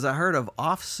 Really? Because I heard of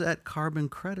offset carbon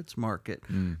credits market,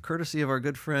 courtesy of our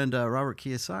good friend Robert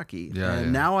Kiyosaki.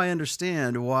 Now I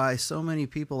understand why so many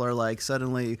people are like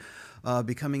suddenly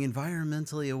becoming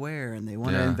environmentally aware and they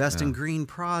want to invest in green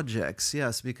projects.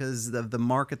 Yes, because of the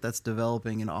market that's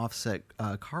developing in offset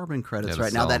carbon credits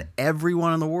right now that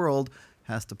everyone in the world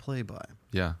has to play by.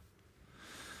 Yeah.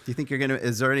 Do you think you're going to,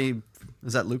 is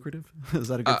that lucrative? Is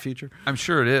that a good future? I'm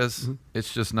sure it is.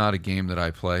 It's just not a game that I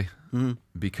play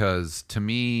because to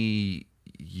me,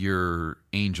 you're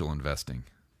angel investing.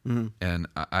 And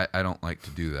I don't like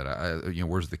to do that.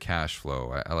 Where's the cash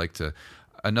flow? I like to,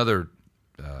 another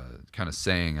kind of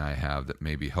saying I have that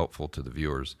may be helpful to the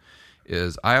viewers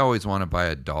is I always want to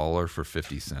buy $1 for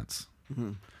 50 cents.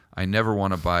 I never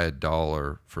want to buy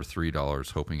 $1 for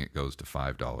 $3 hoping it goes to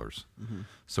 $5.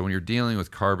 So when you're dealing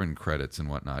with carbon credits and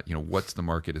whatnot, what's the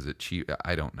market? Is it cheap?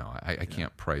 I don't know. I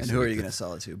can't price it. And who are you going to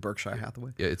sell it to? Berkshire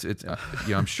Hathaway? It's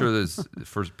I'm sure there's,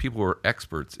 for people who are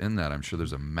experts in that, I'm sure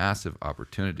there's a massive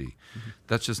opportunity.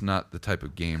 That's just not the type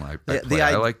of game I play.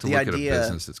 I like to look at a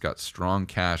business that's got strong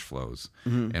cash flows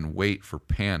and wait for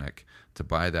panic to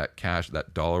buy that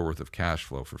 $1 worth of cash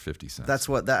flow for 50 cents. That's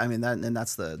what that, I mean, that, and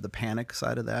that's the panic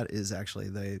side of that is actually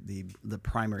the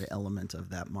primary element of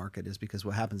that market, is because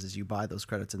what happens is you buy those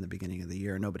credits in the beginning of the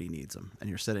year, nobody needs them, and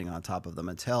you're sitting on top of them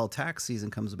until tax season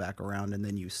comes back around, and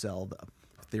then you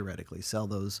theoretically sell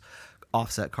those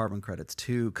offset carbon credits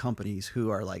to companies who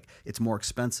are like, it's more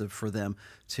expensive for them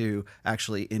to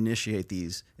actually initiate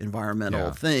these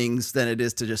environmental things than it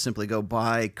is to just simply go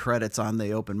buy credits on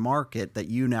the open market that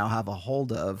you now have a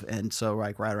hold of. And so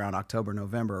like right around October,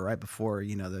 November, right before,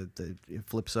 it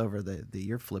flips over, the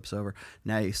year flips over,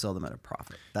 now you sell them at a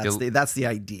profit. That's the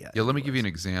idea. Yeah, let me give you an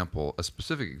example, a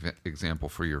specific example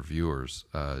for your viewers,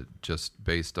 just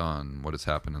based on what has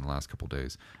happened in the last couple of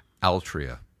days.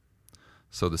 Altria.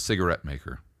 So the cigarette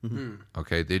maker,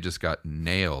 okay, they just got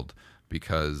nailed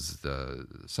because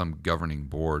some governing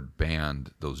board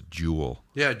banned those Juul.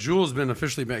 Yeah, Juul's been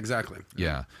officially banned, exactly.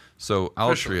 Yeah, so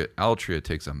Altria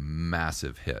takes a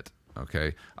massive hit,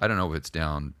 okay? I don't know if it's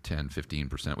down 10,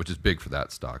 15%, which is big for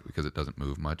that stock because it doesn't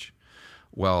move much.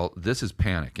 Well, this is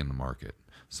panic in the market.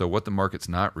 So what the market's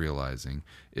not realizing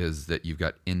is that you've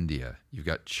got India, you've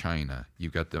got China,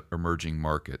 you've got the emerging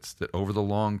markets that over the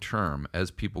long term,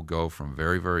 as people go from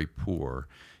very, very poor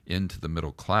into the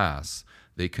middle class,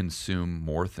 they consume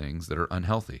more things that are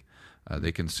unhealthy.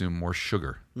 They consume more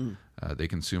sugar. They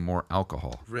consume more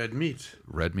alcohol. Red meat.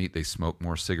 They smoke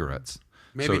more cigarettes.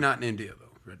 Maybe not in India, though.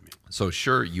 Red meat. So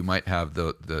sure, you might have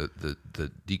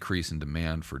the decrease in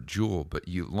demand for Juul, but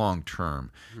long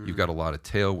term, you've got a lot of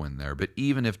tailwind there. But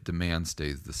even if demand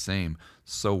stays the same,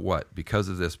 so what? Because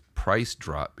of this price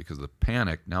drop, because of the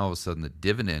panic, now all of a sudden the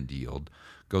dividend yield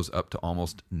goes up to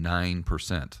almost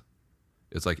 9%.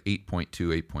 It's like 8.2,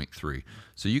 8.3.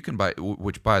 So you can buy,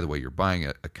 which by the way, you're buying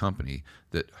a company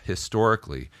that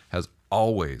historically has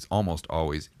almost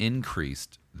always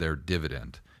increased their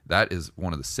dividend. That is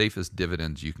one of the safest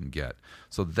dividends you can get.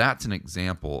 So that's an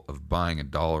example of buying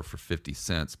 $1 for 50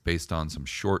 cents based on some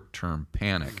short-term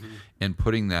panic and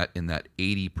putting that in that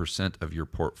 80% of your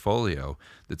portfolio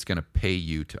that's going to pay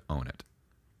you to own it.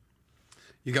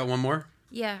 You got one more?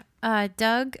 Yeah.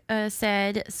 Doug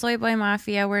said, Soy Boy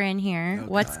Mafia, we're in here.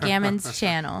 What's Gammon's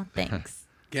channel? Thanks.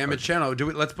 Gammon's channel.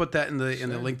 Let's put that in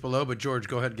the link below. But George,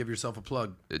 go ahead and give yourself a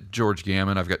plug. George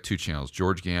Gammon. I've got two channels: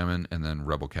 George Gammon and then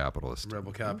Rebel Capitalist.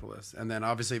 Rebel Capitalist, and then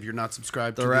obviously if you're not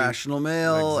subscribed to the Rational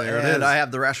Mail, there it and is. I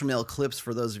have the Rational Mail clips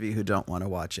for those of you who don't want to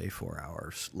watch a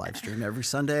 4-hour live stream every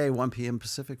Sunday, 1 p.m.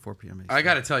 Pacific, 4 p.m. Eastern. I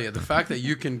got to tell you, the fact that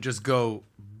you can just go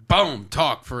boom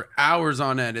talk for hours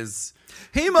on end is.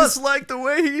 He must like the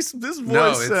way this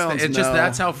voice sounds. It's just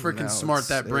that's how freaking smart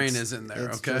that brain is in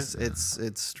there. Okay,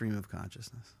 it's stream of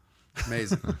consciousness.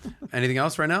 Amazing. Anything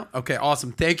else right now? Okay,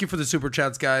 awesome. Thank you for the super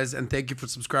chats, guys, and thank you for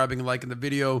subscribing and liking the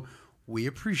video. We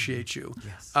appreciate you.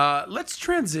 Yes. Let's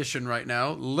transition right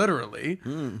now, literally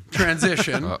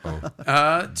transition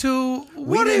to We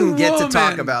what didn't a get to woman.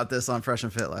 talk about this on Fresh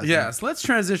and Fit last night. Yes, let's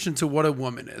transition to what a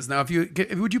woman is. Now,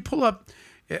 would you pull up?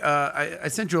 I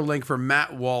sent you a link for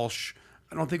Matt Walsh.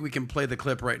 I don't think we can play the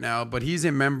clip right now, but he's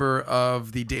a member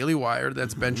of the Daily Wire.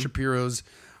 That's Ben Shapiro's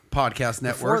podcast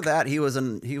network. Before that, he was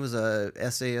a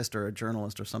essayist or a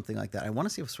journalist or something like that. I want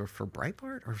to see if it was for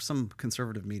Breitbart or some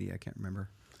conservative media. I can't remember.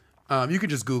 You could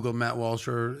just Google Matt Walsh,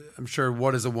 or I'm sure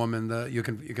 "What Is a Woman." You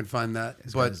can find that.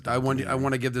 But I want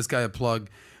to give this guy a plug.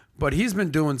 But he's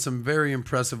been doing some very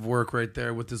impressive work right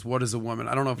there with this "What Is a Woman."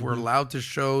 I don't know if we're allowed to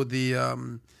show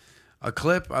the a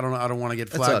clip. I don't want to get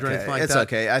It's flagged or okay. anything like It's that.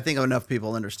 okay. I think enough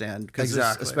people understand, because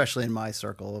Exactly. especially in my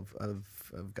circle of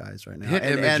guys right now. Hit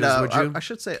images, would you? I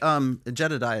should say,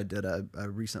 Jedediah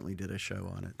recently did a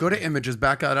show on it. Go to images.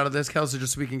 Back out of this, Kelsey,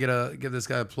 just so we can give this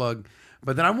guy a plug.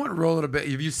 But then I want Rollo to bit.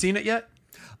 Have you seen it yet?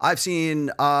 I've seen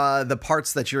the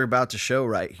parts that you're about to show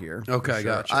right here. Okay, sure.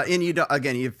 gotcha. And you don't,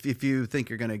 again, if you think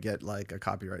you're going to get like a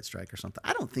copyright strike or something,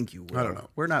 I don't think you will. I don't know.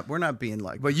 We're not being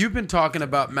like. But you've been talking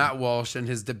about Matt Walsh and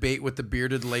his debate with the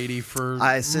bearded lady for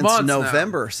since months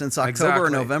November, now. since October Exactly. or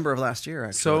November of last year.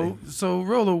 Actually. So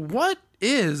Rollo, what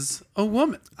is a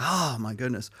woman? Oh my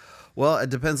goodness. Well, it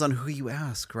depends on who you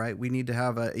ask, right? We need to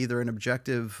have either an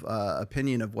objective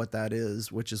opinion of what that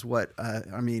is, which is what,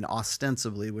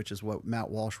 ostensibly, which is what Matt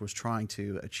Walsh was trying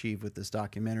to achieve with this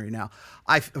documentary. Now,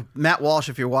 Matt Walsh,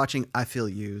 if you're watching, I feel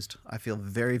used. I feel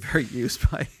very, very used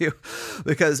by you,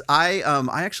 because I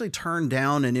actually turned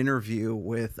down an interview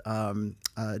with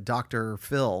Dr.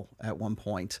 Phil at one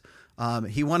point.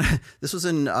 He wanted, this was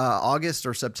in August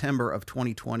or September of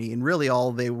 2020, and really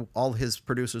all his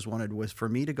producers wanted was for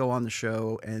me to go on the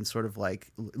show and sort of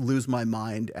like lose my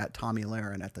mind at Tommy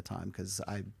Lahren at the time, because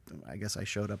I guess I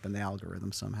showed up in the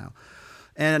algorithm somehow,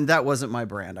 and that wasn't my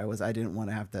brand. I didn't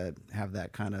want to have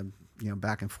that kind of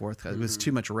back and forth. It was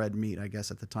too much red meat, I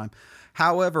guess, at the time.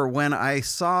 However, when I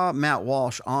saw Matt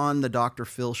Walsh on the Dr.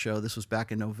 Phil show, this was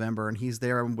back in November, and he's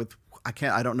there with.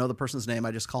 I don't know the person's name.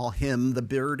 I just call him the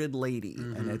bearded lady,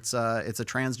 and it's a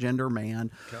transgender man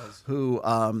who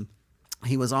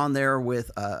he was on there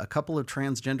with a couple of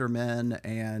transgender men,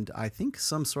 and I think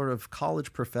some sort of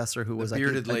college professor who was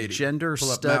bearded a lady. gender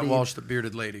Pull up study. Matt Walsh, the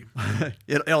bearded lady.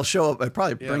 It'll show up. It'll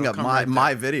probably bring up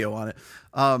my video on it.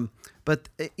 But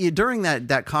during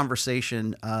that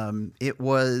conversation, it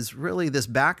was really this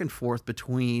back and forth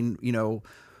between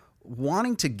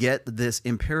wanting to get this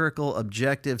empirical,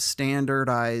 objective,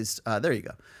 standardized, there you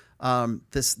go,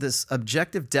 this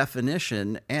objective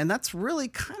definition, and that's really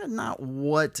kind of not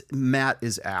what Matt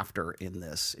is after in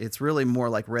this. It's really more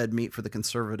like red meat for the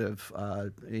conservative,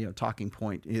 talking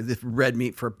point. Red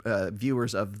meat for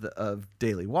viewers of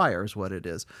Daily Wire is what it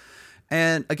is.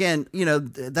 And again,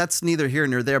 that's neither here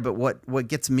nor there, but what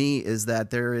gets me is that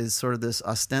there is sort of this,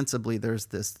 ostensibly, there's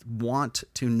this want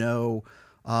to know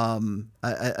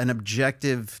an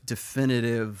objective,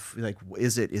 definitive, like,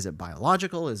 is it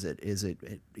biological? Is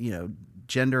it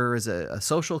gender is a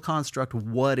social construct?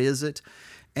 What is it?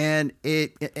 And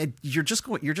you're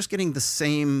just getting the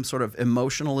same sort of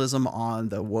emotionalism on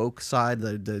the woke side,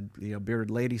 the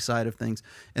bearded lady side of things,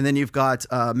 and then you've got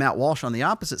Matt Walsh on the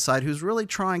opposite side, who's really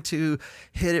trying to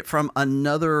hit it from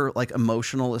another like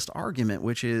emotionalist argument,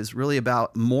 which is really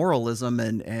about moralism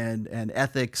and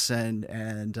ethics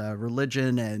and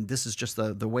religion, and this is just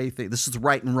the way this is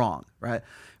right and wrong, right?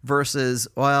 Versus,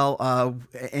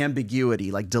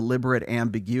 ambiguity, like deliberate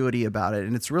ambiguity about it.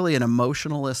 And it's really an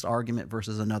emotionalist argument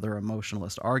versus another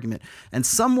emotionalist argument. And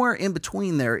somewhere in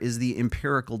between there is the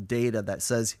empirical data that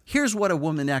says, here's what a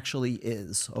woman actually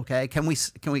is, okay? Can we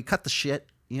cut the shit?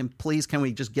 Please, can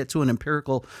we just get to an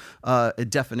empirical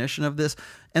definition of this?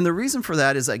 And the reason for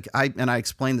that is, like, I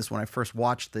explained this when I first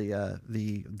watched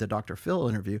the Dr. Phil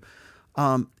interview,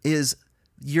 is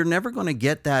you're never going to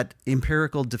get that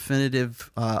empirical, definitive,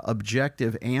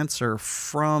 objective answer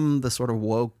from the sort of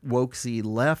wokesy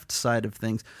left side of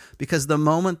things, because the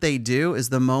moment they do is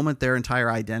the moment their entire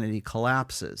identity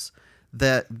collapses.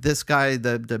 That this guy,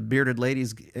 the bearded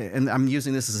ladies, and I'm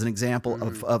using this as an example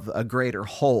of a greater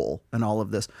whole in all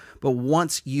of this, but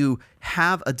once you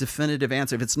have a definitive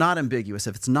answer, if it's not ambiguous,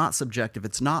 if it's not subjective,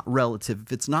 it's not relative,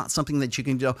 if it's not something that you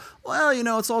can go, well,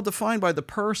 it's all defined by the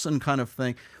person kind of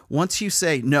thing. Once you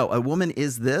say, no, a woman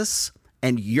is this,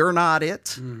 and you're not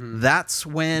it, that's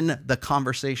when the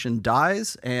conversation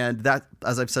dies. And that,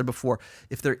 as I've said before,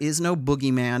 if there is no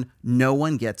boogeyman, no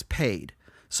one gets paid.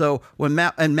 So when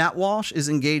Matt Walsh is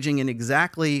engaging in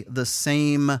exactly the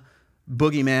same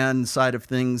boogeyman side of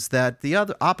things that the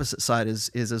other opposite side is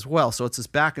as well. So it's this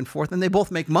back and forth, and they both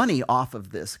make money off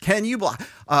of this. Can you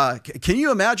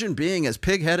imagine being as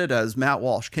pig-headed as Matt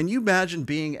Walsh? Can you imagine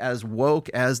being as woke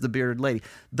as the bearded lady?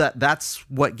 That's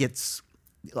what gets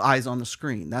eyes on the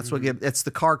screen. That's what it's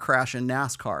the car crash in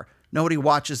NASCAR. Nobody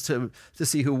watches to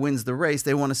see who wins the race.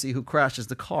 They want to see who crashes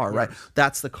the car, right?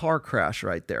 That's the car crash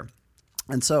right there.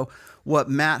 And so what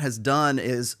Matt has done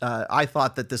is, I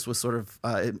thought that this was sort of,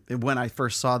 when I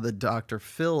first saw the Dr.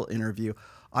 Phil interview,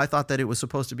 I thought that it was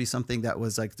supposed to be something that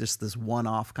was like just this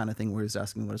one-off kind of thing where he was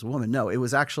asking what is a woman. No, it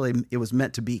was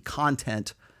meant to be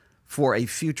content for a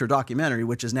future documentary,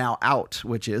 which is now out,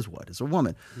 which is what is a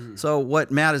woman. So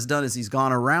what Matt has done is he's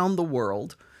gone around the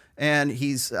world And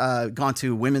he's gone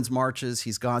to women's marches.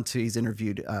 He's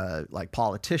interviewed like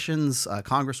politicians,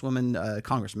 congresswomen,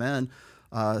 congressmen,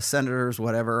 senators,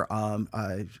 whatever,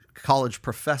 college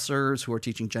professors who are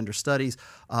teaching gender studies,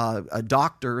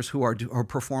 doctors who are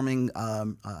performing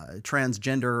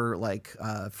transgender, like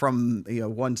from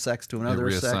one sex to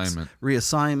another sex,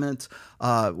 reassignment.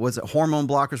 Was it hormone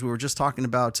blockers? We were just talking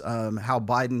about how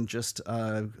Biden just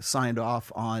signed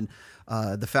off on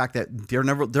the fact that they're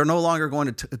no longer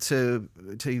going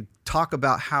to talk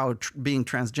about how being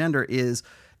transgender is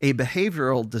a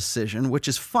behavioral decision, which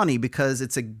is funny because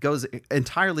it goes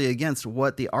entirely against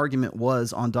what the argument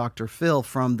was on Dr. Phil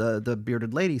from the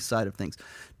bearded lady side of things.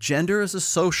 Gender is a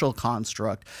social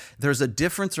construct. There's a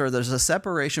difference, or there's a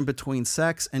separation between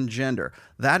sex and gender.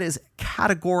 That is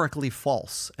categorically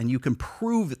false, and you can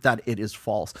prove that it is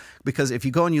false, because if you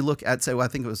go and you look at, say, I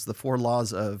think it was the 4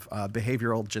 laws of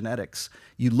behavioral genetics.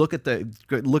 You look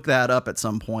that up at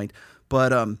some point,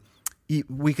 but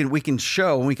we can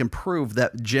show and we can prove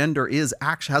that gender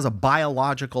actually has a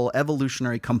biological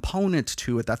evolutionary component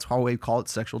to it. That's why we call it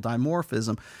sexual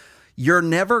dimorphism. You're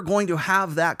never going to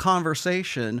have that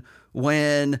conversation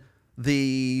when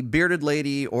the bearded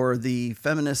lady or the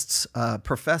feminists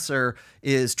professor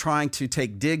is trying to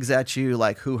take digs at you,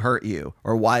 like, who hurt you,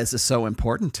 or why is this so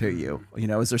important to you?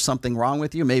 Is there something wrong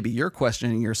with you? Maybe you're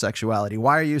questioning your sexuality.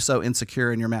 Why are you so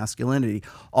insecure in your masculinity?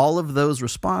 All of those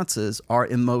responses are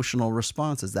emotional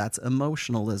responses. That's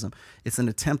emotionalism. It's an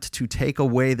attempt to take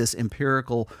away this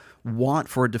empirical want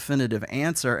for a definitive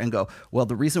answer and go, well,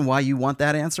 the reason why you want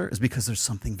that answer is because there's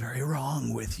something very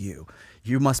wrong with you.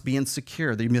 You must be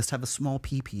insecure. You must have a small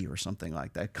pee-pee or something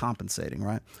like that, compensating,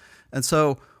 right? And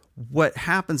so what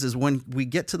happens is when we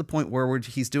get to the point where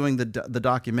he's doing the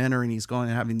documentary and he's going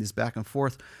and having these back and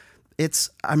forth,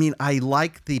 I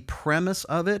like the premise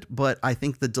of it, but I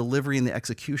think the delivery and the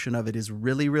execution of it is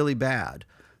really, really bad.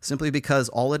 Simply because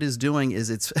all it is doing is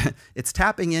it's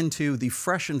tapping into the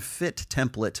fresh and fit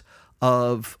template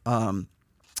of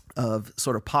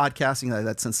sort of podcasting,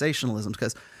 that sensationalism,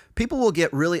 because people will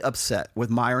get really upset with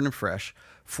Myron and Fresh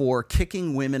for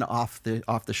kicking women off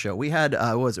the show. We had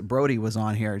Brody was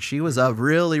on here, and she was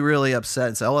really, really upset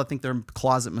and said, I think they're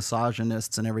closet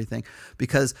misogynists and everything,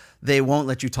 because they won't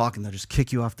let you talk and they'll just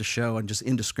kick you off the show and just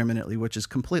indiscriminately, which is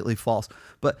completely false.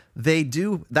 But they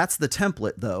do. That's the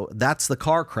template, though. That's the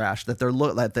car crash that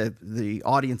the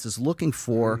audience is looking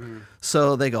for. Mm-hmm.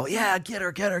 So they go, yeah, get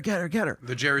her.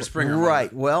 The Jerry Springer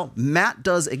right. Well, Matt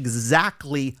does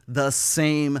exactly the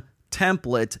same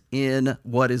template in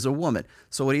What is a Woman.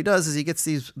 So what he does is he gets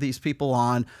these people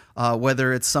on,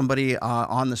 whether it's somebody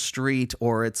on the street,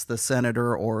 or it's the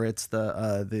senator, or it's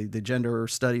the gender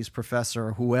studies professor,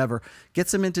 or whoever,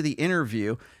 gets them into the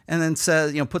interview and then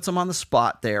says, puts them on the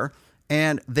spot there,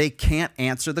 and they can't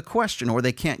answer the question, or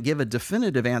they can't give a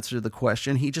definitive answer to the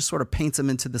question. He just sort of paints them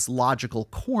into this logical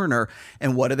corner.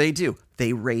 And what do?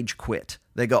 They rage quit.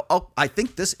 They go, I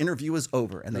think this interview is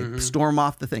over. And they storm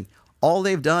off the thing. All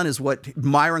they've done is what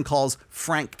Myron calls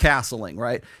Frank Castling,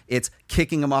 right? It's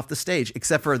kicking them off the stage,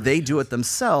 except for they do it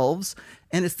themselves.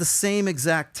 And it's the same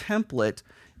exact template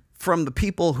from the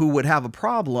people who would have a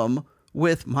problem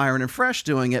with Myron and Fresh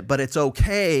doing it, but it's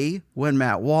okay when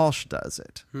Matt Walsh does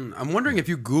it. I'm wondering if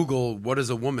you Google What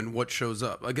is a Woman, what shows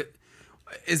up? Like,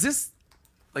 is this...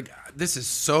 Like, this is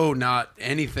so not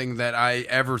anything that I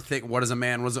ever think. What is a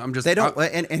man? I'm just. They don't.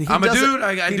 And I'm a dude.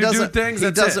 I do things.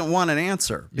 He doesn't want an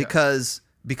answer because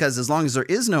as long as there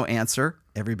is no answer,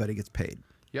 everybody gets paid.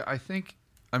 Yeah,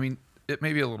 it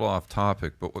may be a little off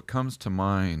topic, but what comes to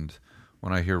mind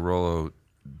when I hear Rollo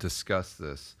discuss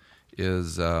this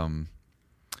is one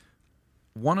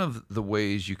of the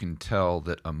ways you can tell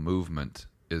that a movement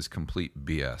is complete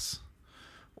BS,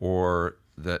 or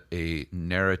that a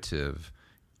narrative,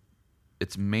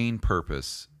 its main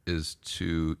purpose is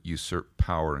to usurp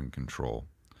power and control,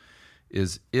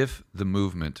 is if the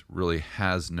movement really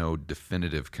has no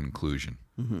definitive conclusion.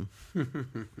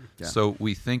 Mm-hmm. Yeah. So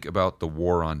we think about the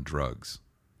war on drugs.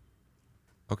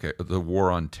 Okay, the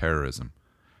war on terrorism.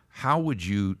 How would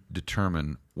you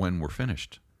determine when we're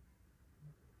finished?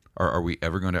 Are we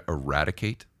ever going to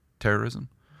eradicate terrorism?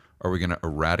 Are we going to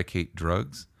eradicate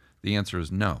drugs? The answer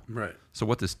is no. Right. So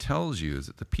what this tells you is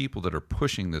that the people that are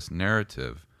pushing this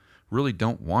narrative really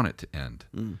don't want it to end,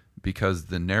 because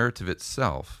the narrative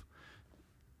itself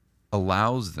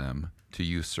allows them to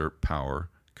usurp power,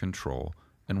 control,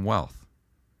 and wealth,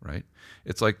 right?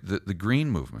 It's like the green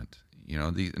movement.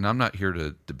 and I'm not here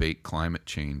to debate climate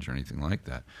change or anything like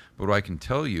that. But what I can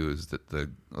tell you is that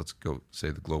let's go say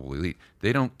the global elite,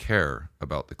 they don't care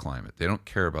about the climate. They don't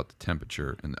care about the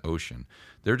temperature in the ocean.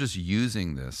 They're just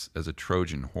using this as a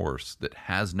Trojan horse that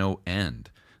has no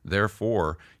end.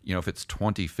 Therefore, if it's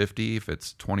 2050, if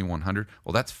it's 2100,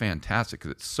 well, that's fantastic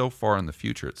because it's so far in the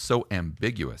future. It's so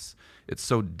ambiguous. It's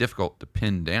so difficult to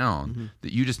pin down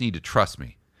that you just need to trust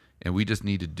me. And we just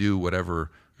need to do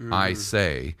whatever I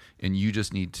say. And you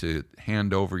just need to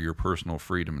hand over your personal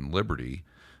freedom and liberty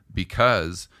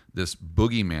because this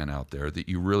boogeyman out there that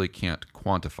you really can't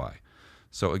quantify.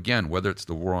 So again, whether it's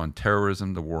the war on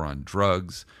terrorism, the war on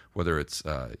drugs, whether it's,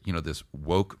 this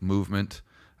woke movement,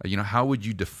 how would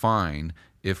you define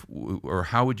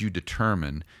how would you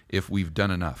determine if we've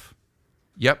done enough?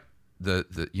 Yep,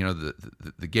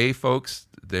 the gay folks,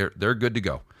 they're good to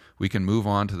go. We can move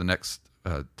on to the next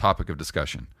topic of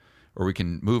discussion, or we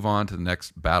can move on to the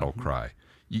next battle cry.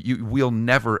 We'll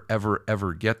never, ever,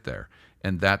 ever get there,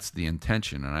 and that's the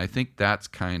intention. And I think that's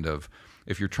kind of,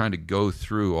 if you're trying to go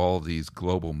through all these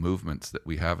global movements that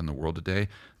we have in the world today,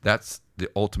 that's the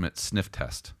ultimate sniff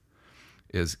test.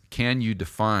 Is can you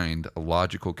define a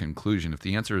logical conclusion? If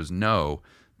the answer is no,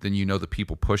 then the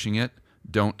people pushing it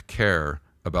don't care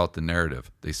about the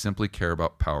narrative. They simply care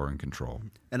about power and control.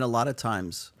 And a lot of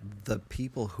times, the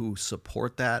people who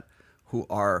support that, who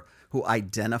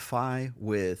identify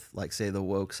with, like, say, the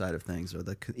woke side of things, or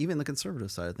even the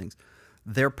conservative side of things,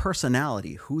 their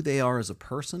personality, who they are as a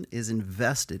person, is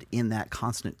invested in that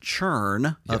constant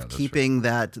churn of keeping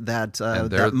that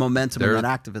momentum and that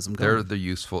activism going. They're the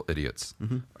useful idiots,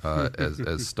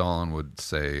 as Stalin would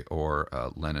say, or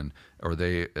Lenin, or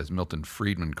they, as Milton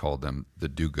Friedman called them, the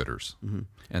do-gooders.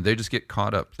 And they just get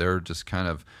caught up. They're just kind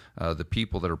of the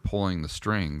people that are pulling the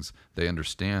strings. They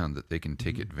understand that they can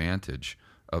take advantage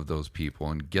of those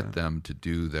people and get them to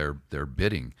do their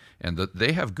bidding. And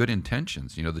they have good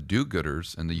intentions. The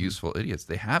do-gooders and the useful idiots,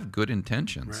 they have good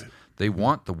intentions. Right. They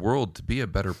want the world to be a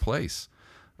better place.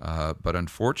 But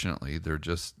unfortunately,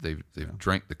 they've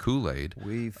drank the Kool-Aid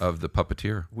of the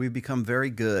puppeteer. We've become very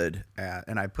good at,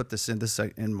 and I put this in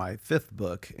my 5th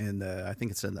book, I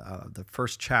think it's in the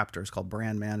first chapter. It's called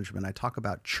Brand Management. I talk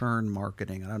about churn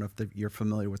marketing. I don't know if you're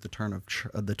familiar with the term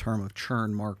of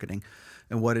churn marketing,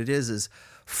 and what it is,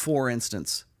 for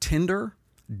instance, Tinder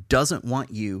doesn't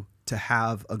want you to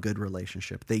have a good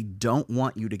relationship. They don't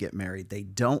want you to get married. They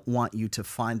don't want you to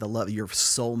find the love, your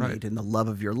soulmate and the love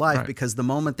of your life, because the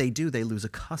moment they do, they lose a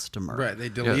customer. Right. They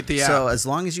delete the app. So as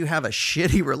long as you have a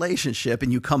shitty relationship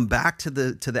and you come back to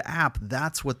the app,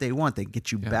 that's what they want. They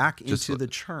get you back into the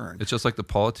churn. It's just like the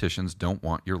politicians don't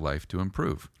want your life to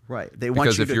improve. Right. They want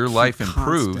you to because if your life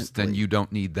improves, then you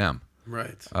don't need them.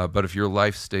 Right. But if your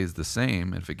life stays the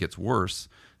same, and if it gets worse,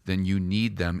 then you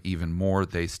need them even more.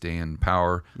 They stay in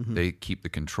power. They keep the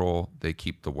control. They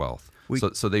keep the wealth.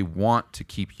 So they want to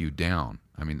keep you down.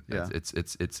 I mean, it's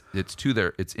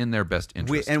in their best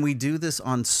interest. And we do this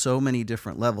on so many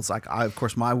different levels. Like of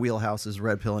course, my wheelhouse is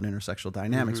red pill and intersexual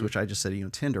dynamics, which I just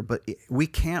said, Tinder. But we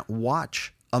can't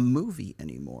watch a movie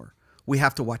anymore. We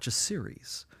have to watch a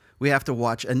series. We have to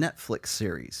watch a Netflix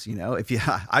series.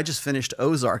 I just finished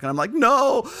Ozark, and I'm like,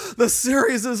 no, the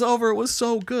series is over. It was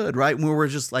so good, right? And we were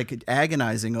just like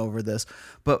agonizing over this,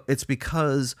 but it's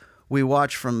because we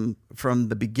watched from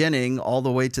the beginning all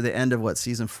the way to the end of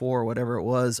season 4 or whatever it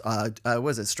was.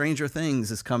 Was it Stranger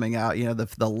Things is coming out?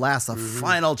 The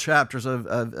final chapters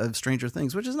of Stranger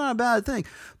Things, which is not a bad thing.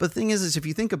 But the thing is if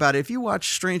you think about it, if you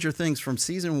watch Stranger Things from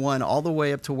season 1 all the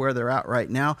way up to where they're at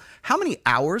right now, how many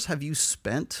hours have you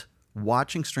spent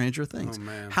watching Stranger Things? Oh,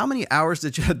 man. How many hours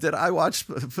did I watch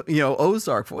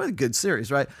Ozark for? What a good series,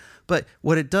 right? But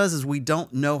what it does is we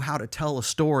don't know how to tell a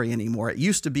story anymore. It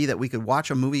used to be that we could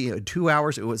watch a movie in 2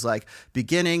 hours. It was like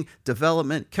beginning,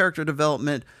 development, character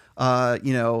development,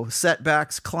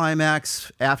 setbacks, climax,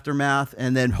 aftermath,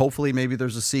 and then hopefully maybe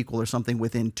there's a sequel or something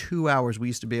within 2 hours. We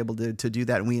used to be able to do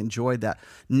that, and we enjoyed that.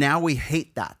 Now we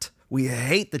hate that. We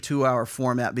hate the 2-hour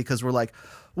format because we're like,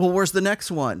 well, where's the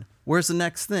next one? Where's the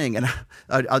next thing? And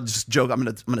I'll just joke. I'm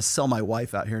gonna sell my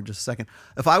wife out here in just a second.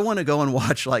 If I want to go and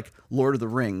watch like Lord of the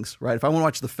Rings, right? If I want to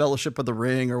watch The Fellowship of the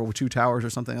Ring or Two Towers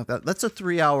or something like that, that's a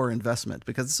 3-hour investment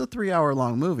because it's a 3-hour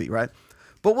long movie, right?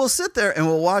 But we'll sit there and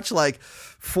we'll watch like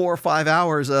 4 or 5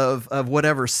 hours of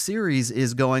whatever series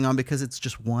is going on because it's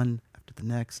just one the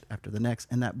next after the next,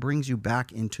 and that brings you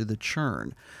back into the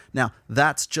churn. Now,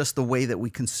 that's just the way that we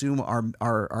consume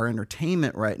our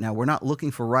entertainment right now. We're not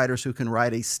looking for writers who can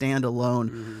write a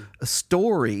standalone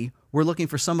story. We're looking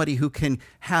for somebody who can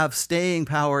have staying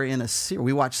power in a series.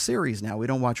 We watch series now. We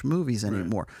don't watch movies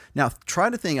anymore. Right. Now, try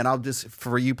to think, and I'll just,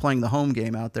 for you playing the home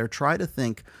game out there, try to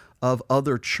think of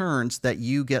other churns that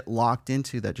you get locked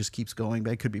into that just keeps going.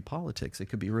 It could be politics. It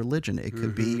could be religion. It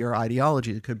could be your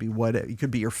ideology. It could be it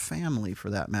could be your family, for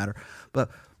that matter.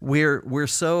 But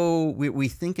we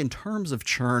think in terms of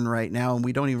churn right now, and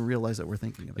we don't even realize that we're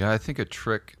thinking of it. Yeah, I think a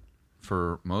trick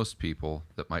for most people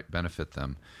that might benefit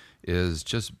them is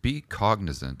just be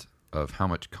cognizant of how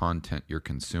much content you're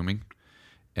consuming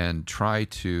and try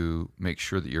to make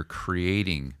sure that you're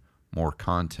creating more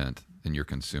content than you're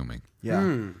consuming.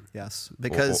 Yeah. Yes.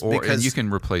 Because and you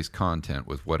can replace content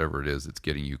with whatever it is that's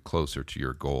getting you closer to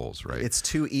your goals, right? It's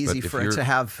too easy for it to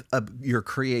have your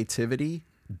creativity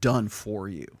done for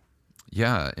you.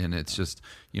 Yeah, and it's just,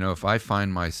 if I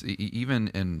find even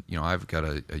in, I've got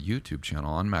a YouTube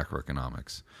channel on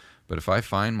macroeconomics, but if I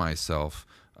find myself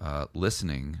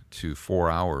listening to 4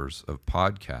 hours of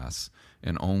podcasts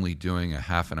and only doing a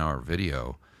half an hour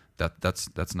video,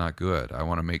 that's not good. I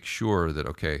want to make sure that,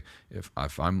 okay,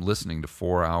 if I'm listening to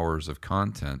 4 hours of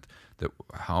content, that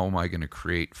how am I going to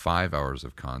create 5 hours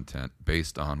of content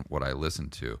based on what I listen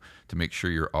to make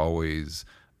sure you're always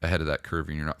ahead of that curve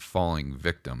and you're not falling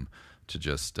victim to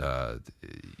just I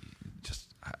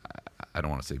don't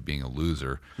want to say being a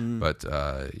loser, but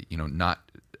not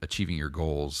achieving your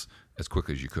goals as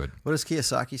quickly as you could. What does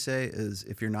Kiyosaki say? Is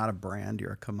if you're not a brand,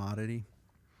 you're a commodity.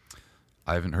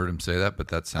 I haven't heard him say that, but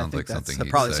that sounds like something he'd say. That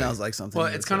probably sounds like something.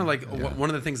 Well, it's kind of like one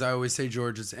of the things I always say,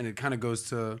 George, is, and it kind of goes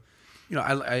to,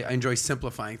 I enjoy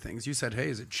simplifying things. You said, hey,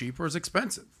 is it cheap or is it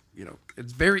expensive?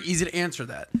 It's very easy to answer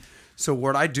that. So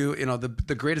what I do,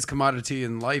 the greatest commodity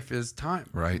in life is time.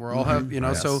 Right. We all have,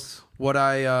 Yes. So what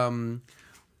I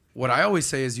always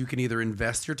say is you can either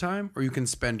invest your time or you can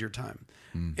spend your time.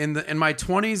 In my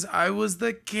 20s, I was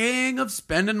the king of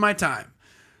spending my time.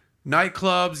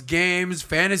 Nightclubs, games,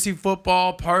 fantasy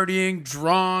football, partying,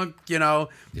 drunk,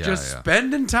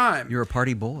 spending time. You're a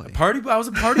party boy. I was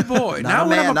a party boy.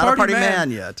 Not a party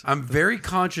man yet. I'm very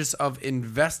conscious of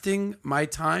investing my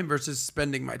time versus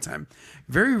spending my time.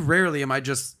 Very rarely am I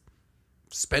just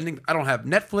spending. I don't have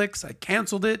Netflix. I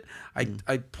canceled it.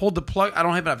 I pulled the plug. I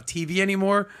don't even have a TV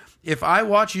anymore. If I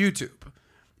watch YouTube,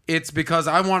 it's because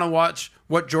I want to watch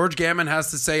what George Gammon has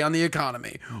to say on the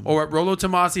economy, or what Rollo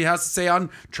Tomassi has to say on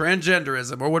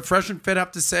transgenderism, or what Fresh and Fit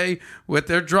have to say with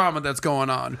their drama that's going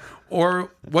on,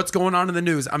 or what's going on in the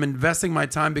news. I'm investing my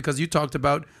time because you talked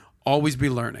about always be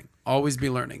learning.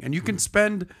 And you can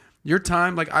spend your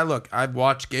time, I've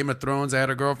watched Game of Thrones. I had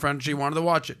a girlfriend, she wanted to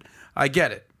watch it. I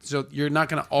get it. So you're not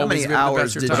going to always be able to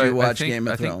invest your time. How many hours did you watch Game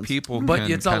of Thrones? But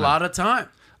it's a lot of time.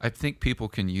 I think people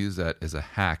can use that as a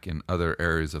hack in other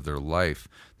areas of their life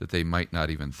that they might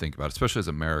not even think about, especially as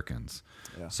Americans.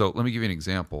 Yeah. So let me give you an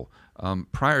example.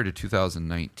 Prior to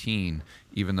 2019,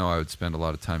 even though I would spend a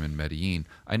lot of time in Medellin,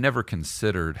 I never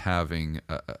considered having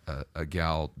a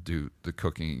gal do the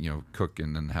cooking, cook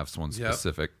and then have someone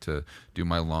specific to do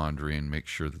my laundry and make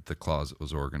sure that the closet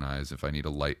was organized. If I need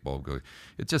a light bulb go,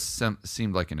 it just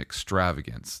seemed like an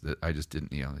extravagance that I just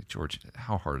didn't, George,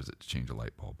 how hard is it to change a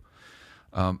light bulb?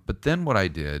 But then what I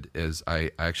did is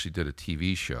I actually did a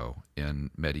TV show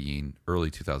in Medellin early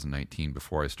 2019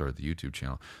 before I started the YouTube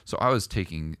channel. So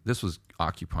this was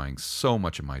occupying so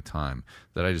much of my time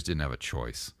that I just didn't have a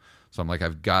choice. So I'm like,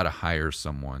 I've got to hire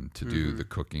someone to do the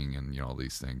cooking and all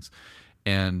these things.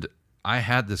 And I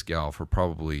had this gal for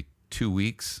probably 2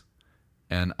 weeks.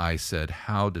 And I said,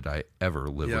 how did I ever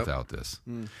live without this?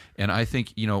 And I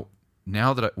think,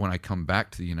 now that when I come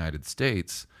back to the United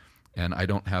States, and I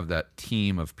don't have that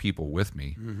team of people with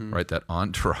me, right? That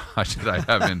entourage that I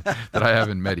have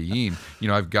in Medellin.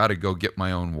 I've got to go get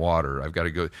my own water. I've got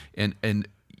to go, and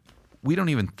we don't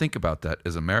even think about that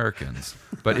as Americans.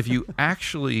 But if you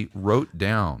actually wrote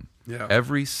down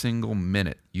every single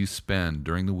minute you spend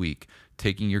during the week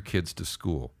taking your kids to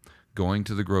school, going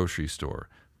to the grocery store,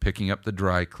 picking up the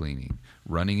dry cleaning,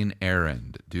 running an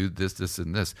errand, do this,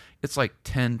 and this, it's like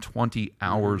 10, 20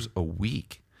 hours a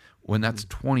week. When that's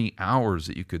 20 hours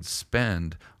that you could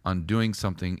spend on doing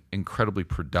something incredibly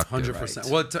productive. 100%.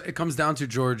 Right. Well, it comes down to,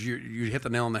 George, you hit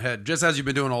the nail on the head. Just as you've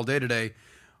been doing all day today,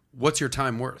 what's your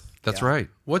time worth? That's right.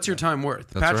 What's your time worth?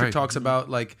 That's Patrick talks about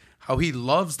how he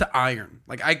loves to iron.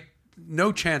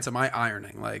 No chance am I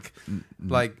ironing.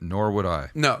 Nor would I.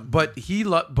 No, but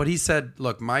he said,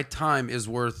 look, my time is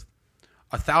worth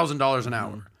 $1,000 an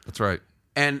hour. That's right.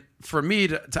 And for me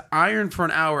to iron for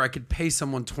an hour, I could pay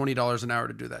someone $20 an hour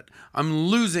to do that. I'm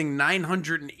losing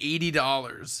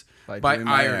 $980 by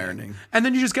ironing. And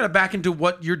then you just got to back into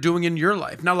what you're doing in your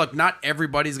life. Now, look, not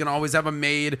everybody's going to always have a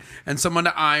maid and someone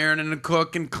to iron and a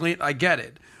cook and clean. I get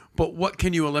it. But what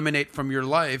can you eliminate from your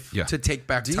life to take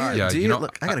back time?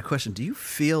 Look, I got a question. Do you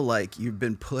feel like you've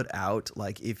been put out,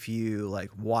 like if you like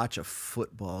watch a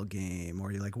football game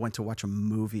or you like went to watch a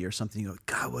movie or something, you go,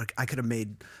 God, what I could have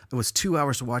made, it was 2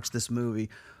 hours to watch this movie.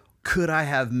 Could I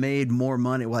have made more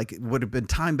money? Like, it would have been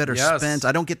time better spent.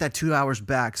 I don't get that 2 hours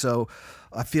back. So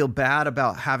I feel bad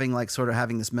about having like sort of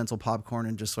having this mental popcorn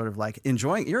and just sort of like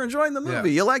you're enjoying the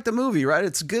movie. You like the movie, right?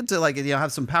 It's good to like,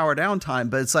 have some power down time,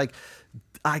 but it's like,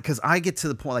 because I get to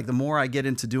the point, like the more I get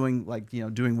into doing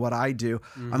doing what I do,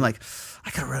 I'm like, I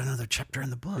could have read another chapter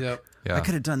in the book. I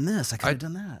could have done this. I could have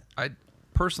done that. I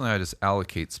just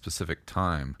allocate specific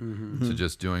time to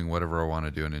just doing whatever I want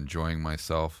to do and enjoying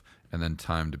myself, and then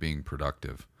time to being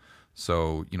productive.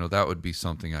 So, that would be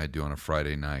something I do on a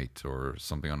Friday night or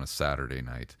something on a Saturday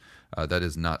night. That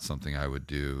is not something I would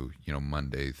do,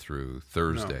 Monday through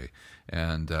Thursday. No.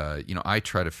 And, I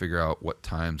try to figure out what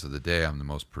times of the day I'm the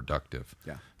most productive.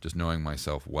 Yeah. Just knowing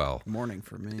myself well. Morning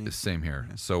for me. Same here.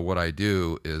 Yeah. So what I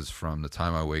do is from the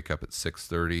time I wake up at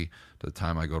 6:30 to the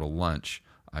time I go to lunch,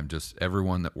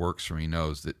 everyone that works for me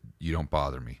knows that you don't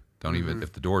bother me. Don't even,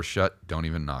 if the door's shut, don't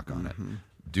even knock on it.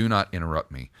 Do not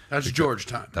interrupt me. That's George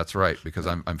time. That's right, because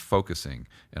I'm focusing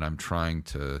and I'm trying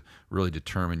to really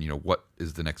determine, what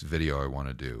is the next video I want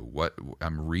to do. What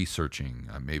I'm researching,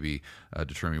 maybe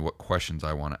determining what questions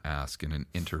I want to ask in an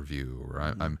interview, or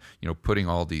I'm putting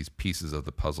all these pieces of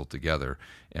the puzzle together.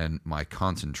 And my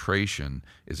concentration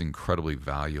is incredibly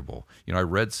valuable. I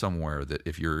read somewhere that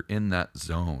if you're in that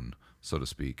zone, so to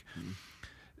speak.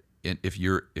 And if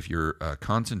your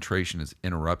concentration is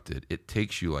interrupted, it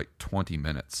takes you like 20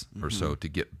 minutes or so to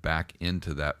get back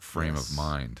into that frame of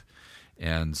mind.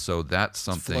 And so that's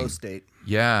something. Flow state.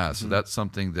 Yeah, so that's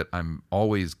something that I'm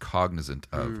always cognizant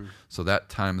of. So that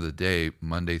time of the day,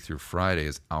 Monday through Friday,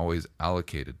 is always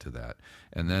allocated to that.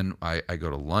 And then I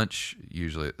go to lunch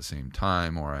usually at the same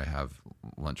time, or I have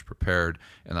lunch prepared,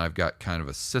 and I've got kind of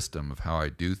a system of how I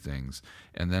do things.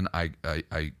 And then I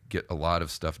get a lot of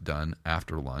stuff done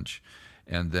after lunch.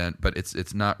 And then, but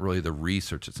it's not really the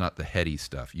research. It's not the heady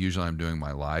stuff. Usually I'm doing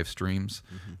my live streams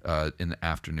in the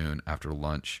afternoon after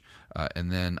lunch.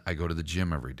 And then I go to the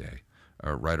gym every day,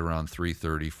 right around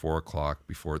 3:30, 4 o'clock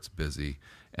before it's busy.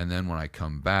 And then when I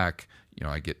come back,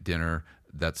 I get dinner.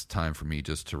 That's time for me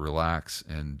just to relax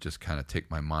and just kind of take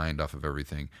my mind off of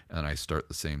everything. And I start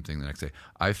the same thing the next day.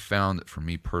 I've found that for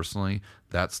me personally,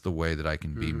 that's the way that I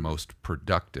can be most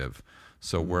productive.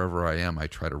 So wherever I am, I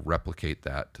try to replicate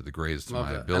that to the greatest of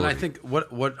my ability. And I think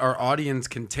what our audience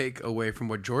can take away from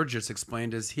what George just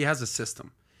explained is he has a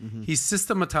system. He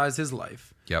systematized his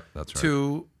life. Yep, that's right.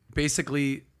 To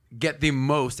basically get the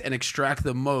most and extract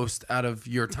the most out of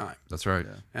your time. That's right.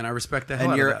 Yeah. And I respect the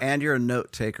hell out of that. And you're a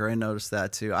note taker. I noticed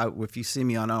that too. If you see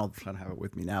me on, I don't have it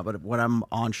with me now, but when I'm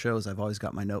on shows, I've always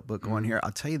got my notebook going here.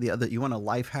 I'll tell you you want a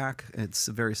life hack? It's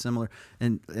very similar.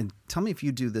 And tell me if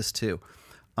you do this too.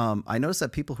 I notice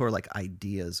that people who are like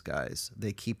ideas guys,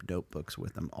 they keep notebooks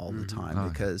with them all the time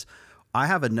because I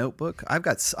have a notebook. I've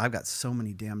got so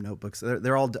many damn notebooks.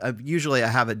 They're all usually I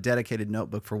have a dedicated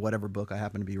notebook for whatever book I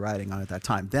happen to be writing on at that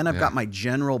time. Then I've got my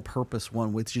general purpose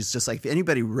one, which is just like if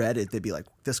anybody read it, they'd be like,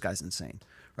 "This guy's insane."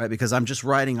 Right? Because I'm just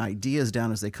writing ideas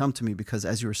down as they come to me. Because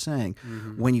as you were saying,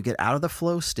 when you get out of the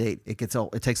flow state, it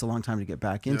takes a long time to get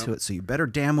back into it. So you better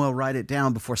damn well write it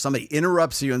down before somebody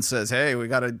interrupts you and says, "Hey, we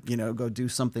got to go do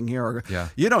something here." Or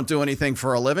you don't do anything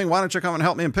for a living. Why don't you come and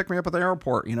help me and pick me up at the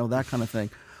airport? That kind of thing.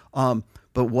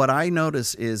 But what I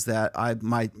notice is that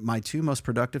my two most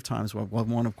productive times,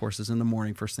 one of course is in the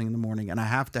morning, first thing in the morning, and I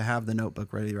have to have the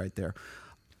notebook ready right there.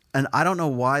 And I don't know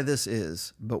why this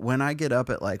is, but when I get up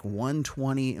at like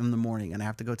 1:20 in the morning and I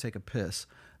have to go take a piss,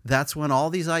 that's when all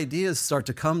these ideas start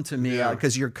to come to me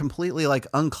because you're completely like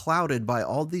unclouded by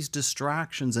all these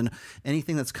distractions and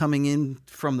anything that's coming in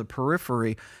from the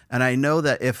periphery. And I know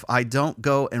that if I don't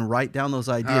go and write down those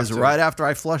ideas right after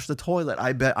I flush the toilet,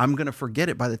 I bet I'm going to forget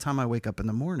it by the time I wake up in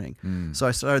the morning. So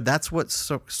I started, that's what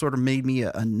sort of made me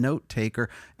a note taker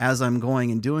as I'm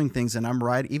going and doing things. And I'm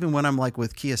writing, even when I'm like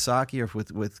with Kiyosaki or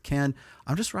with Ken,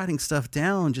 I'm just writing stuff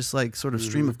down, just like sort of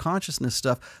stream of consciousness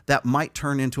stuff that might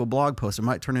turn into a blog post. It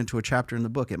might turn turn into a chapter in the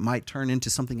book. It might turn into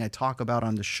something I talk about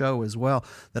on the show as well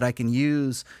that I can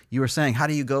use. You were saying, how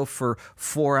do you go for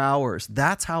 4 hours?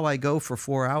 That's how I go for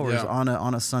 4 hours on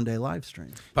a Sunday live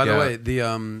stream. By the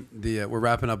way, we're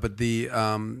wrapping up, but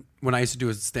when I used to do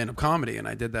a stand-up comedy, and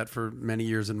I did that for many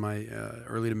years in my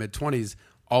early to mid-20s,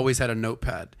 always had a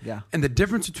notepad. Yeah. And the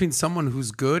difference between someone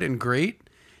who's good and great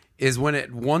is when at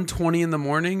 1:20 in the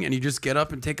morning and you just get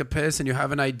up and take a piss and you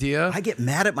have an idea. I get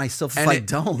mad at myself if I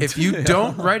don't. If you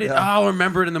don't write it, I'll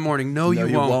remember it in the morning. No,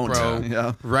 you won't, bro.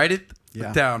 Yeah. Write it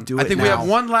down. Do I it think now. we have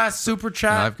one last super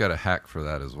chat. And I've got a hack for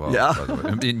that as well. Yeah. By the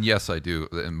way. I mean, yes, I do.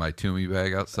 In my Toomey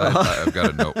bag outside, I've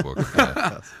got a notebook.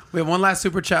 We have one last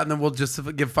super chat, and then we'll just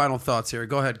give final thoughts here.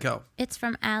 Go ahead, Kel. It's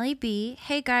from Allie B.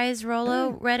 Hey guys,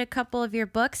 Rollo read a couple of your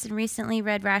books and recently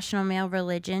read Rational Male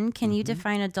Religion. Can you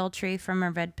define adultery from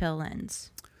a red pill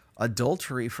lens?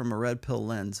 Adultery from a red pill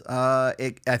lens. I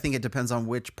think it depends on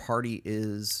which party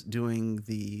is doing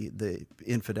the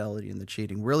infidelity and the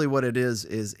cheating. Really, what it is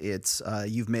it's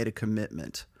you've made a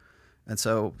commitment, and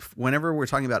so whenever we're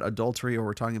talking about adultery or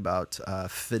we're talking about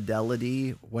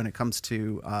fidelity, when it comes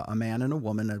to a man and a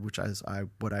woman, which is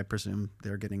what I presume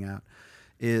they're getting at,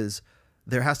 is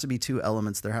there has to be two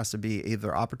elements. There has to be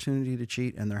either opportunity to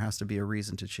cheat and there has to be a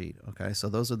reason to cheat. Okay, so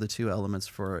those are the two elements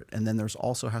for it. And then there's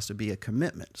also has to be a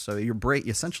commitment. So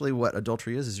essentially what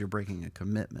adultery is you're breaking a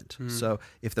commitment. So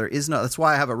if there is no, that's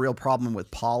why I have a real problem with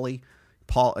polygamous,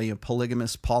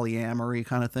 polyamory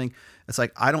kind of thing. It's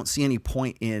like I don't see any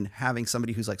point in having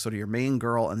somebody who's like sort of your main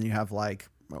girl and then you have like,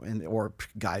 or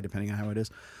guy, depending on how it is.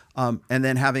 And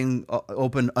then having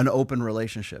an open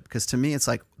relationship, because to me it's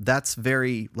like that's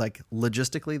very like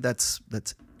logistically that's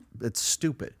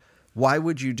stupid. Why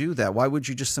would you do that? Why would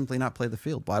you just simply not play the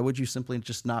field? Why would you simply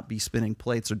just not be spinning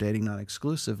plates or dating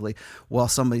non-exclusively while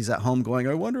somebody's at home going,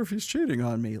 I wonder if he's cheating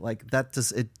on me? Like that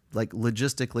does it like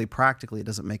logistically, practically, it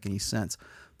doesn't make any sense.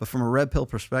 But from a red pill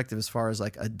perspective, as far as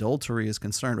like adultery is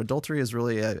concerned, adultery is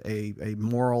really a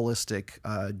moralistic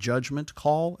judgment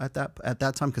call at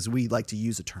that time, because we like to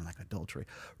use a term like adultery.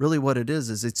 Really what it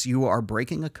is it's you are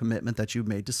breaking a commitment that you've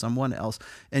made to someone else.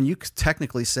 And you could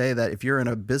technically say that if you're in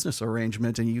a business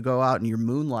arrangement and you go out and you're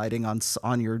moonlighting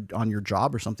on your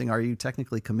job or something, are you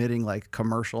technically committing like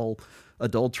commercial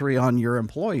adultery on your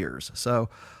employers? So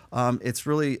it's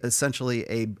really essentially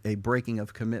a breaking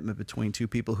of commitment between two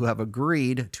people who have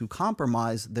agreed to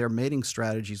compromise their mating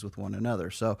strategies with one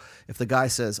another. So if the guy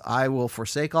says, I will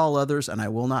forsake all others and I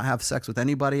will not have sex with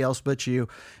anybody else but you,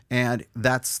 and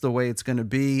that's the way it's going to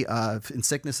be in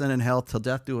sickness and in health till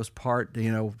death do us part,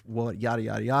 what, yada,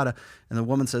 yada, yada. And the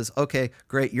woman says, okay,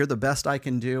 great, you're the best I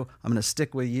can do. I'm going to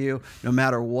stick with you no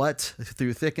matter what,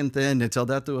 through thick and thin, until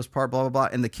death do us part, blah, blah, blah.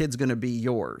 And the kid's going to be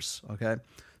yours, okay?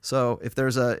 So if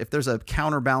there's a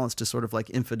counterbalance to sort of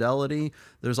like infidelity,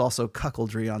 there's also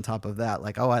cuckoldry on top of that.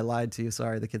 Like, oh, I lied to you.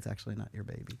 Sorry, the kid's actually not your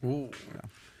baby. Ooh.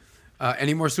 Yeah.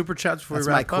 Any more super chats before we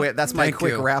wrap up? That's my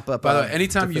quick wrap up. By the way,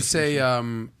 anytime you say,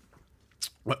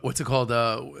 what's it called?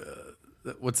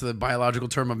 What's the biological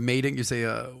term of mating? You say,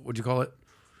 what'd you call it?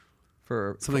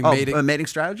 For something mating? mating? Mating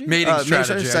strategy? Mating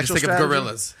strategy. I just think strategy? of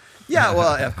gorillas. Yeah,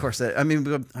 well, of course.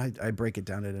 I break it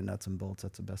down into nuts and bolts.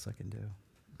 That's the best I can do.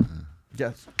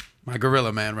 Yes. My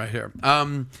gorilla man right here.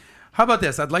 How about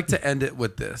this? I'd like to end it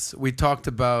with this. We talked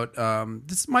about,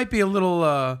 this might be a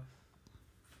little,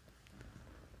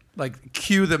 like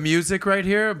cue the music right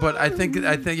here, but I think,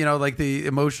 like the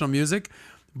emotional music,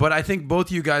 but I think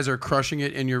both you guys are crushing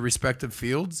it in your respective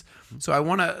fields. So I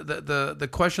want to, the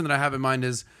question that I have in mind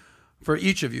is for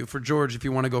each of you, for George, if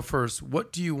you want to go first,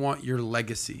 what do you want your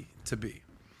legacy to be?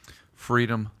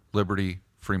 Freedom, liberty,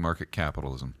 free market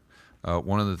capitalism.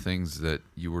 One of the things that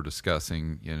you were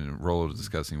discussing, and Rollo was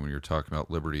discussing when you were talking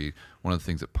about liberty, one of the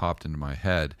things that popped into my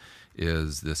head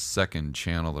is this second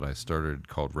channel that I started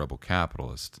called Rebel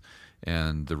Capitalist.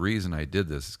 And the reason I did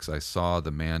this is because I saw the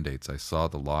mandates, I saw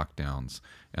the lockdowns,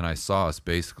 and I saw us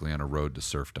basically on a road to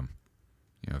serfdom,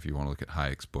 if you want to look at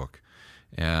Hayek's book.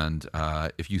 And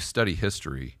if you study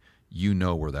history, you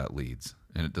know where that leads,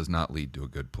 and it does not lead to a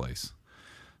good place.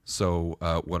 So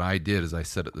what I did is I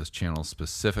set up this channel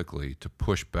specifically to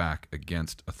push back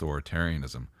against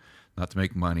authoritarianism, not to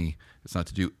make money. It's not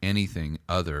to do anything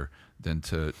other than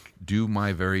to do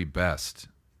my very best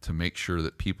to make sure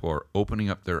that people are opening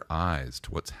up their eyes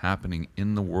to what's happening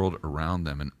in the world around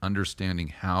them and understanding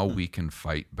how we can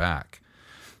fight back.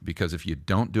 Because if you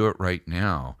don't do it right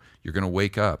now, you're going to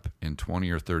wake up in 20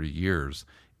 or 30 years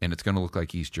and it's going to look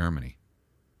like East Germany.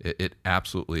 It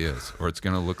absolutely is, or it's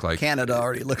going to look like Canada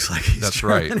already looks like East that's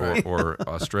Germany. right, or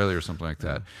Australia or something like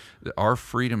that. Our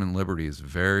freedom and liberty is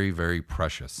very, very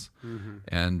precious,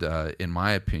 and in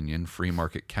my opinion, free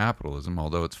market capitalism,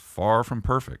 although it's far from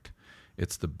perfect,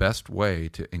 it's the best way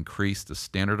to increase the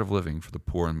standard of living for the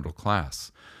poor and middle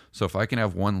class. So if I can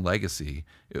have one legacy,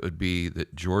 it would be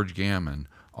that George Gammon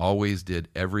always did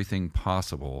everything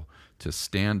possible to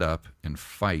stand up and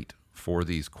fight for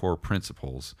these core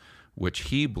principles, which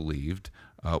he believed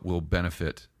will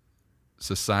benefit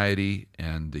society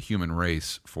and the human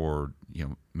race for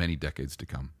many decades to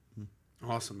come.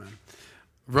 Awesome, man.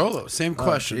 Rollo, same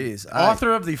question. Geez.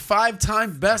 Author of the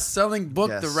 5-time best-selling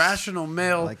book, Yes. The Rational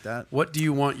Male. Like that. What do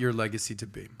you want your legacy to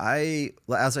be?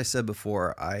 As I said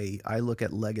before, I look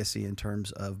at legacy in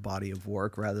terms of body of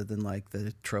work rather than like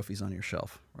the trophies on your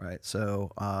shelf, right?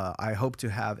 So I hope to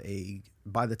have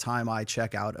by the time I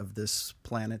check out of this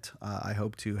planet, I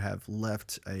hope to have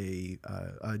left a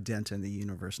dent in the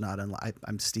universe. Not unlike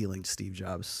I'm stealing Steve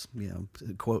Jobs,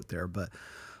 quote there, but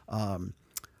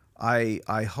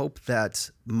I hope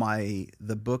that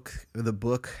the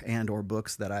book and or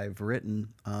books that I've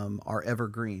written are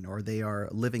evergreen, or they are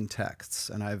living texts.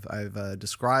 And I've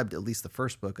described at least the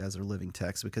first book as a living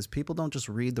text, because people don't just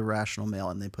read The Rational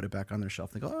Male and they put it back on their shelf.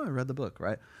 They go, oh, I read the book,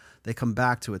 right? They come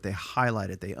back to it, they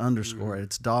highlight it, they underscore it,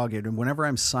 it's dogged. And whenever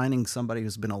I'm signing somebody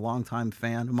who's been a longtime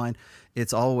fan of mine,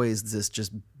 it's always this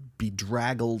just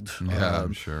bedraggled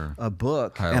I'm sure. a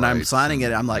book. Highlights and I'm signing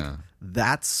it, I'm like, yeah.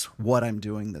 that's what I'm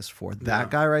doing this for. That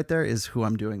guy right there is who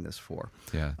I'm doing this for.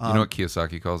 Yeah. You know what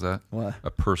Kiyosaki calls that? What? A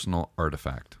personal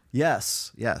artifact.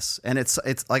 Yes, and it's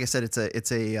like I said,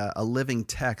 it's a living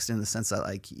text in the sense that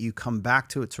like you come back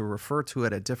to it to refer to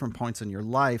it at different points in your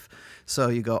life. So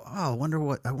you go, oh, I wonder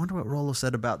what Rollo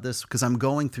said about this, because I'm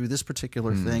going through this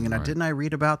particular thing, and right. didn't I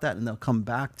read about that? And they'll come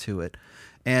back to it.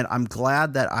 And I'm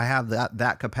glad that I have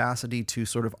that capacity to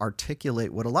sort of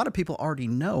articulate what a lot of people already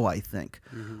know, I think.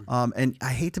 And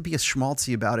I hate to be a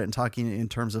schmaltzy about it and talking in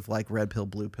terms of like red pill,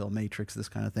 blue pill, matrix, this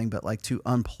kind of thing, but like to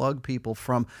unplug people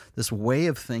from this way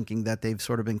of thinking that they've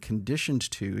sort of been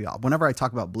conditioned to. Whenever I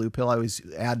talk about blue pill, I always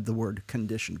add the word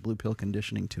conditioned, blue pill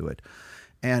conditioning to it.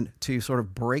 And to sort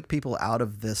of break people out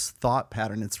of this thought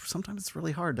pattern, sometimes it's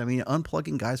really hard. I mean,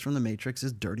 unplugging guys from the matrix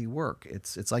is dirty work.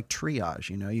 It's like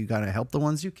triage, you got to help the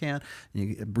ones you can. And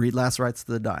you breed last rites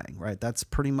to the dying, right? That's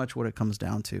pretty much what it comes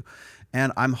down to.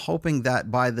 And I'm hoping that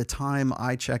by the time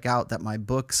I check out, that my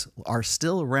books are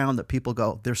still around, that people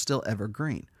go, they're still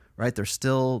evergreen. Right? They're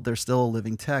still a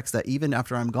living text, that even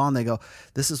after I'm gone, they go,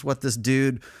 this is what this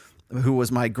dude who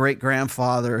was my great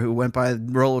grandfather, who went by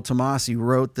Rollo Tomassi,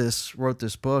 wrote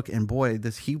this book, and boy,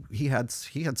 he had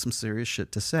some serious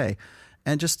shit to say,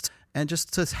 and just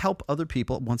to help other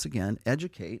people, once again,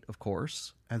 educate, of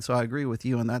course. And so I agree with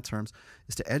you in that terms,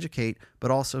 is to educate,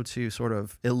 but also to sort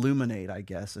of illuminate, I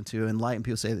guess, and to enlighten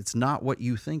people. Say it's not what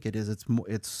you think it is.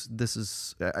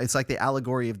 It's like the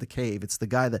allegory of the cave. It's the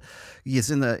guy that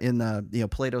is in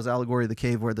Plato's allegory of the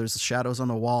cave, where there's shadows on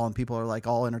the wall and people are like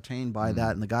all entertained by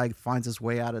that. And the guy finds his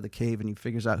way out of the cave and he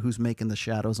figures out who's making the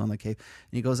shadows on the cave.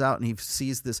 And he goes out and he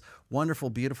sees this wonderful,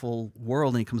 beautiful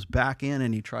world, and he comes back in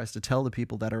and he tries to tell the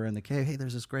people that are in the cave, hey,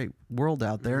 there's this great world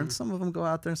out there. And some of them go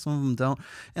out there, some of them don't.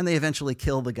 And they eventually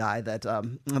kill the guy that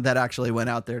actually went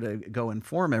out there to go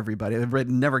inform everybody. It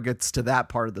never gets to that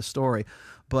part of the story.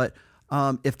 But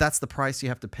if that's the price you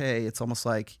have to pay, it's almost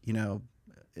like,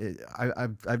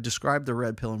 I've described the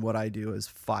red pill and what I do as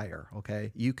fire,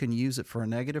 okay? You can use it for a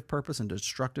negative purpose and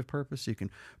destructive purpose. You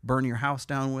can burn your house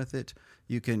down with it.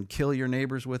 You can kill your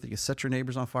neighbors with it. You set your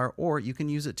neighbors on fire. Or you can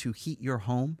use it to heat your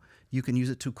home. You can use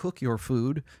it to cook your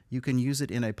food. You can use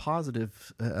it in a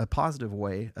positive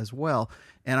way as well.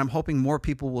 And I'm hoping more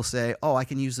people will say, oh, I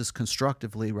can use this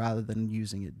constructively rather than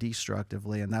using it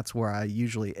destructively. And that's where I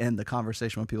usually end the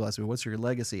conversation when people ask me, what's your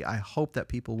legacy? I hope that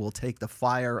people will take the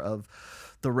fire of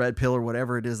the red pill or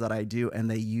whatever it is that I do,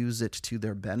 and they use it to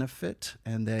their benefit,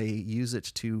 and they use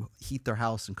it to heat their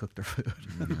house and cook their food,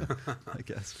 I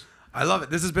guess. I love it.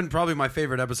 This has been probably my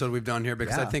favorite episode we've done here,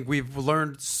 because Yeah. I think we've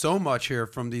learned so much here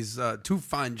from these two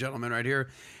fine gentlemen right here.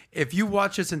 If you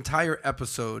watch this entire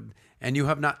episode and you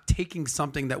have not taken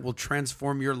something that will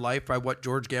transform your life by what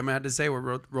George Gammon had to say,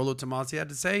 what Rollo Tomassi had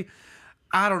to say,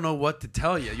 I don't know what to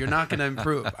tell you. You're not going to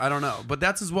improve. I don't know. But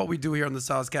that's just what we do here on the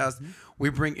SOSCAST. We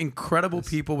bring incredible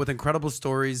people with incredible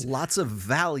stories. Lots of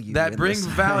value. That in bring this.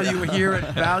 value here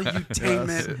at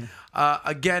Valuetainment.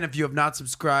 Again, if you have not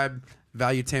subscribed,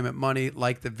 Valuetainment Money.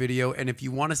 Like the video. And if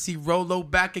you want to see Rollo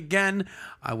back again,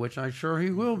 which I'm sure he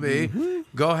will be,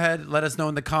 go ahead, let us know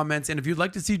in the comments. And if you'd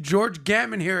like to see George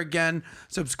Gammon here again,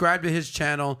 subscribe to his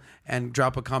channel and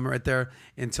drop a comment right there.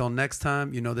 Until next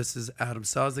time, this is Adam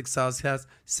SOSCAST.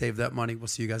 Save that money. We'll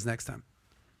see you guys next time.